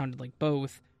kind of sounded like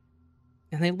both,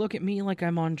 and they look at me like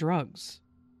I'm on drugs.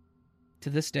 To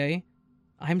this day,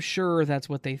 I'm sure that's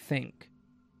what they think.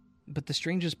 But the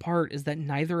strangest part is that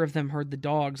neither of them heard the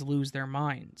dogs lose their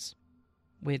minds,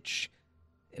 which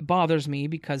bothers me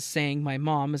because saying my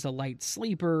mom is a light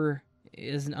sleeper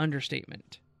is an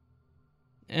understatement.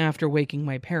 After waking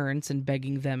my parents and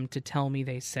begging them to tell me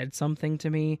they said something to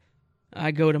me,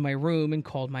 I go to my room and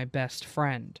called my best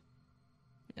friend.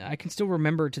 I can still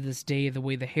remember to this day the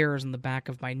way the hairs on the back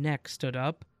of my neck stood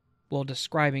up while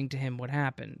describing to him what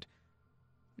happened.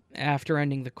 After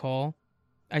ending the call,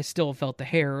 I still felt the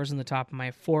hairs on the top of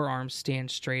my forearms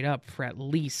stand straight up for at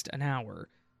least an hour.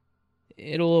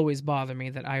 It'll always bother me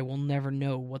that I will never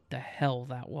know what the hell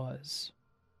that was.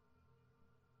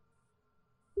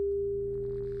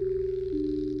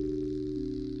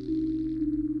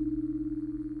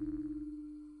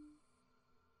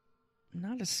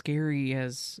 Not as scary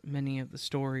as many of the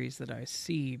stories that I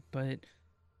see, but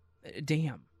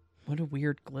damn, what a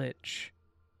weird glitch.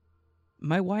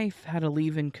 My wife had a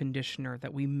leave-in conditioner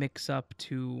that we mix up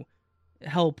to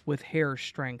help with hair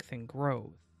strength and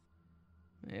growth.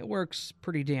 It works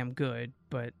pretty damn good,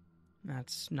 but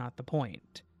that's not the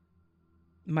point.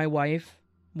 My wife,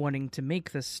 wanting to make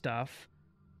this stuff,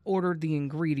 ordered the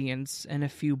ingredients and a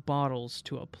few bottles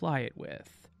to apply it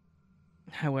with.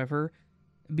 However,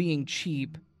 being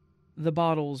cheap, the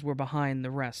bottles were behind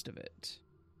the rest of it.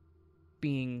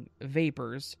 Being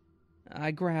vapors,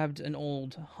 I grabbed an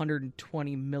old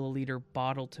 120 milliliter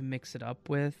bottle to mix it up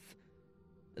with.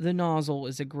 The nozzle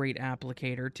is a great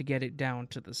applicator to get it down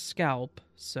to the scalp,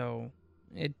 so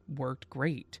it worked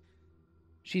great.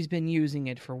 She's been using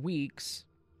it for weeks,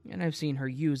 and I've seen her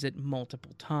use it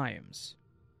multiple times.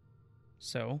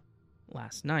 So,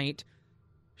 last night,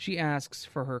 she asks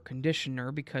for her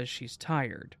conditioner because she's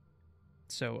tired.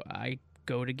 So I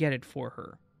go to get it for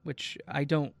her, which I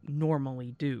don't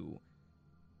normally do.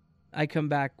 I come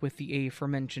back with the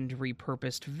aforementioned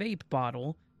repurposed vape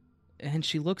bottle, and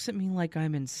she looks at me like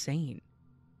I'm insane.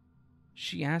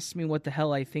 She asks me what the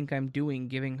hell I think I'm doing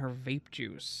giving her vape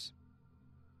juice.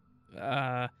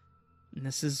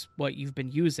 This is what you've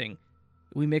been using.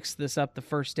 We mixed this up the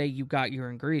first day you got your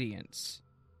ingredients.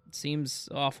 It seems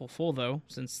awful full, though,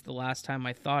 since the last time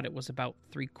I thought it was about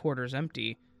 3/4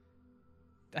 empty.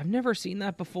 I've never seen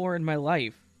that before in my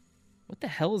life. What the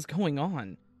hell is going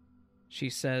on? She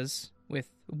says,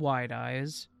 with wide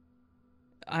eyes.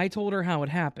 I told her how it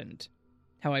happened.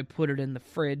 How I put it in the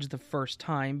fridge the first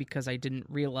time because I didn't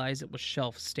realize it was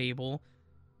shelf-stable.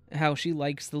 How she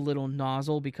likes the little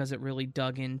nozzle because it really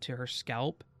dug into her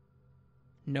scalp.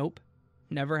 Nope,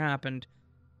 never happened.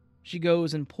 She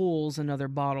goes and pulls another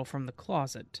bottle from the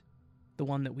closet, the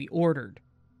one that we ordered,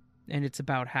 and it's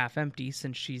about half empty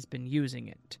since she's been using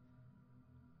it.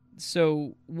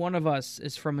 So, one of us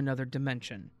is from another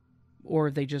dimension, or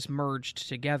they just merged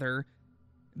together,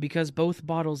 because both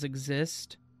bottles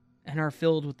exist and are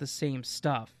filled with the same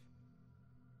stuff.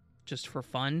 Just for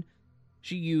fun,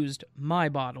 she used my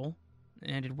bottle,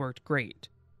 and it worked great.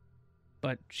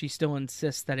 But she still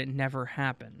insists that it never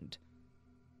happened.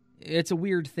 It's a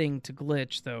weird thing to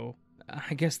glitch, though.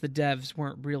 I guess the devs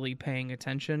weren't really paying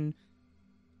attention.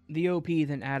 The OP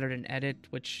then added an edit,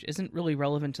 which isn't really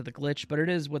relevant to the glitch, but it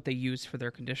is what they use for their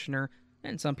conditioner,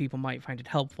 and some people might find it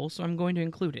helpful, so I'm going to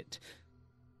include it.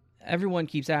 Everyone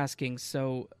keeps asking,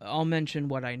 so I'll mention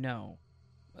what I know.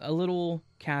 A little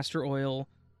castor oil,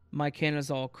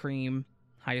 mycanazole cream,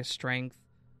 highest strength,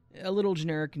 a little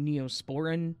generic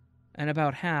Neosporin, and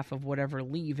about half of whatever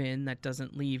leave-in that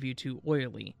doesn't leave you too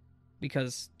oily,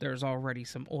 because there's already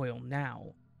some oil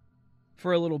now.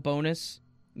 For a little bonus,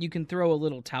 you can throw a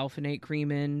little talfonate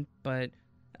cream in, but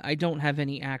I don't have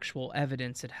any actual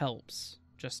evidence it helps,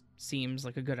 just seems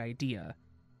like a good idea.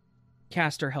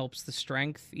 Castor helps the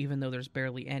strength, even though there's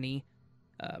barely any.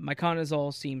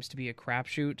 Myconazole seems to be a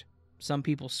crapshoot. Some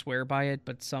people swear by it,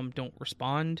 but some don't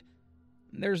respond.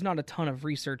 There's not a ton of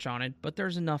research on it, but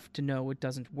there's enough to know it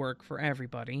doesn't work for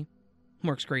everybody.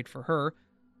 Works great for her.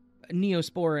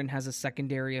 Neosporin has a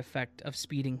secondary effect of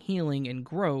speeding healing and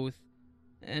growth,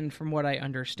 and from what I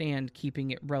understand,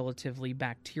 keeping it relatively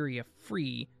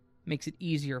bacteria-free makes it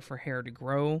easier for hair to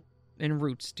grow and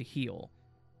roots to heal.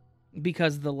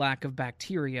 Because of the lack of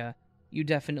bacteria, you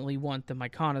definitely want the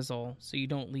myconazole so you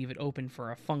don't leave it open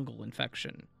for a fungal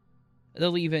infection. The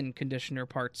leave-in conditioner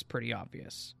part's pretty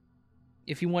obvious.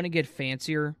 If you want to get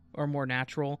fancier or more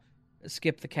natural,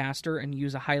 skip the castor and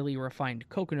use a highly refined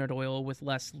coconut oil with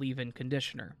less leave-in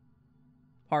conditioner.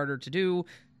 Harder to do,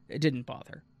 it didn't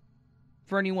bother.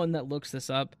 For anyone that looks this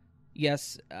up,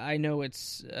 yes, I know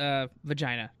it's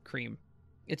vagina cream.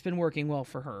 It's been working well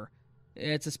for her.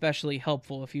 It's especially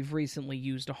helpful if you've recently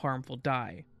used a harmful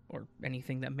dye, or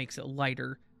anything that makes it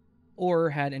lighter, or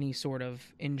had any sort of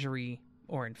injury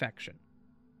or infection.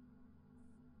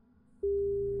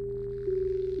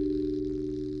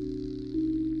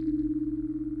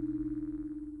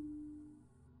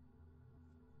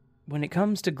 When it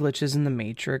comes to glitches in the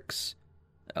Matrix,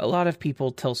 a lot of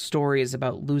people tell stories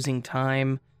about losing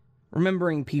time,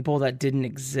 remembering people that didn't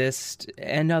exist,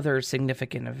 and other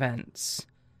significant events.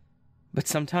 But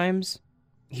sometimes,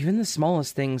 even the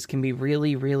smallest things can be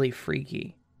really, really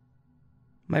freaky.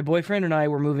 My boyfriend and I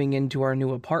were moving into our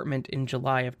new apartment in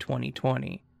July of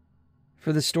 2020.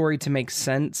 For the story to make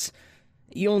sense,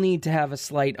 you'll need to have a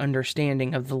slight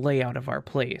understanding of the layout of our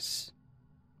place.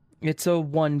 It's a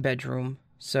one-bedroom,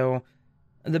 so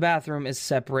the bathroom is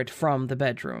separate from the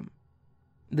bedroom.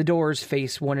 The doors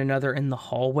face one another in the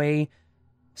hallway,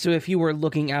 so if you were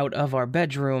looking out of our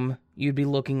bedroom, you'd be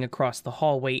looking across the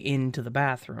hallway into the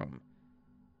bathroom.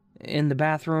 In the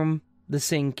bathroom, the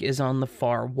sink is on the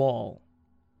far wall,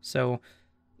 so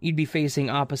you'd be facing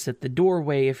opposite the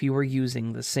doorway if you were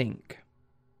using the sink.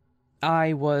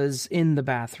 I was in the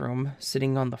bathroom,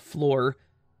 sitting on the floor,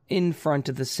 in front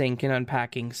of the sink and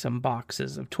unpacking some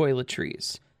boxes of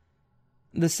toiletries.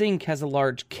 The sink has a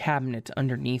large cabinet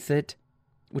underneath it,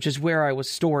 which is where I was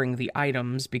storing the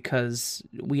items because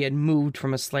we had moved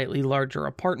from a slightly larger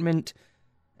apartment.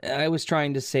 I was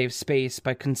trying to save space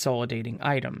by consolidating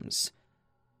items.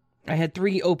 I had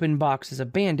 3 open boxes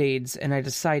of Band-Aids, and I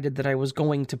decided that I was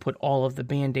going to put all of the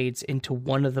Band-Aids into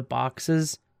one of the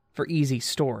boxes for easy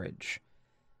storage.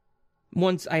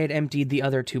 Once I had emptied the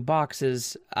other 2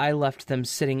 boxes, I left them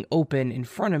sitting open in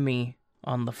front of me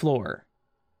on the floor.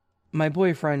 My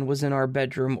boyfriend was in our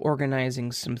bedroom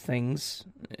organizing some things.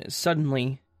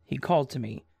 Suddenly, he called to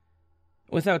me.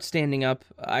 Without standing up,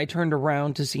 I turned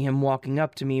around to see him walking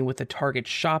up to me with a Target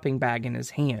shopping bag in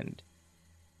his hand.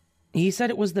 He said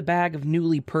it was the bag of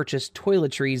newly purchased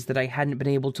toiletries that I hadn't been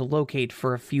able to locate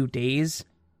for a few days,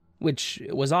 which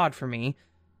was odd for me,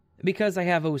 because I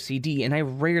have OCD and I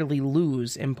rarely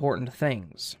lose important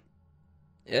things,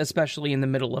 especially in the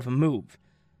middle of a move.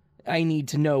 I need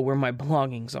to know where my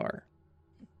belongings are.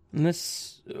 And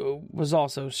this was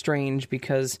also strange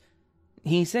because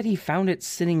he said he found it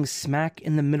sitting smack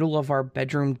in the middle of our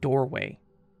bedroom doorway.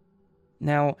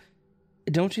 Now,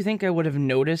 don't you think I would have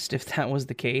noticed if that was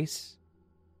the case?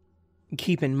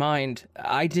 Keep in mind,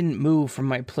 I didn't move from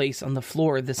my place on the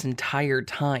floor this entire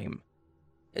time.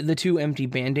 The 2 empty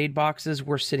Band-Aid boxes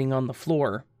were sitting on the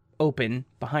floor, open,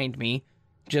 behind me,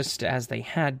 just as they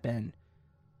had been.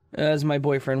 As my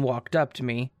boyfriend walked up to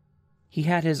me, he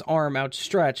had his arm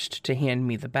outstretched to hand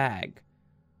me the bag.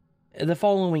 The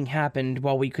following happened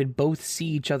while we could both see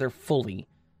each other fully.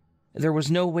 There was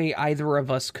no way either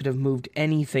of us could have moved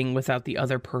anything without the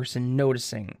other person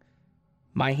noticing.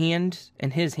 My hand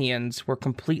and his hands were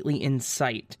completely in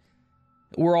sight.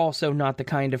 We're also not the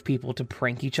kind of people to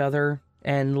prank each other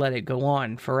and let it go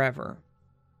on forever.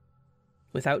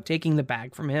 Without taking the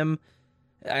bag from him,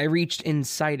 I reached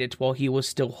inside it while he was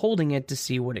still holding it to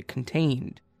see what it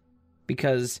contained,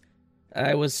 because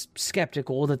I was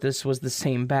skeptical that this was the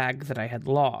same bag that I had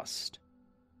lost.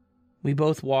 We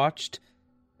both watched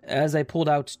as I pulled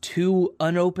out 2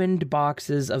 unopened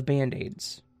boxes of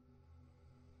Band-Aids.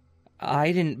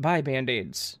 I didn't buy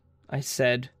Band-Aids, I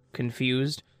said,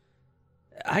 confused.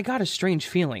 I got a strange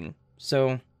feeling,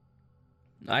 so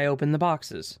I opened the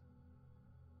boxes,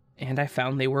 and I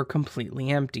found they were completely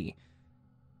empty.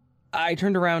 I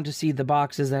turned around to see the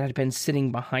boxes that had been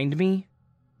sitting behind me,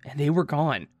 and they were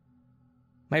gone.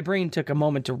 My brain took a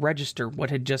moment to register what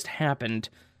had just happened,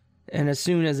 and as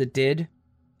soon as it did,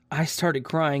 I started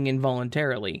crying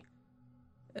involuntarily.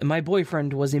 My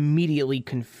boyfriend was immediately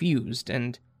confused,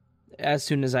 and as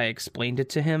soon as I explained it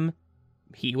to him,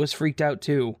 he was freaked out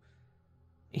too.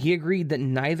 He agreed that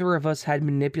neither of us had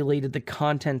manipulated the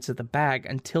contents of the bag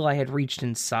until I had reached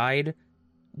inside,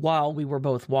 while we were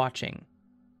both watching.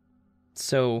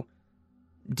 So,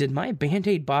 did my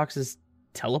Band-Aid boxes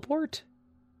teleport?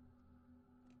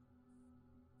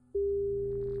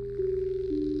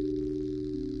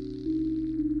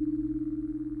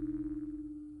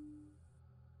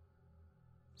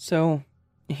 So,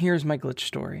 here's my glitch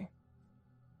story.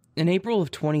 In April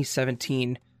of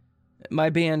 2017, my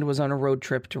band was on a road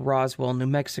trip to Roswell, New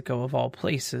Mexico, of all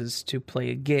places, to play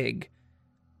a gig.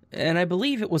 And I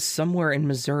believe it was somewhere in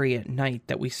Missouri at night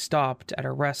that we stopped at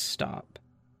a rest stop.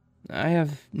 I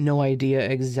have no idea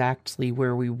exactly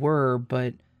where we were,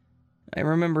 but I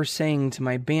remember saying to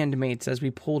my bandmates as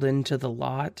we pulled into the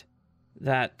lot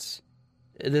that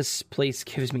this place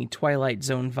gives me Twilight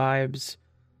Zone vibes.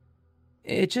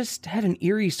 It just had an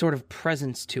eerie sort of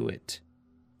presence to it.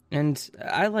 And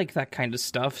I like that kind of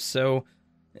stuff, so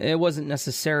it wasn't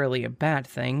necessarily a bad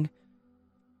thing.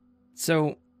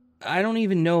 So, I don't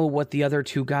even know what the other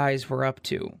two guys were up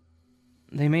to.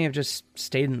 They may have just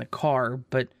stayed in the car,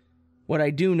 but what I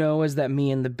do know is that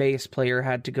me and the bass player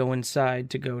had to go inside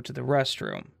to go to the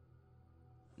restroom.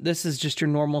 This is just your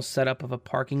normal setup of a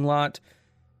parking lot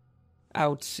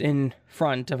out in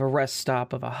front of a rest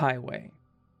stop of a highway.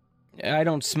 I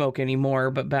don't smoke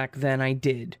anymore, but back then I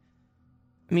did.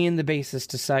 Me and the bassist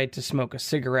decide to smoke a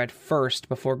cigarette first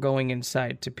before going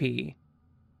inside to pee.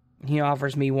 He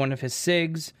offers me one of his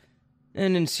cigs,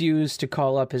 and ensues to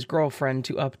call up his girlfriend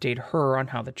to update her on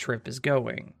how the trip is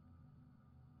going.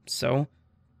 So,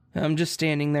 I'm just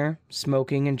standing there,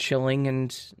 smoking and chilling,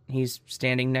 and he's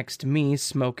standing next to me,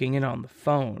 smoking and on the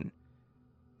phone.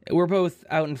 We're both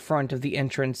out in front of the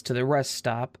entrance to the rest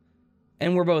stop,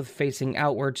 and we're both facing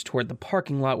outwards toward the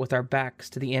parking lot with our backs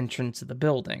to the entrance of the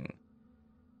building.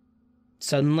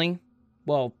 Suddenly,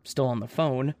 while still on the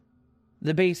phone,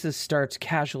 the bassist starts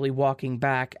casually walking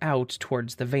back out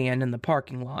towards the van in the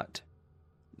parking lot.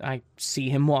 I see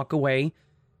him walk away,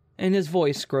 and his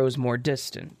voice grows more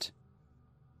distant.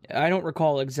 I don't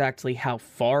recall exactly how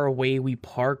far away we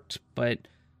parked, but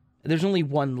there's only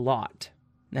one lot,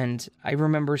 and I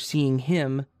remember seeing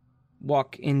him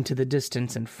walk into the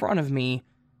distance in front of me,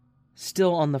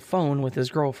 still on the phone with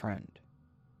his girlfriend.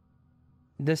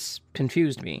 This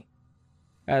confused me,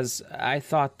 as I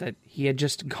thought that he had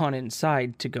just gone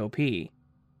inside to go pee.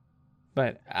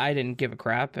 But I didn't give a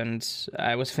crap, and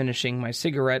I was finishing my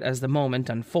cigarette as the moment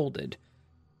unfolded.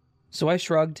 So I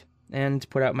shrugged and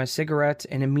put out my cigarette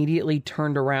and immediately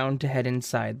turned around to head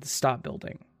inside the stop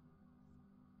building.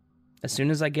 As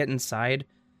soon as I get inside,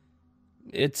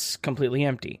 it's completely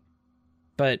empty.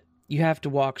 But you have to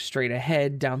walk straight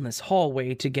ahead down this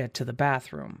hallway to get to the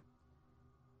bathroom.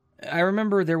 I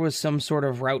remember there was some sort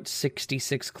of Route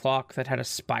 66 clock that had a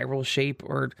spiral shape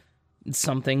or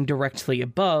something directly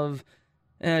above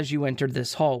as you entered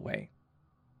this hallway.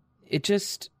 It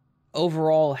just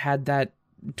overall had that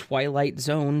Twilight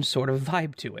Zone sort of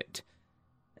vibe to it.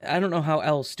 I don't know how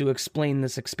else to explain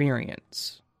this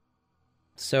experience.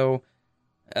 So,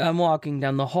 I'm walking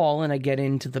down the hall and I get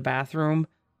into the bathroom,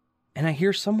 and I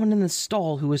hear someone in the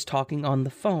stall who is talking on the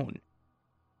phone.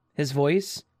 His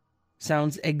voice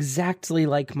sounds exactly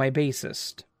like my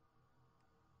bassist.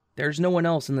 There's no one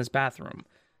else in this bathroom.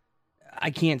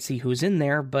 I can't see who's in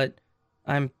there, but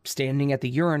I'm standing at the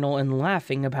urinal and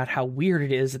laughing about how weird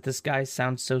it is that this guy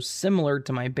sounds so similar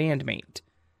to my bandmate.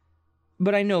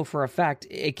 But I know for a fact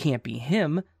it can't be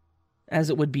him, as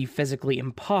it would be physically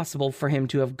impossible for him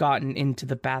to have gotten into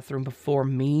the bathroom before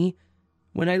me,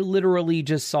 when I literally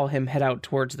just saw him head out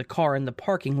towards the car in the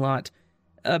parking lot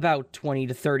about 20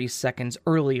 to 30 seconds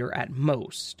earlier at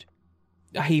most.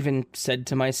 I even said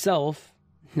to myself,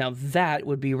 now that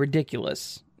would be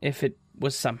ridiculous if it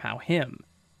was somehow him.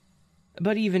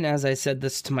 But even as I said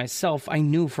this to myself, I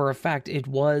knew for a fact it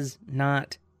was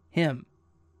not him.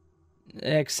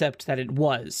 Except that it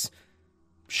was.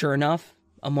 Sure enough,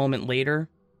 a moment later,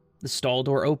 the stall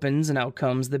door opens and out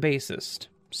comes the bassist,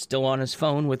 still on his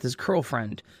phone with his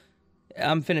girlfriend.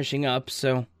 I'm finishing up,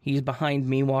 so he's behind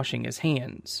me washing his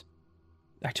hands.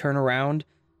 I turn around,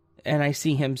 and I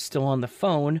see him still on the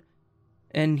phone,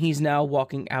 and he's now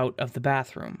walking out of the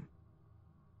bathroom.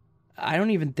 I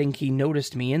don't even think he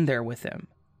noticed me in there with him.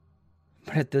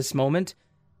 But at this moment,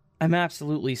 I'm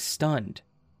absolutely stunned.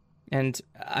 And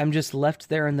I'm just left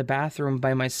there in the bathroom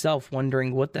by myself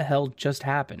wondering what the hell just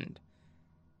happened.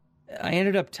 I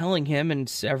ended up telling him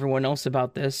and everyone else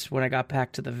about this when I got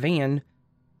back to the van,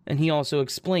 and he also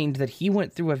explained that he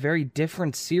went through a very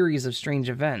different series of strange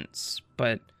events,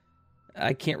 but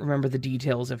I can't remember the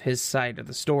details of his side of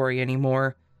the story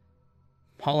anymore.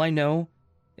 All I know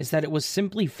is that it was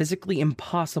simply physically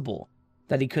impossible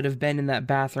that he could have been in that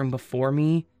bathroom before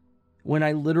me when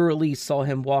I literally saw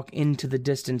him walk into the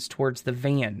distance towards the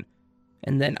van,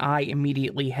 and then I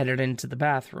immediately headed into the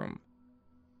bathroom.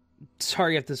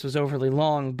 Sorry if this was overly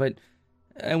long, but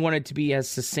I wanted to be as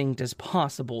succinct as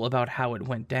possible about how it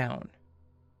went down.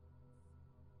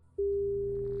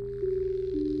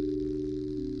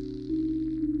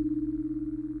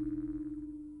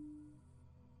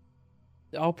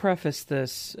 I'll preface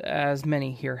this, as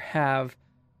many here have,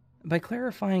 by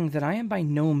clarifying that I am by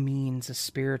no means a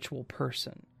spiritual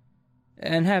person.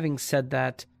 And having said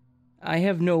that, I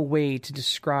have no way to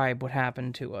describe what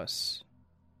happened to us.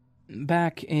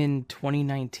 Back in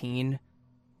 2019,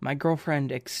 my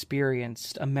girlfriend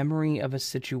experienced a memory of a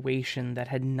situation that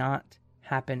had not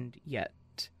happened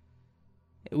yet.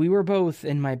 We were both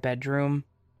in my bedroom,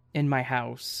 in my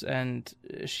house, and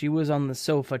she was on the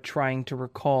sofa trying to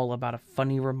recall about a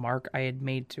funny remark I had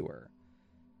made to her.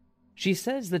 She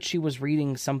says that she was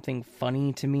reading something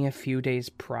funny to me a few days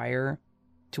prior,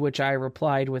 to which I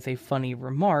replied with a funny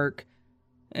remark,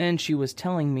 and she was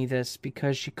telling me this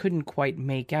because she couldn't quite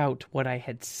make out what I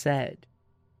had said.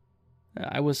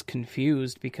 I was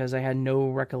confused because I had no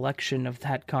recollection of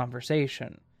that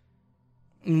conversation.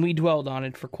 We dwelled on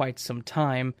it for quite some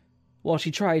time, while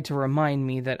she tried to remind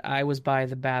me that I was by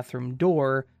the bathroom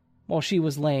door while she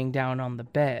was laying down on the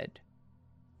bed.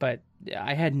 But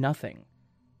I had nothing.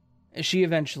 She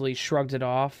eventually shrugged it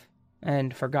off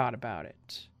and forgot about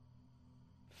it.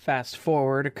 Fast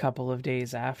forward a couple of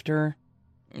days after,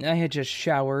 I had just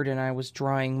showered and I was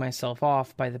drying myself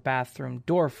off by the bathroom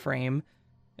door frame,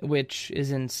 which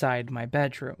is inside my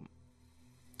bedroom.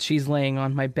 She's laying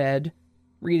on my bed,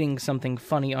 reading something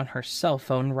funny on her cell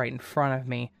phone right in front of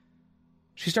me.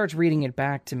 She starts reading it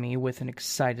back to me with an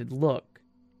excited look.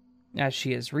 As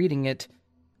she is reading it,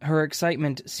 her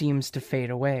excitement seems to fade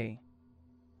away.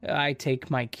 I take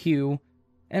my cue,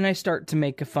 and I start to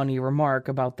make a funny remark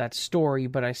about that story,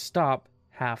 but I stop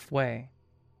halfway.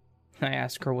 I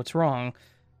ask her what's wrong.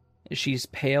 She's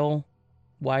pale,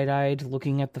 wide-eyed,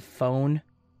 looking at the phone,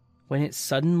 when it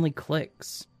suddenly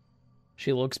clicks.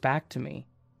 She looks back to me,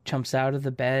 jumps out of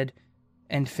the bed,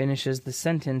 and finishes the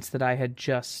sentence that I had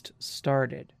just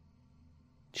started.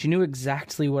 She knew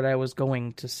exactly what I was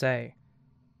going to say.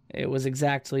 It was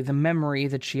exactly the memory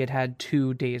that she had had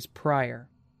 2 days prior.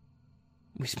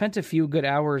 We spent a few good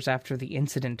hours after the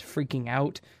incident freaking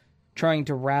out, trying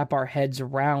to wrap our heads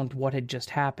around what had just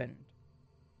happened.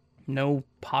 No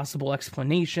possible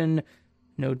explanation,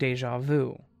 no déjà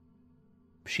vu.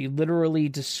 She literally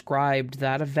described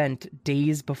that event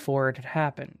days before it had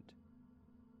happened.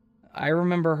 I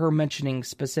remember her mentioning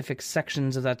specific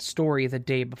sections of that story the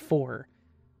day before.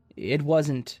 It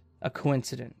wasn't a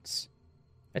coincidence.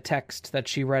 A text that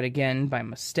she read again by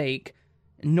mistake,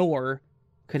 nor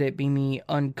could it be me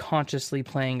unconsciously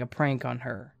playing a prank on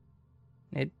her.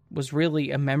 It was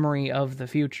really a memory of the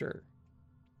future.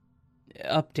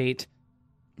 Update.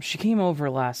 She came over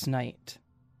last night,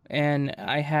 and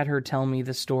I had her tell me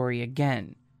the story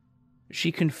again.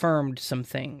 She confirmed some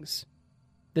things.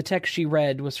 The text she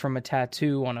read was from a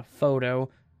tattoo on a photo,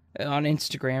 on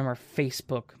Instagram or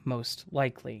Facebook, most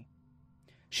likely.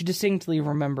 She distinctly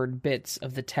remembered bits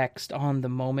of the text on the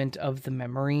moment of the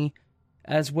memory,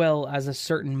 as well as a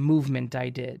certain movement I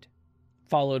did,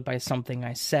 followed by something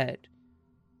I said.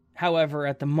 However,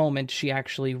 at the moment she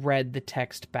actually read the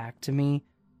text back to me,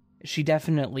 she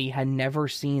definitely had never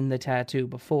seen the tattoo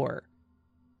before.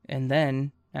 And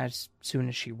then, as soon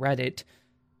as she read it,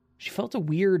 she felt a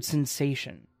weird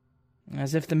sensation,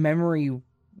 as if the memory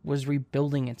was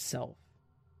rebuilding itself.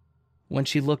 When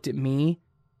she looked at me,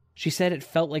 she said it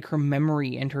felt like her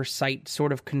memory and her sight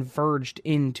sort of converged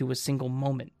into a single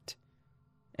moment.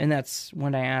 And that's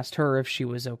when I asked her if she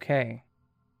was okay.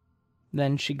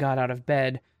 Then she got out of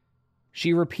bed.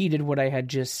 She repeated what I had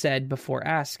just said before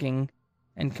asking,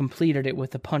 and completed it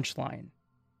with a punchline.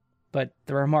 But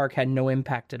the remark had no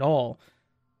impact at all.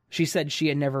 She said she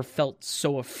had never felt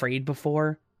so afraid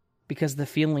before, because the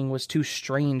feeling was too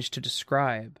strange to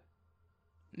describe.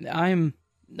 I'm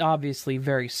obviously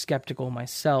very skeptical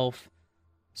myself,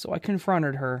 so I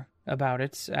confronted her about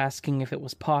it, asking if it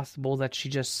was possible that she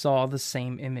just saw the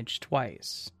same image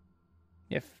twice.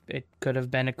 If it could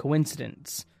have been a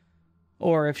coincidence,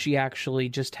 or if she actually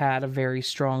just had a very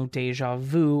strong déjà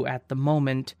vu at the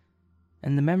moment,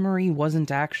 and the memory wasn't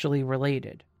actually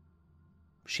related.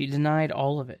 She denied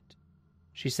all of it.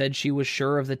 She said she was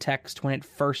sure of the text when it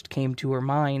first came to her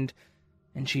mind,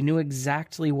 and she knew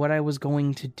exactly what I was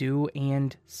going to do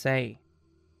and say.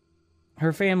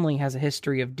 Her family has a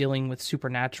history of dealing with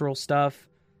supernatural stuff,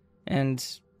 and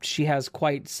she has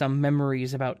quite some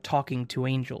memories about talking to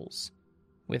angels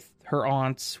with her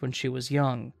aunts when she was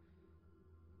young.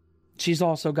 She's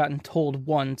also gotten told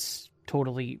once,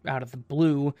 totally out of the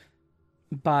blue,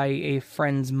 by a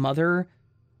friend's mother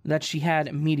that she had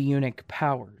mediunic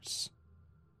powers.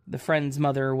 The friend's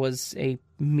mother was a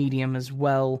medium as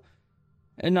well,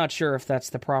 and not sure if that's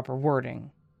the proper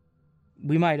wording.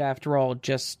 We might, after all,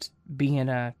 just be in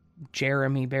a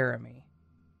Jeremy Baramy.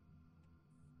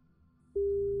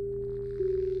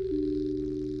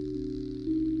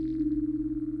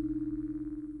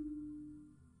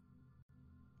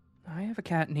 I have a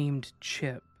cat named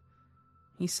Chip.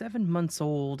 He's 7 months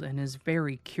old and is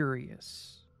very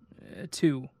curious.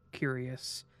 Too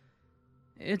curious.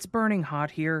 It's burning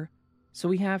hot here, so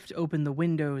we have to open the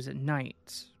windows at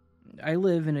night. I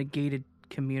live in a gated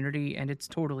community and it's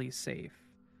totally safe.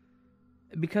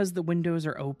 Because the windows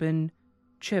are open,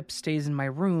 Chip stays in my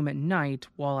room at night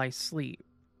while I sleep.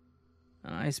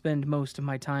 I spend most of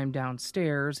my time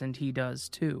downstairs and he does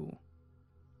too.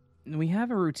 We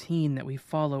have a routine that we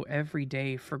follow every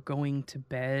day for going to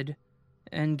bed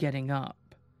and getting up.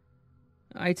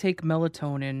 I take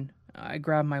melatonin, I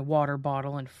grab my water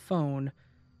bottle and phone,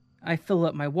 I fill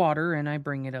up my water and I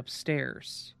bring it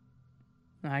upstairs.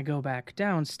 I go back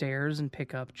downstairs and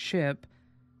pick up Chip,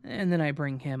 and then I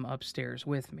bring him upstairs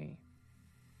with me.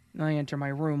 I enter my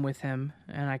room with him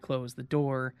and I close the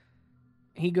door.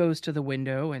 He goes to the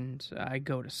window and I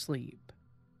go to sleep.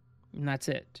 And that's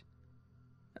it.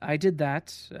 I did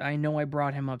that. I know I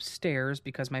brought him upstairs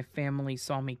because my family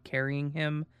saw me carrying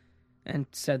him and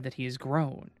said that he is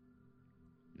grown.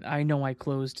 I know I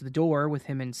closed the door with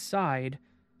him inside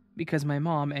because my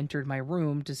mom entered my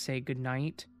room to say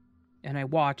goodnight, and I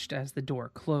watched as the door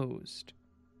closed.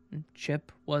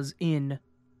 Chip was in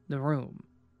the room.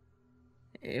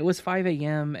 It was 5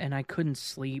 a.m. and I couldn't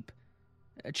sleep.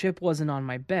 Chip wasn't on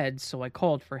my bed, so I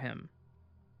called for him.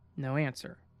 No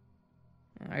answer.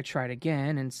 I tried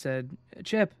again and said,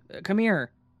 "Chip, come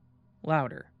here."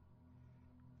 Louder.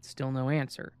 Still no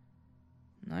answer.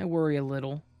 I worry a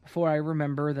little, for I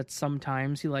remember that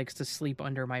sometimes he likes to sleep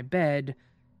under my bed,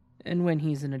 and when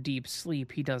he's in a deep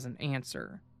sleep, he doesn't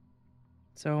answer.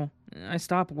 So I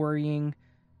stop worrying,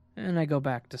 and I go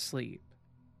back to sleep.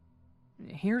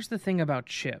 Here's the thing about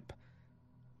Chip.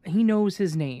 He knows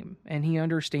his name, and he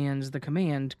understands the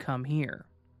command, "Come here."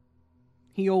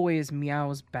 He always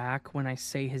meows back when I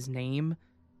say his name,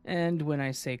 and when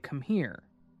I say "come here,"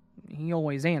 he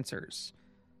always answers.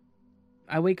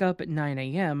 I wake up at 9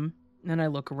 a.m., and I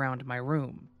look around my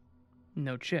room.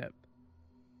 No Chip.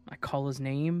 I call his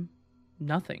name.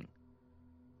 Nothing.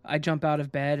 I jump out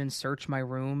of bed and search my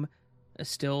room,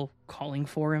 still calling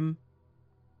for him.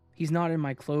 He's not in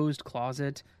my closed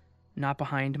closet, not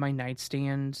behind my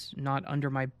nightstand, not under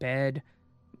my bed.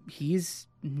 He's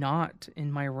not in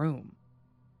my room.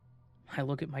 I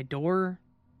look at my door.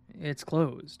 It's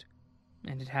closed,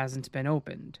 and it hasn't been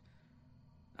opened.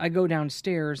 I go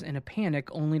downstairs in a panic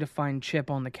only to find Chip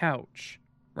on the couch,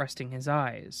 resting his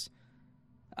eyes.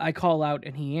 I call out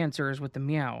and he answers with the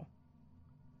meow.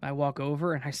 I walk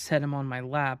over and I set him on my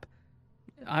lap.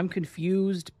 I'm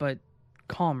confused but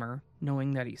calmer,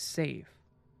 knowing that he's safe.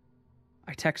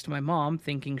 I text my mom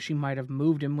thinking she might have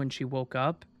moved him when she woke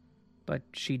up, but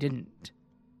she didn't.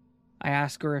 I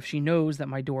ask her if she knows that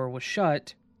my door was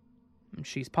shut, and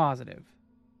she's positive.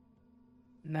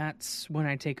 That's when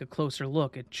I take a closer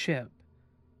look at Chip.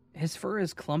 His fur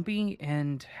is clumpy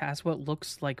and has what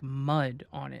looks like mud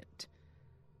on it.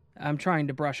 I'm trying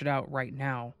to brush it out right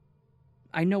now.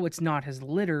 I know it's not his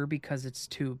litter because it's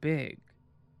too big.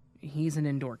 He's an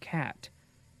indoor cat.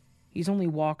 He's only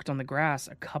walked on the grass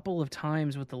a couple of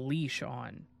times with a leash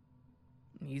on.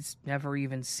 He's never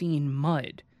even seen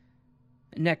mud.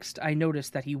 Next, I notice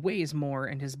that he weighs more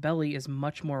and his belly is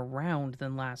much more round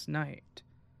than last night.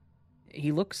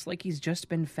 He looks like he's just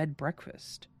been fed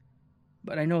breakfast.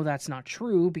 But I know that's not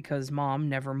true because Mom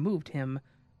never moved him,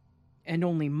 and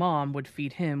only Mom would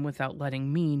feed him without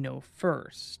letting me know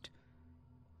first.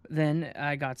 Then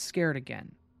I got scared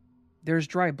again. There's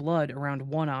dry blood around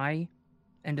one eye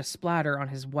and a splatter on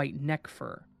his white neck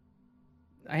fur.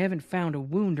 I haven't found a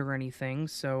wound or anything,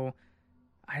 so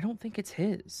I don't think it's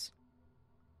his.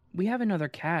 We have another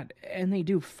cat, and they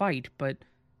do fight, but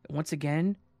once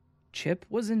again, Chip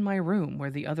was in my room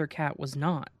where the other cat was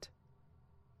not.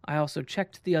 I also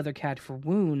checked the other cat for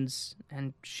wounds,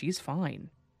 and she's fine.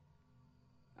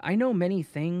 I know many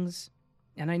things,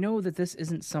 and I know that this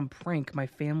isn't some prank my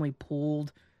family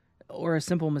pulled or a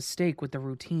simple mistake with the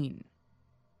routine.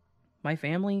 my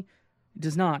family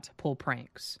does not pull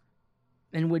pranks,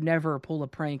 and would never pull a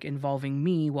prank involving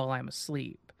me while I'm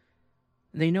asleep.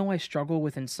 They know I struggle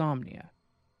with insomnia.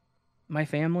 My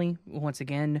family, once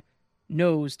again,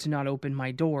 knows to not open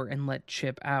my door and let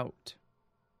Chip out.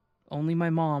 Only my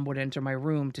mom would enter my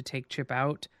room to take Chip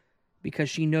out because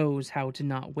she knows how to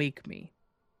not wake me.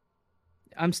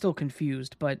 I'm still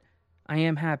confused, but I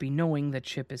am happy knowing that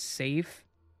Chip is safe,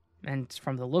 and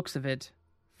from the looks of it,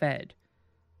 fed.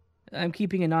 I'm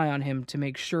keeping an eye on him to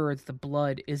make sure that the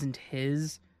blood isn't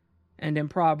his, and am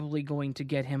probably going to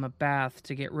get him a bath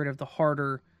to get rid of the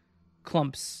harder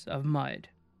clumps of mud.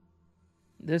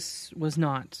 This was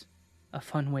not a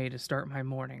fun way to start my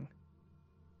morning.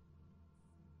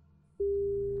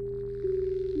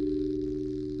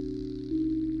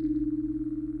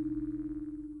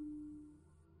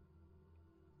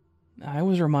 I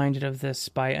was reminded of this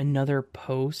by another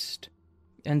post,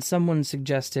 and someone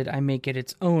suggested I make it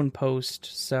its own post,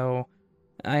 so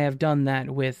I have done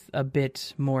that with a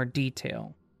bit more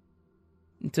detail.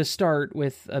 To start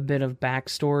with a bit of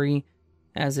backstory,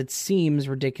 as it seems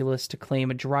ridiculous to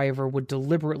claim a driver would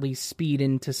deliberately speed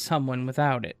into someone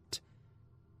without it.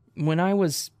 When I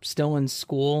was still in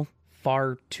school,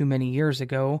 far too many years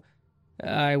ago,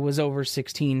 I was over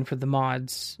 16 for the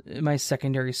mods. My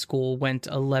secondary school went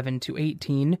 11 to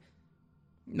 18.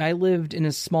 I lived in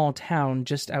a small town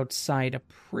just outside a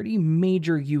pretty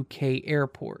major UK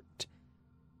airport.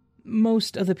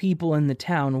 Most of the people in the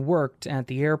town worked at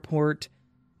the airport,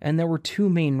 and there were two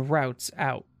main routes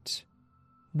out.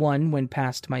 One went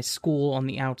past my school on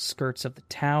the outskirts of the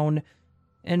town,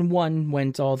 and one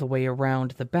went all the way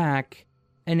around the back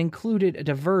and included a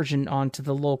diversion onto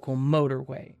the local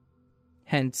motorway.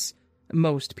 Hence,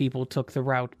 most people took the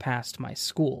route past my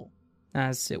school,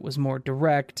 as it was more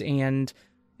direct and,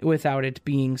 without it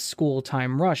being school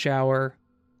time rush hour,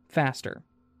 faster.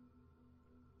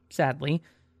 Sadly,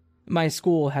 my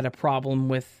school had a problem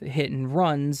with hit and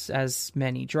runs, as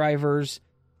many drivers,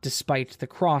 despite the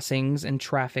crossings and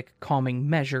traffic calming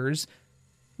measures,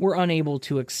 were unable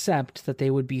to accept that they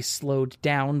would be slowed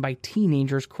down by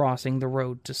teenagers crossing the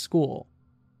road to school.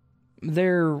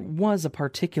 There was a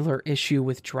particular issue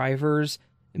with drivers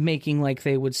making like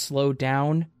they would slow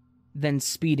down, then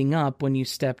speeding up when you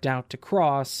stepped out to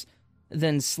cross,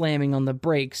 then slamming on the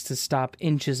brakes to stop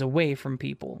inches away from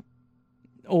people.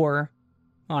 Or,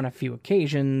 on a few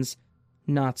occasions,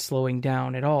 not slowing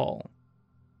down at all.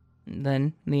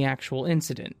 Then the actual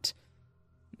incident.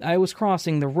 I was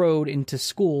crossing the road into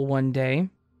school one day.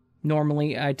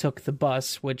 Normally, I took the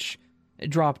bus, which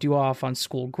dropped you off on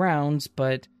school grounds,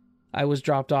 but I was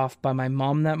dropped off by my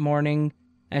mom that morning,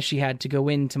 as she had to go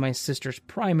into my sister's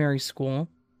primary school,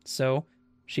 so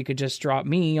she could just drop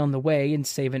me on the way and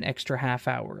save an extra half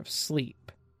hour of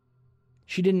sleep.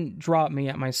 She didn't drop me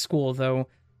at my school, though.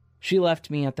 She left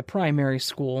me at the primary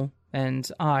school, and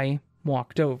I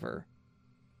walked over.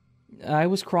 I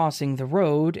was crossing the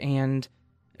road, and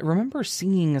remember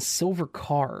seeing a silver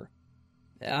car.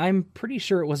 I'm pretty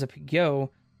sure it was a Peugeot,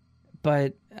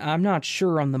 but I'm not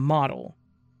sure on the model.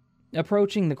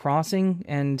 Approaching the crossing,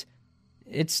 and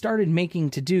it started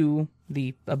making to do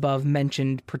the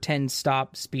above-mentioned pretend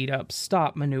stop, speed up,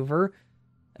 stop maneuver,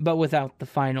 but without the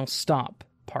final stop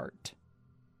part.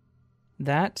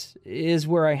 That is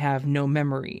where I have no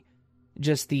memory,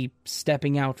 just the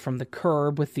stepping out from the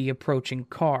curb with the approaching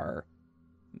car.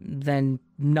 Then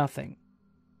nothing.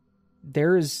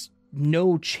 There is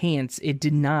no chance it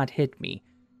did not hit me,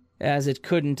 as it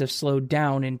couldn't have slowed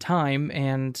down in time,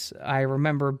 and I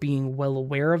remember being well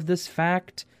aware of this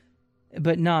fact,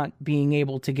 but not being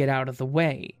able to get out of the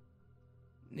way.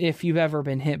 If you've ever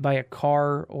been hit by a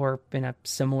car or in a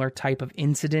similar type of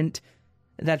incident,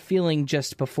 that feeling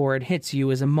just before it hits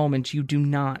you is a moment you do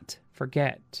not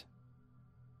forget.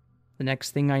 The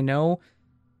next thing I know,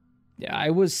 I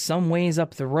was some ways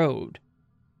up the road.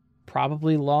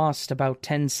 Probably lost about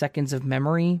 10 seconds of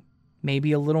memory,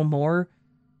 maybe a little more,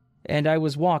 and I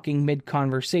was walking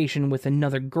mid-conversation with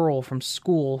another girl from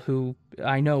school who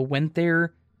I know went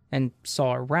there and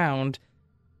saw around,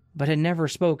 but had never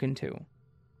spoken to.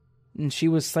 And she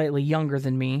was slightly younger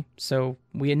than me, so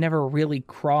we had never really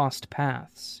crossed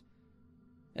paths.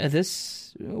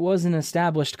 This was an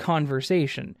established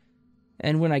conversation,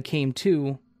 and when I came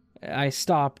to, I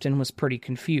stopped and was pretty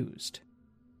confused.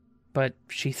 But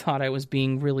she thought I was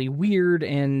being really weird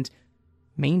and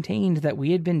maintained that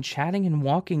we had been chatting and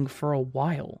walking for a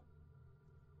while.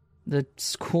 The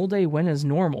school day went as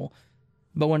normal,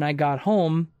 but when I got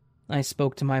home, I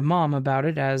spoke to my mom about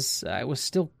it as I was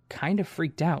still kind of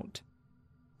freaked out.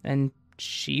 And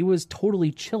she was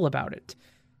totally chill about it.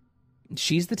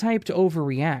 She's the type to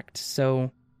overreact,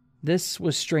 so This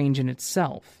was strange in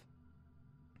itself.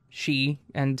 She,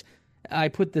 and I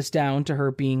put this down to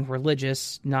her being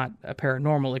religious, not a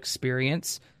paranormal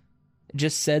experience,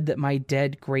 just said that my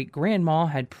dead great-grandma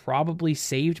had probably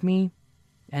saved me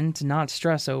and to not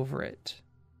stress over it.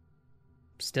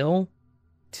 Still,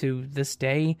 to this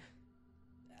day,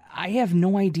 I have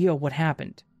no idea what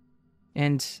happened,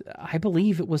 and I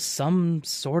believe it was some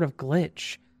sort of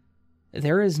glitch.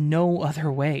 There is no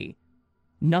other way.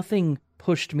 Nothing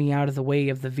pushed me out of the way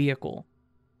of the vehicle,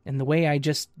 and the way I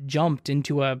just jumped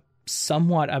into a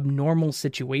somewhat abnormal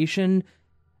situation,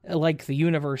 like the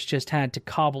universe just had to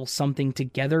cobble something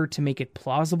together to make it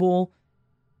plausible,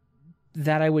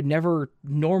 that I would never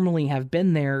normally have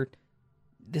been there.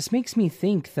 This makes me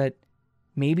think that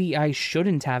maybe I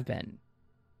shouldn't have been,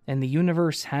 and the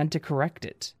universe had to correct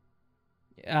it.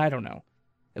 I don't know,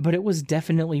 but it was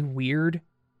definitely weird,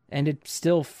 and it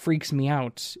still freaks me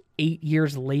out 8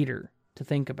 years later to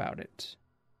think about it.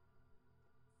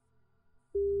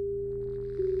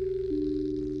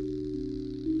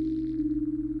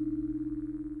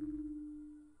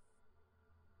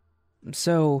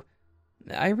 So,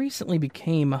 I recently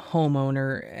became a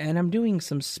homeowner, and I'm doing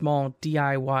some small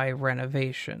DIY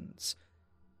renovations.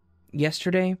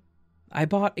 Yesterday, I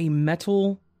bought a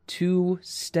metal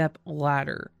 2-step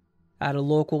ladder at a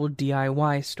local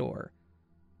DIY store.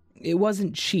 It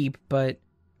wasn't cheap, but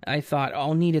I thought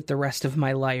I'll need it the rest of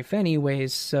my life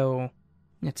anyways, so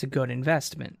it's a good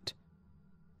investment.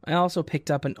 I also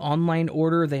picked up an online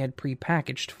order they had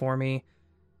pre-packaged for me.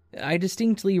 I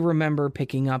distinctly remember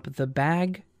picking up the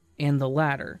bag and the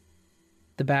ladder.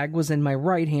 The bag was in my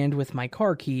right hand with my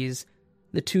car keys,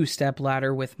 the 2-step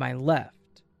ladder with my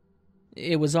left.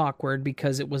 It was awkward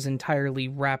because it was entirely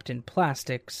wrapped in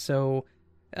plastic, so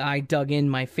I dug in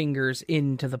my fingers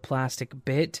into the plastic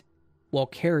bit while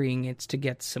carrying it to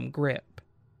get some grip,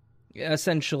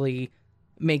 essentially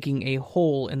making a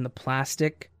hole in the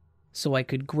plastic so I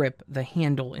could grip the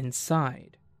handle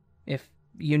inside, if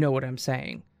you know what I'm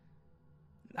saying.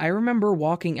 I remember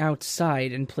walking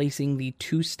outside and placing the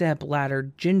 2-step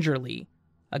ladder gingerly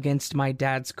against my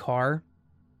dad's car,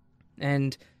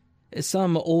 and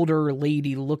some older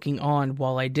lady looking on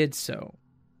while I did so.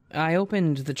 I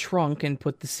opened the trunk and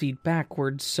put the seat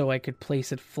backwards so I could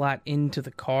place it flat into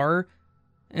the car,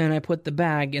 and I put the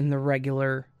bag in the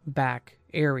regular back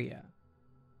area.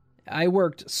 I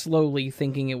worked slowly,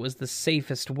 thinking it was the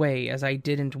safest way, as I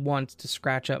didn't want to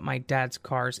scratch up my dad's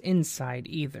car's inside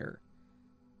either.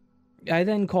 I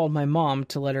then called my mom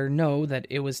to let her know that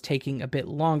it was taking a bit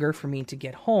longer for me to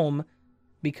get home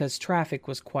because traffic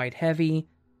was quite heavy,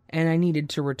 and I needed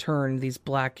to return these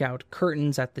blackout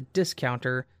curtains at the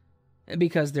discounter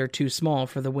because they're too small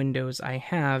for the windows I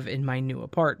have in my new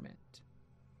apartment.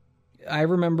 I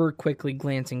remember quickly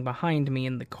glancing behind me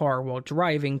in the car while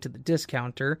driving to the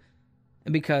discounter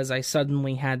because I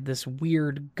suddenly had this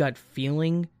weird gut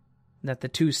feeling that the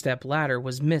 2-step ladder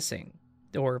was missing,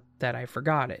 or that I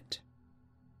forgot it.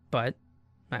 But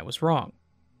I was wrong.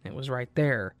 It was right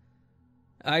there.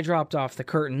 I dropped off the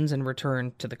curtains and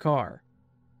returned to the car.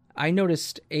 I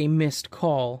noticed a missed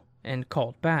call and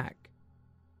called back.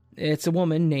 It's a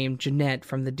woman named Jeanette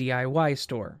from the DIY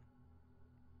store.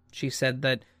 She said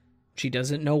that she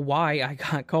doesn't know why I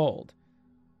got called.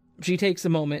 She takes a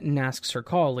moment and asks her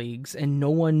colleagues, and no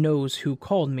one knows who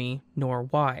called me nor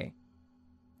why.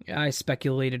 I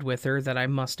speculated with her that I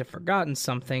must have forgotten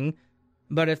something,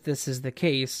 but if this is the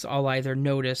case, I'll either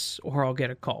notice or I'll get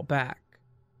a call back.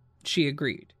 She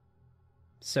agreed.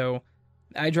 So,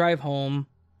 I drive home,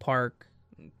 park,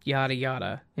 yada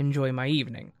yada, enjoy my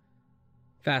evening.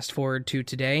 Fast forward to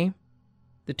today,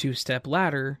 the 2-step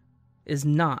ladder is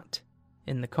not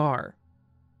in the car.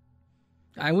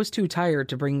 I was too tired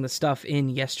to bring the stuff in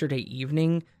yesterday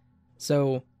evening,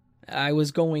 so I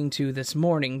was going to this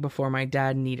morning before my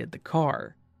dad needed the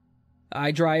car.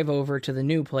 I drive over to the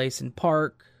new place and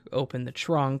park, open the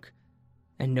trunk,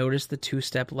 and notice the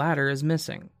 2-step ladder is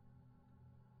missing.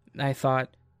 I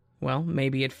thought, well,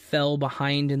 maybe it fell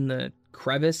behind in the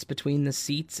crevice between the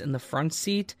seats and the front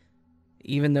seat,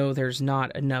 even though there's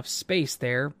not enough space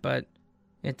there, but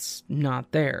it's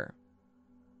not there.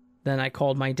 Then I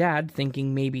called my dad,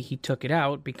 thinking maybe he took it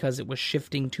out because it was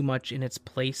shifting too much in its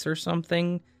place or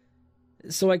something.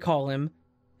 So I call him,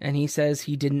 and he says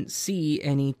he didn't see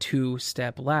any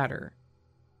 2-step ladder.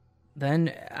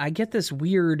 Then I get this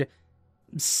weird,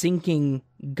 sinking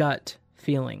gut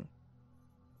feeling.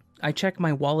 I check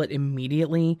my wallet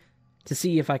immediately to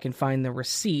see if I can find the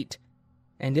receipt,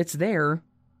 and it's there,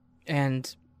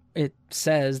 and it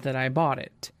says that I bought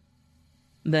it.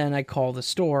 Then I call the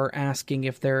store asking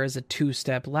if there is a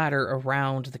 2-step ladder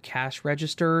around the cash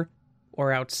register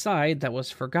or outside that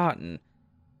was forgotten.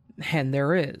 And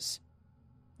there is.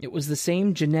 It was the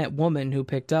same Jeanette woman who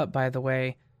picked up, by the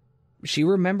way. She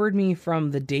remembered me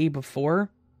from the day before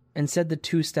and said the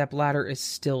two-step ladder is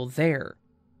still there.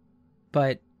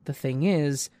 But the thing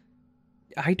is,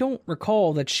 I don't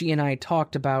recall that she and I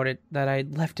talked about it, that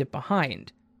I'd left it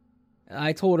behind.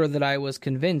 I told her that I was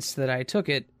convinced that I took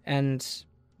it and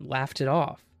laughed it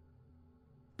off.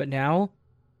 But now,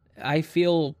 I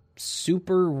feel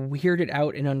super weirded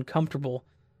out and uncomfortable.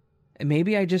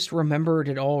 Maybe I just remembered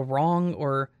it all wrong,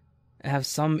 or have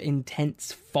some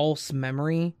intense false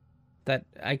memory that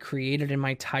I created in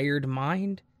my tired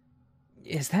mind.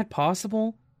 Is that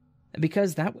possible?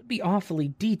 Because that would be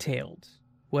awfully detailed,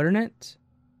 wouldn't it?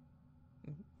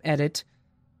 Edit.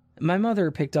 My mother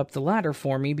picked up the ladder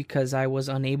for me because I was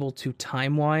unable to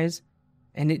time-wise,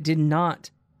 and it did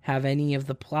not have any of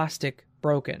the plastic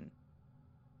broken.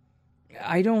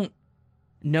 I don't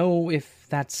know if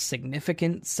that's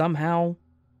significant somehow.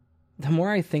 The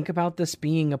more I think about this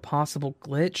being a possible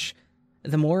glitch,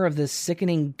 the more of this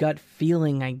sickening gut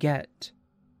feeling I get.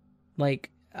 Like,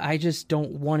 I just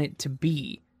don't want it to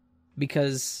be,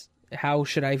 because how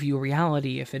should I view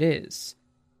reality if it is?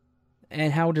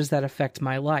 And how does that affect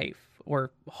my life,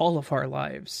 or all of our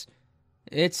lives?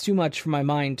 It's too much for my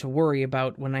mind to worry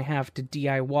about when I have to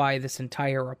DIY this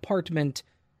entire apartment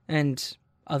and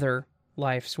other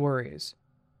life's worries.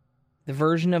 The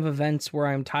version of events where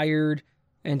I'm tired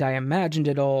and I imagined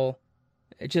it all,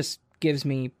 it just gives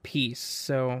me peace,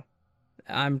 so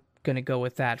I'm gonna go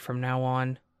with that from now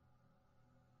on.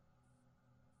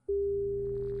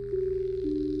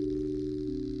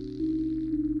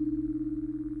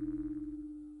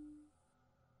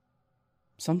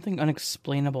 Something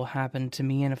unexplainable happened to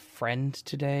me and a friend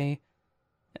today.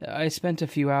 I spent a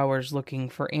few hours looking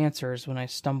for answers when I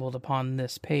stumbled upon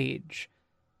this page,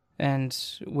 and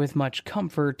with much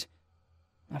comfort,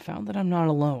 I found that I'm not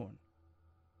alone.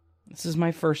 This is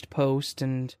my first post,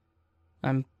 and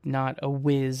I'm not a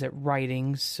whiz at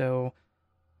writing, so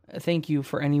thank you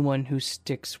for anyone who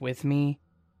sticks with me.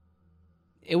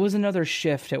 It was another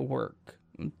shift at work.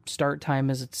 Start time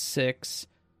is at 6,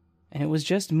 and it was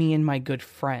just me and my good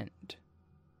friend.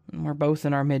 We're both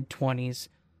in our mid-20s,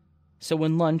 so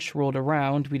when lunch rolled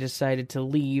around, we decided to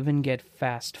leave and get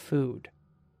fast food.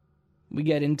 We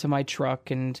get into my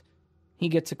truck, and he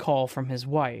gets a call from his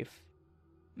wife.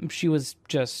 She was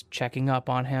just checking up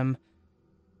on him.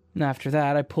 After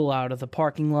that, I pull out of the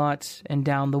parking lot and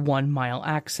down the 1-mile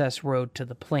access road to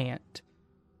the plant.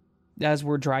 As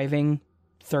we're driving,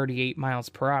 38 miles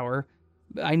per hour,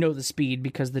 I know the speed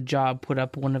because the job put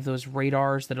up one of those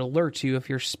radars that alerts you if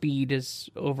your speed is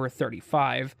over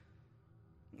 35.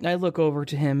 I look over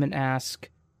to him and ask,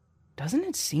 "Doesn't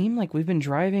it seem like we've been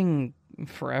driving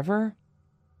forever?"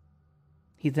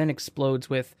 He then explodes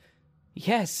with,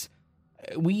 "Yes,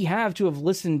 we have to have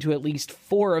listened to at least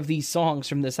 4 of these songs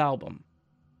from this album."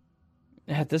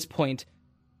 At this point,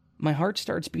 my heart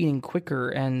starts beating quicker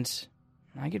and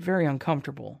I get very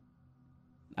uncomfortable.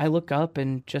 I look up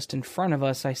and just in front of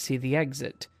us I see the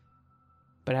exit.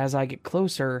 But as I get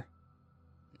closer,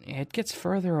 it gets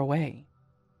further away.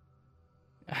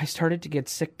 I started to get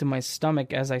sick to my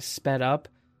stomach as I sped up.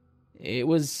 It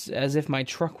was as if my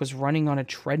truck was running on a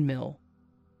treadmill.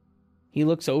 He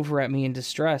looks over at me in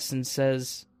distress and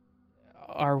says,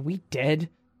 "Are we dead?"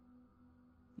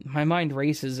 My mind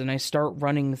races and I start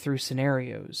running through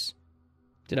scenarios.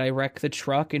 Did I wreck the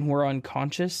truck and we're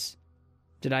unconscious?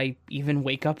 Did I even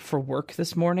wake up for work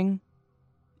this morning?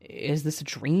 Is this a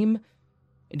dream?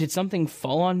 Did something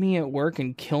fall on me at work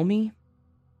and kill me?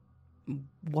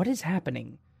 What is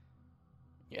happening?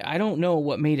 I don't know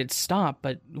what made it stop,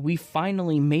 but we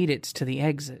finally made it to the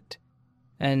exit.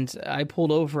 And I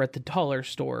pulled over at the dollar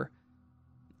store.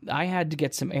 I had to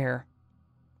get some air.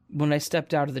 When I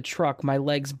stepped out of the truck, my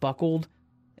legs buckled,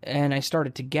 and I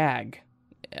started to gag.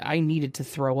 I needed to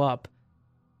throw up.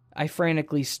 I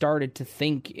frantically started to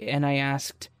think, and I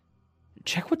asked,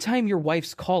 "Check what time your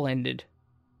wife's call ended."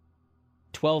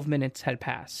 12 minutes had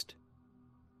passed.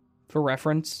 For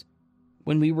reference,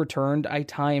 when we returned, I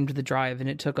timed the drive, and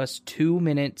it took us 2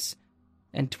 minutes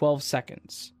and 12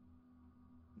 seconds.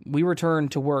 We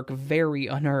returned to work very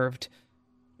unnerved.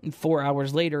 4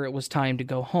 hours later, it was time to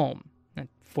go home, at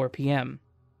 4 p.m.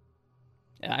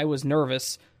 I was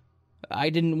nervous. I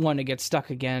didn't want to get stuck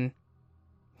again.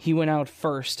 He went out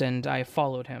first, and I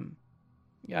followed him.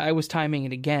 I was timing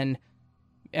it again.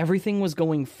 Everything was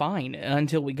going fine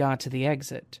until we got to the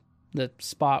exit, the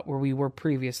spot where we were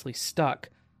previously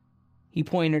stuck. He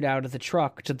pointed out of the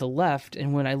truck to the left,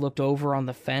 and when I looked over on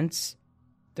the fence,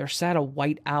 there sat a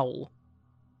white owl.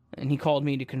 and he called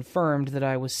me to confirm that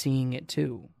I was seeing it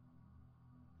too.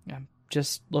 I'm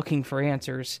just looking for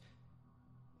answers.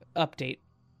 Update.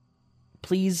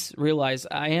 Please realize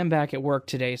I am back at work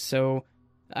today, so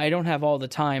I don't have all the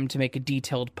time to make a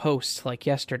detailed post like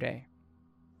yesterday.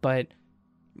 But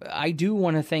I do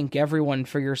want to thank everyone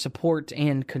for your support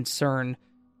and concern.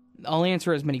 I'll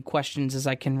answer as many questions as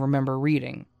I can remember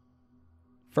reading.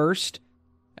 First,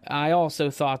 I also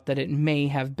thought that it may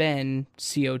have been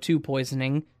CO2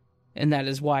 poisoning, and that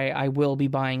is why I will be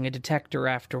buying a detector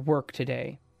after work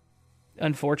today.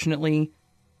 Unfortunately,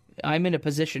 I'm in a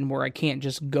position where I can't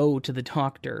just go to the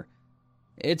doctor.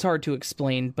 It's hard to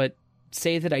explain, but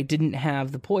say that I didn't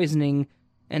have the poisoning,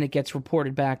 and it gets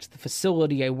reported back to the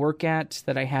facility I work at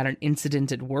that I had an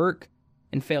incident at work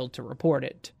and failed to report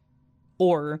it.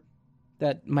 Or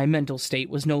that my mental state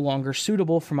was no longer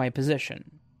suitable for my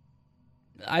position.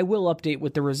 I will update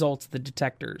with the results of the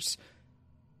detectors.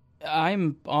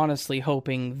 I'm honestly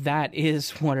hoping that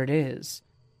is what it is.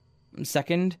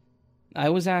 Second, I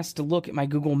was asked to look at my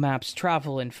Google Maps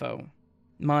travel info.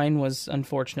 Mine was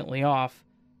unfortunately off.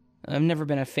 I've never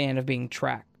been a fan of being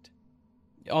tracked.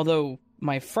 Although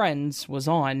my friend's was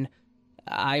on,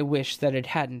 I wish that it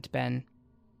hadn't been.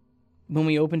 When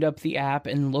we opened up the app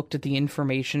and looked at the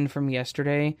information from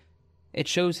yesterday, it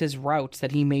shows his routes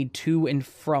that he made to and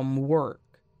from work,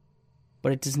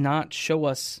 but it does not show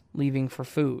us leaving for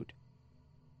food.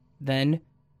 Then,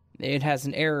 it has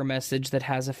an error message that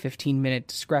has a 15-minute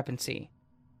discrepancy.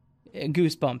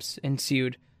 Goosebumps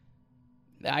ensued.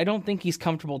 I don't think he's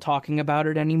comfortable talking about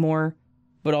it anymore,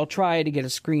 but I'll try to get a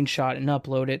screenshot and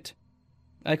upload it.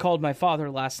 I called my father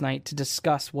last night to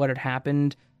discuss what had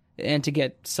happened and to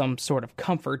get some sort of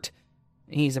comfort.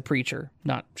 He's a preacher,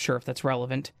 not sure if that's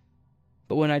relevant.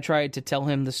 But when I tried to tell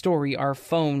him the story, our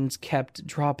phones kept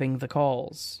dropping the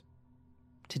calls.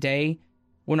 Today,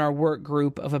 when our work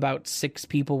group of about 6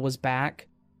 people was back,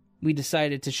 we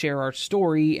decided to share our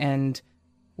story, and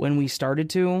when we started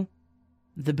to,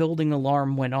 the building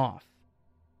alarm went off.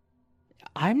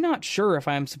 I'm not sure if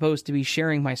I'm supposed to be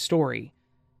sharing my story,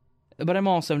 but I'm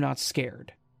also not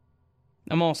scared.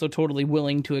 I'm also totally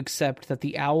willing to accept that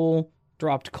the owl,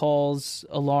 dropped calls,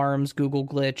 alarms, Google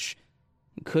glitch,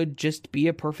 could just be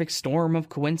a perfect storm of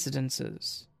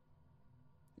coincidences.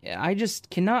 I just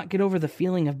cannot get over the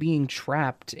feeling of being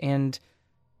trapped and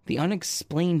the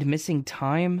unexplained missing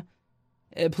time.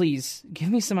 Please, give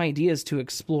me some ideas to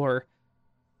explore.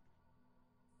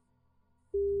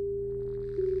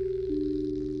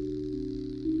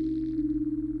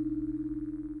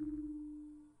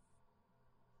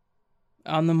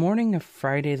 On the morning of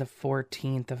Friday the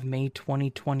 14th of May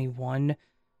 2021,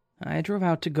 I drove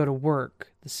out to go to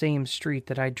work, the same street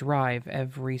that I drive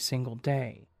every single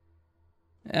day.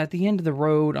 At the end of the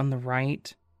road on the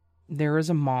right, there is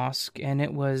a mosque, and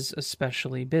it was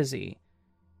especially busy.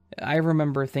 I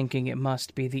remember thinking it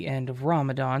must be the end of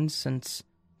Ramadan, since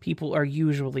people are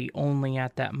usually only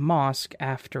at that mosque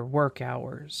after work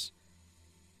hours.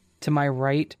 To my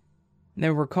right,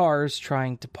 there were cars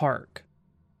trying to park.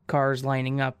 Cars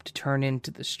lining up to turn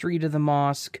into the street of the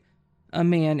mosque, a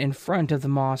man in front of the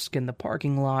mosque in the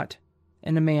parking lot,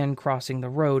 and a man crossing the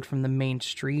road from the main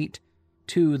street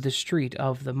to the street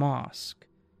of the mosque.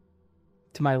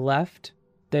 To my left,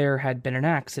 there had been an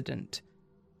accident.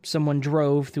 Someone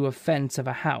drove through a fence of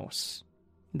a house.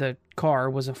 The car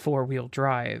was a 4-wheel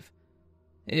drive.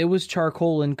 It was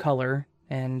charcoal in color,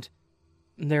 and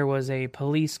there was a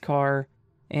police car,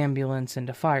 ambulance, and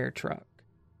a fire truck.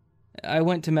 I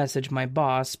went to message my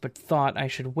boss, but thought I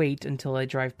should wait until I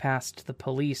drive past the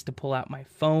police to pull out my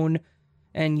phone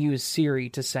and use Siri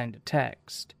to send a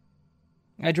text.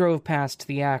 I drove past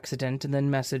the accident and then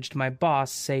messaged my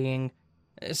boss saying,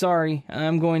 "Sorry,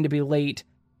 I'm going to be late.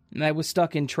 I was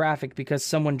stuck in traffic because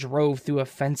someone drove through a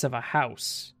fence of a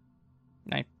house."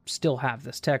 I still have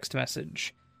this text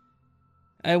message.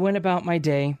 I went about my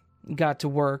day, got to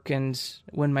work, and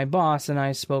when my boss and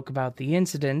I spoke about the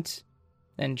incident,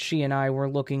 and she and I were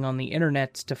looking on the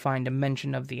internet to find a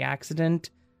mention of the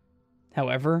accident.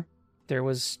 However, there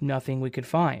was nothing we could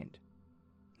find.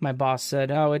 My boss said,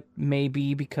 it may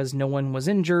be because no one was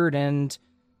injured, and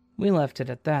we left it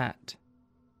at that.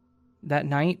 That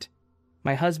night,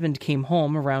 my husband came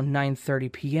home around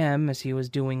 9:30 p.m. as he was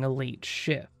doing a late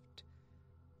shift.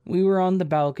 We were on the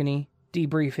balcony,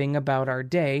 debriefing about our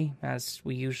day, as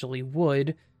we usually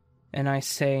would, and I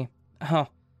say, I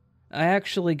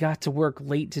actually got to work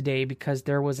late today because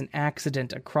there was an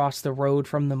accident across the road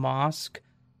from the mosque,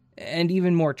 and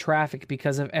even more traffic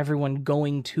because of everyone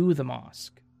going to the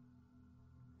mosque.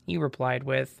 He replied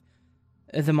with,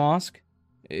 "The mosque?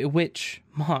 Which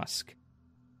mosque?"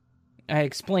 I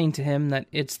explained to him that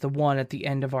it's the one at the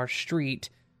end of our street,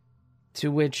 to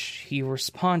which he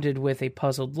responded with a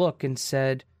puzzled look and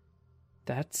said,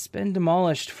 "That's been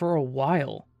demolished for a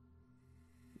while."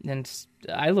 And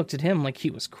I looked at him like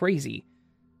he was crazy.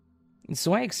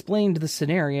 So I explained the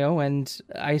scenario, and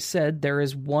I said there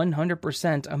is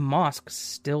 100% a mosque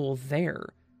still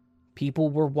there. People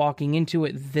were walking into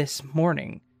it this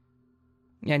morning.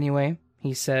 Anyway,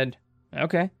 he said,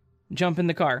 "Okay, jump in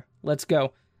the car, let's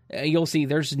go. You'll see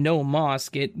there's no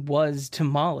mosque, it was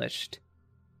demolished."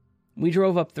 We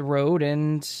drove up the road,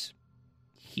 and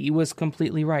he was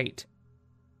completely right.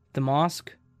 The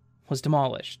mosque was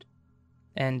demolished.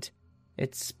 And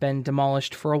it's been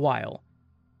demolished for a while,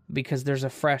 because there's a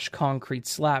fresh concrete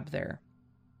slab there.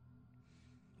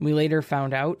 We later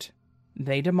found out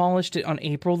they demolished it on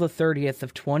April the 30th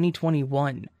of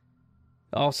 2021.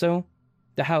 Also,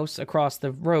 the house across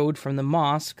the road from the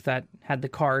mosque that had the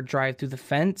car drive through the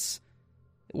fence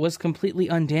was completely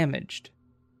undamaged,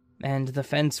 and the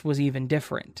fence was even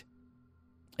different.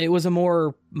 It was a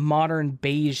more modern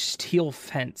beige steel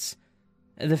fence.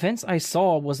 The fence I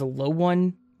saw was a low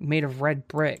one made of red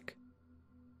brick.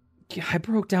 I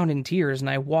broke down in tears and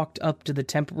I walked up to the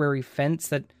temporary fence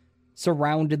that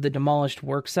surrounded the demolished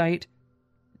worksite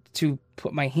to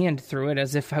put my hand through it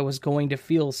as if I was going to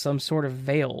feel some sort of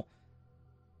veil.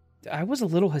 I was a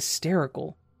little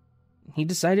hysterical. He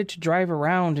decided to drive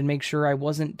around and make sure I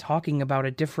wasn't talking about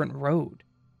a different road.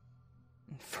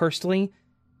 Firstly,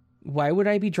 why would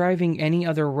I be driving any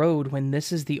other road when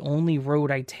this is the only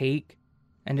road I take,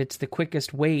 and it's the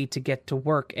quickest way to get to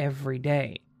work every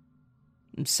day?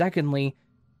 Secondly,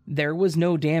 there was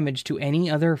no damage to any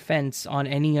other fence on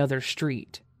any other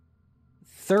street.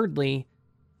 Thirdly,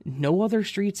 no other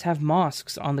streets have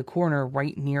mosques on the corner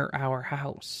right near our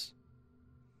house.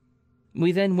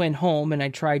 We then went home and I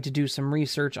tried to do some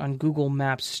research on Google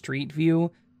Maps Street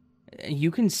View.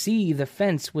 You can see the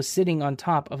fence was sitting on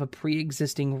top of a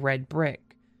pre-existing red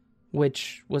brick,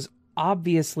 which was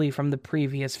obviously from the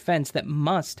previous fence that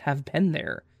must have been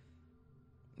there.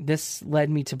 This led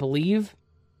me to believe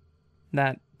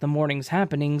that the morning's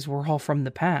happenings were all from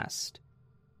the past.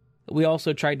 We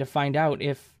also tried to find out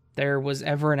if there was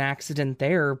ever an accident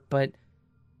there, but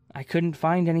I couldn't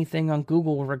find anything on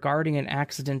Google regarding an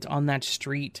accident on that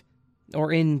street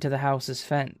or into the house's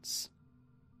fence.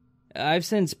 I've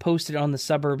since posted on the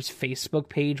suburb's Facebook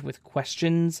page with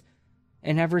questions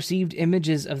and have received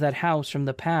images of that house from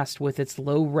the past with its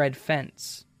low red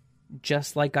fence,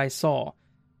 just like I saw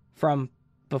from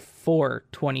before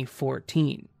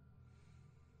 2014.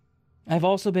 I've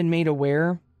also been made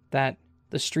aware that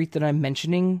the street that I'm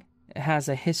mentioning has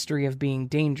a history of being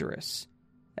dangerous,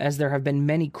 as there have been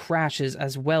many crashes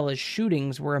as well as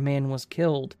shootings where a man was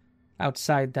killed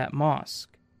outside that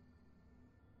mosque.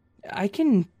 I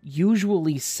can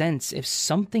usually sense if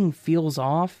something feels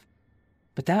off,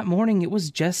 but that morning it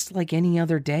was just like any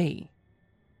other day.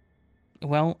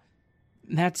 Well,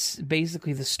 that's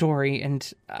basically the story,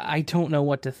 and I don't know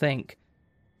what to think.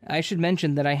 I should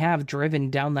mention that I have driven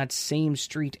down that same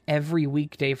street every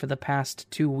weekday for the past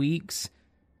 2 weeks.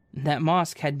 That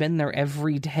mosque had been there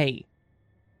every day.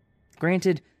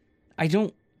 Granted, I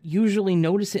don't usually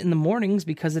notice it in the mornings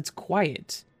because it's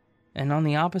quiet and on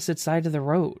the opposite side of the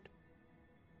road.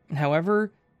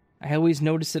 However, I always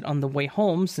notice it on the way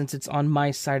home since it's on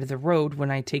my side of the road when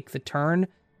I take the turn,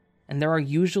 and there are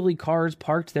usually cars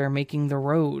parked there making the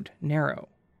road narrow.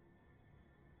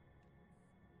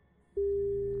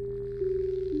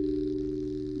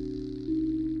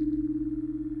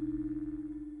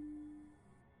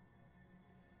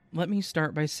 Let me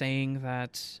start by saying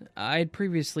that I'd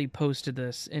previously posted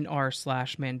this in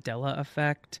r/Mandela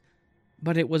Effect,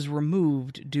 but it was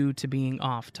removed due to being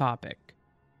off topic.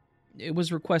 It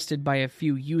was requested by a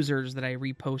few users that I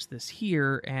repost this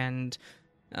here, and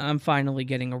I'm finally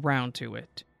getting around to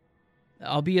it.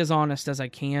 I'll be as honest as I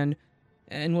can,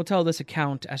 and will tell this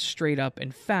account as straight up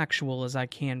and factual as I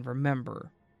can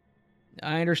remember.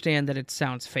 I understand that it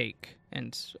sounds fake,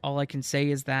 and all I can say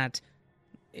is that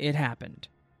it happened.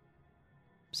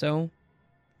 So,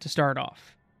 to start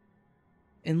off,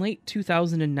 in late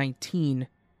 2019,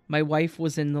 my wife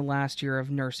was in the last year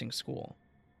of nursing school.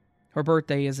 Her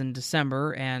birthday is in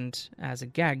December, and as a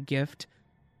gag gift,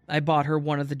 I bought her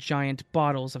one of the giant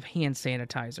bottles of hand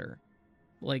sanitizer,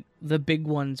 like the big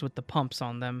ones with the pumps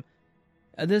on them.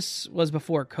 This was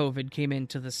before COVID came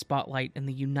into the spotlight in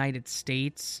the United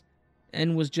States,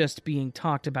 and was just being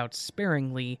talked about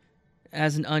sparingly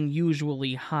as an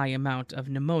unusually high amount of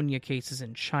pneumonia cases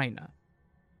in China.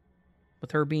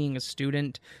 With her being a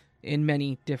student in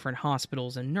many different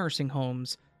hospitals and nursing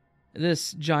homes,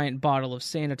 This giant bottle of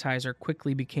sanitizer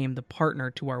quickly became the partner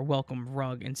to our welcome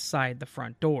rug inside the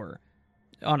front door.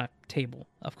 On a table,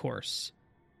 of course.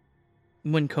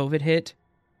 When COVID hit,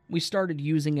 we started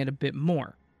using it a bit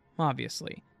more,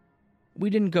 obviously. We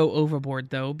didn't go overboard,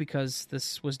 though, because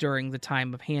this was during the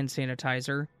time of hand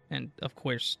sanitizer, and, of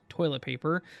course, toilet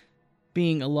paper,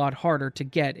 being a lot harder to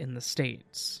get in the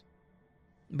States.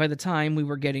 By the time we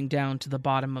were getting down to the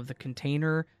bottom of the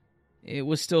container, it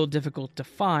was still difficult to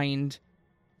find,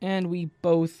 and we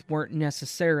both weren't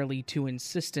necessarily too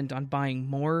insistent on buying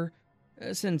more,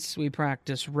 since we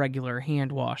practice regular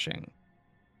hand washing.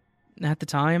 At the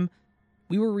time,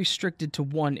 we were restricted to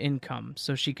one income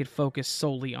so she could focus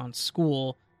solely on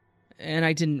school, and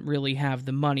I didn't really have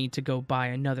the money to go buy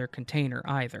another container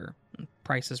either.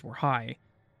 Prices were high.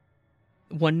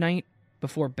 One night,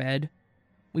 before bed,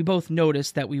 we both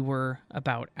noticed that we were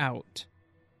about out.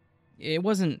 It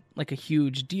wasn't like a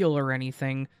huge deal or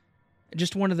anything,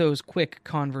 just one of those quick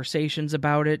conversations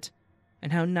about it,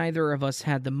 and how neither of us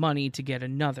had the money to get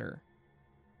another.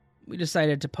 We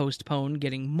decided to postpone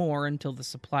getting more until the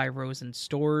supply rose in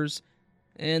stores,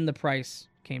 and the price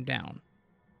came down.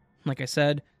 Like I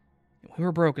said, we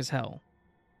were broke as hell.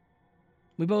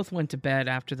 We both went to bed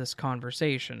after this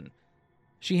conversation.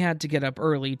 She had to get up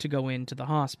early to go into the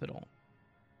hospital.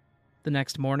 The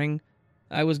next morning,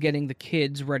 I was getting the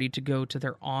kids ready to go to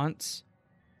their aunt's,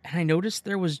 and I noticed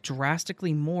there was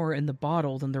drastically more in the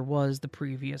bottle than there was the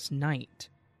previous night.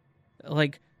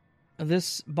 Like,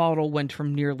 this bottle went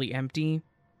from nearly empty,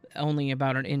 only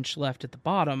about an inch left at the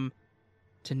bottom,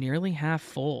 to nearly half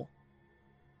full.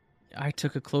 I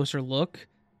took a closer look,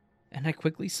 and I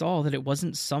quickly saw that it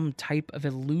wasn't some type of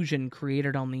illusion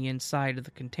created on the inside of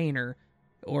the container,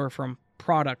 or from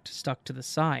product stuck to the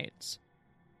sides.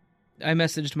 I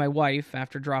messaged my wife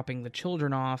after dropping the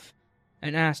children off,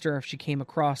 and asked her if she came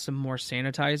across some more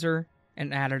sanitizer,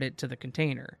 and added it to the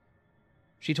container.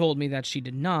 She told me that she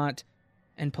did not,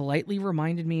 and politely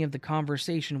reminded me of the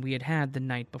conversation we had had the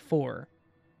night before.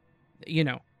 You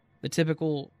know, the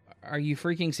typical, "Are you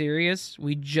freaking serious?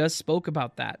 We just spoke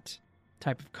about that,"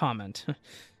 type of comment.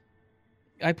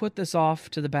 I put this off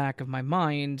to the back of my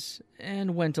mind,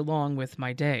 and went along with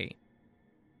my day.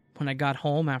 When I got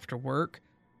home after work,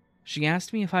 she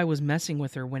asked me if I was messing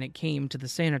with her when it came to the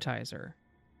sanitizer.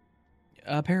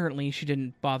 Apparently, she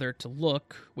didn't bother to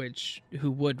look, which who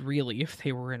would really if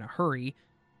they were in a hurry,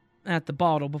 at the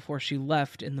bottle before she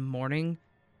left in the morning,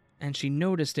 and she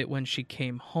noticed it when she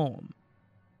came home.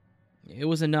 It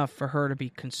was enough for her to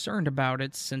be concerned about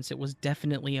it since it was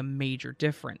definitely a major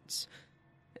difference,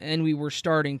 and we were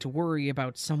starting to worry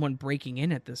about someone breaking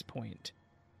in at this point.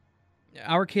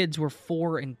 Our kids were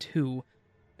 4 and 2.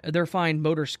 Their fine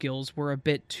motor skills were a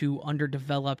bit too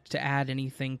underdeveloped to add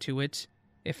anything to it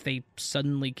if they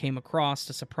suddenly came across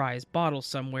a surprise bottle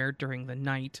somewhere during the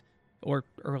night or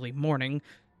early morning,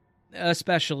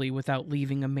 especially without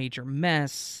leaving a major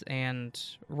mess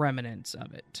and remnants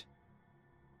of it.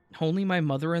 Only my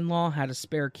mother-in-law had a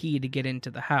spare key to get into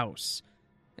the house,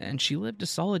 and she lived a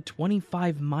solid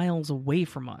 25 miles away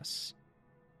from us.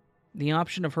 The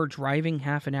option of her driving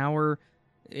half an hour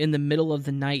in the middle of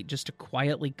the night just to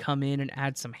quietly come in and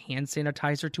add some hand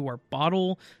sanitizer to our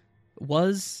bottle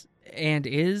was, and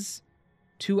is,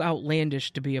 too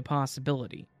outlandish to be a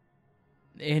possibility.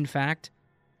 In fact,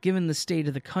 given the state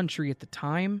of the country at the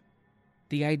time,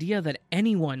 the idea that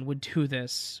anyone would do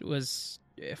this was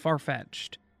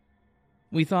far-fetched.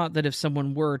 We thought that if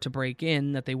someone were to break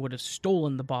in, that they would have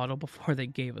stolen the bottle before they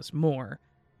gave us more.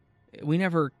 We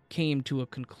never came to a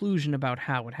conclusion about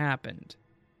how it happened.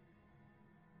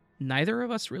 Neither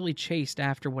of us really chased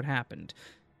after what happened,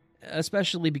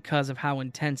 especially because of how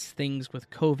intense things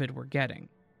with COVID were getting.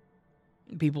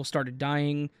 People started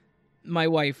dying, my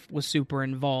wife was super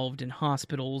involved in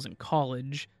hospitals and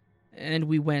college, and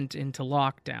we went into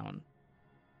lockdown.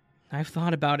 I've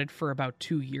thought about it for about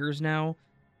 2 years now,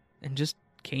 and just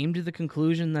came to the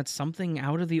conclusion that something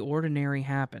out of the ordinary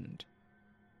happened.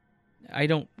 I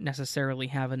don't necessarily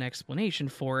have an explanation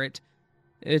for it.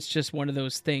 It's just one of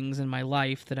those things in my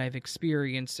life that I've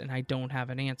experienced and I don't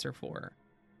have an answer for.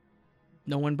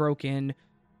 No one broke in.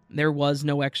 There was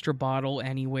no extra bottle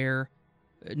anywhere.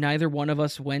 Neither one of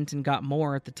us went and got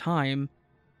more at the time.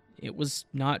 It was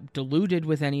not diluted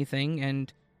with anything,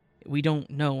 and we don't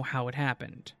know how it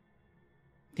happened.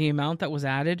 The amount that was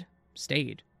added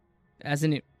stayed, as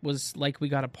in it was like we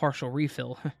got a partial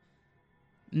refill.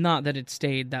 Not that it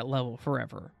stayed that level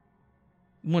forever.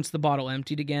 Once the bottle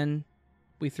emptied again,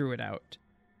 we threw it out.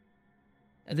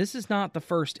 This is not the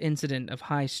first incident of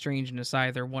high strangeness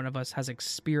either one of us has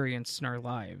experienced in our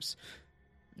lives.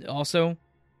 Also,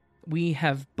 We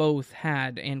have both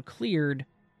had and cleared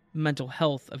mental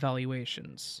health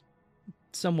evaluations,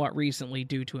 somewhat recently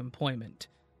due to employment.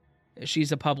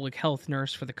 She's a public health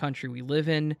nurse for the country we live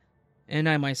in, and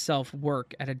I myself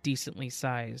work at a decently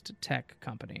sized tech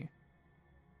company.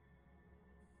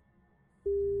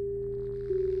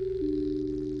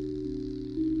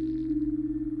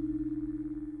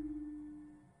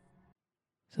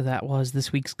 So that was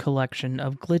this week's collection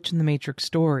of Glitch in the Matrix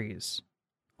stories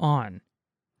on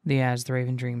the As the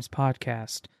Raven Dreams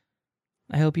podcast.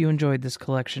 I hope you enjoyed this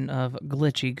collection of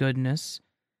glitchy goodness.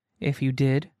 If you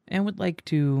did and would like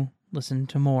to listen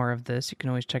to more of this, you can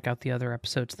always check out the other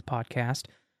episodes of the podcast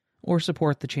or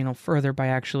support the channel further by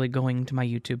actually going to my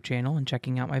YouTube channel and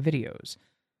checking out my videos.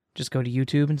 Just go to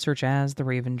YouTube and search As the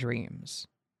Raven Dreams.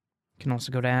 You can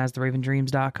also go to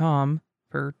astheravendreams.com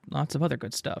for lots of other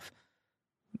good stuff.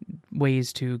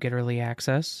 Ways to get early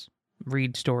access,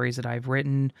 read stories that I've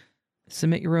written,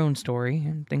 submit your own story,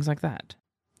 and things like that.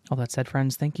 All that said,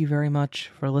 friends, thank you very much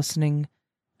for listening.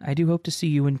 I do hope to see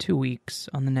you in 2 weeks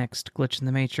on the next Glitch in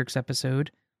the Matrix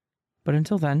episode. But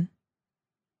until then,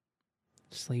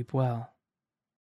 sleep well.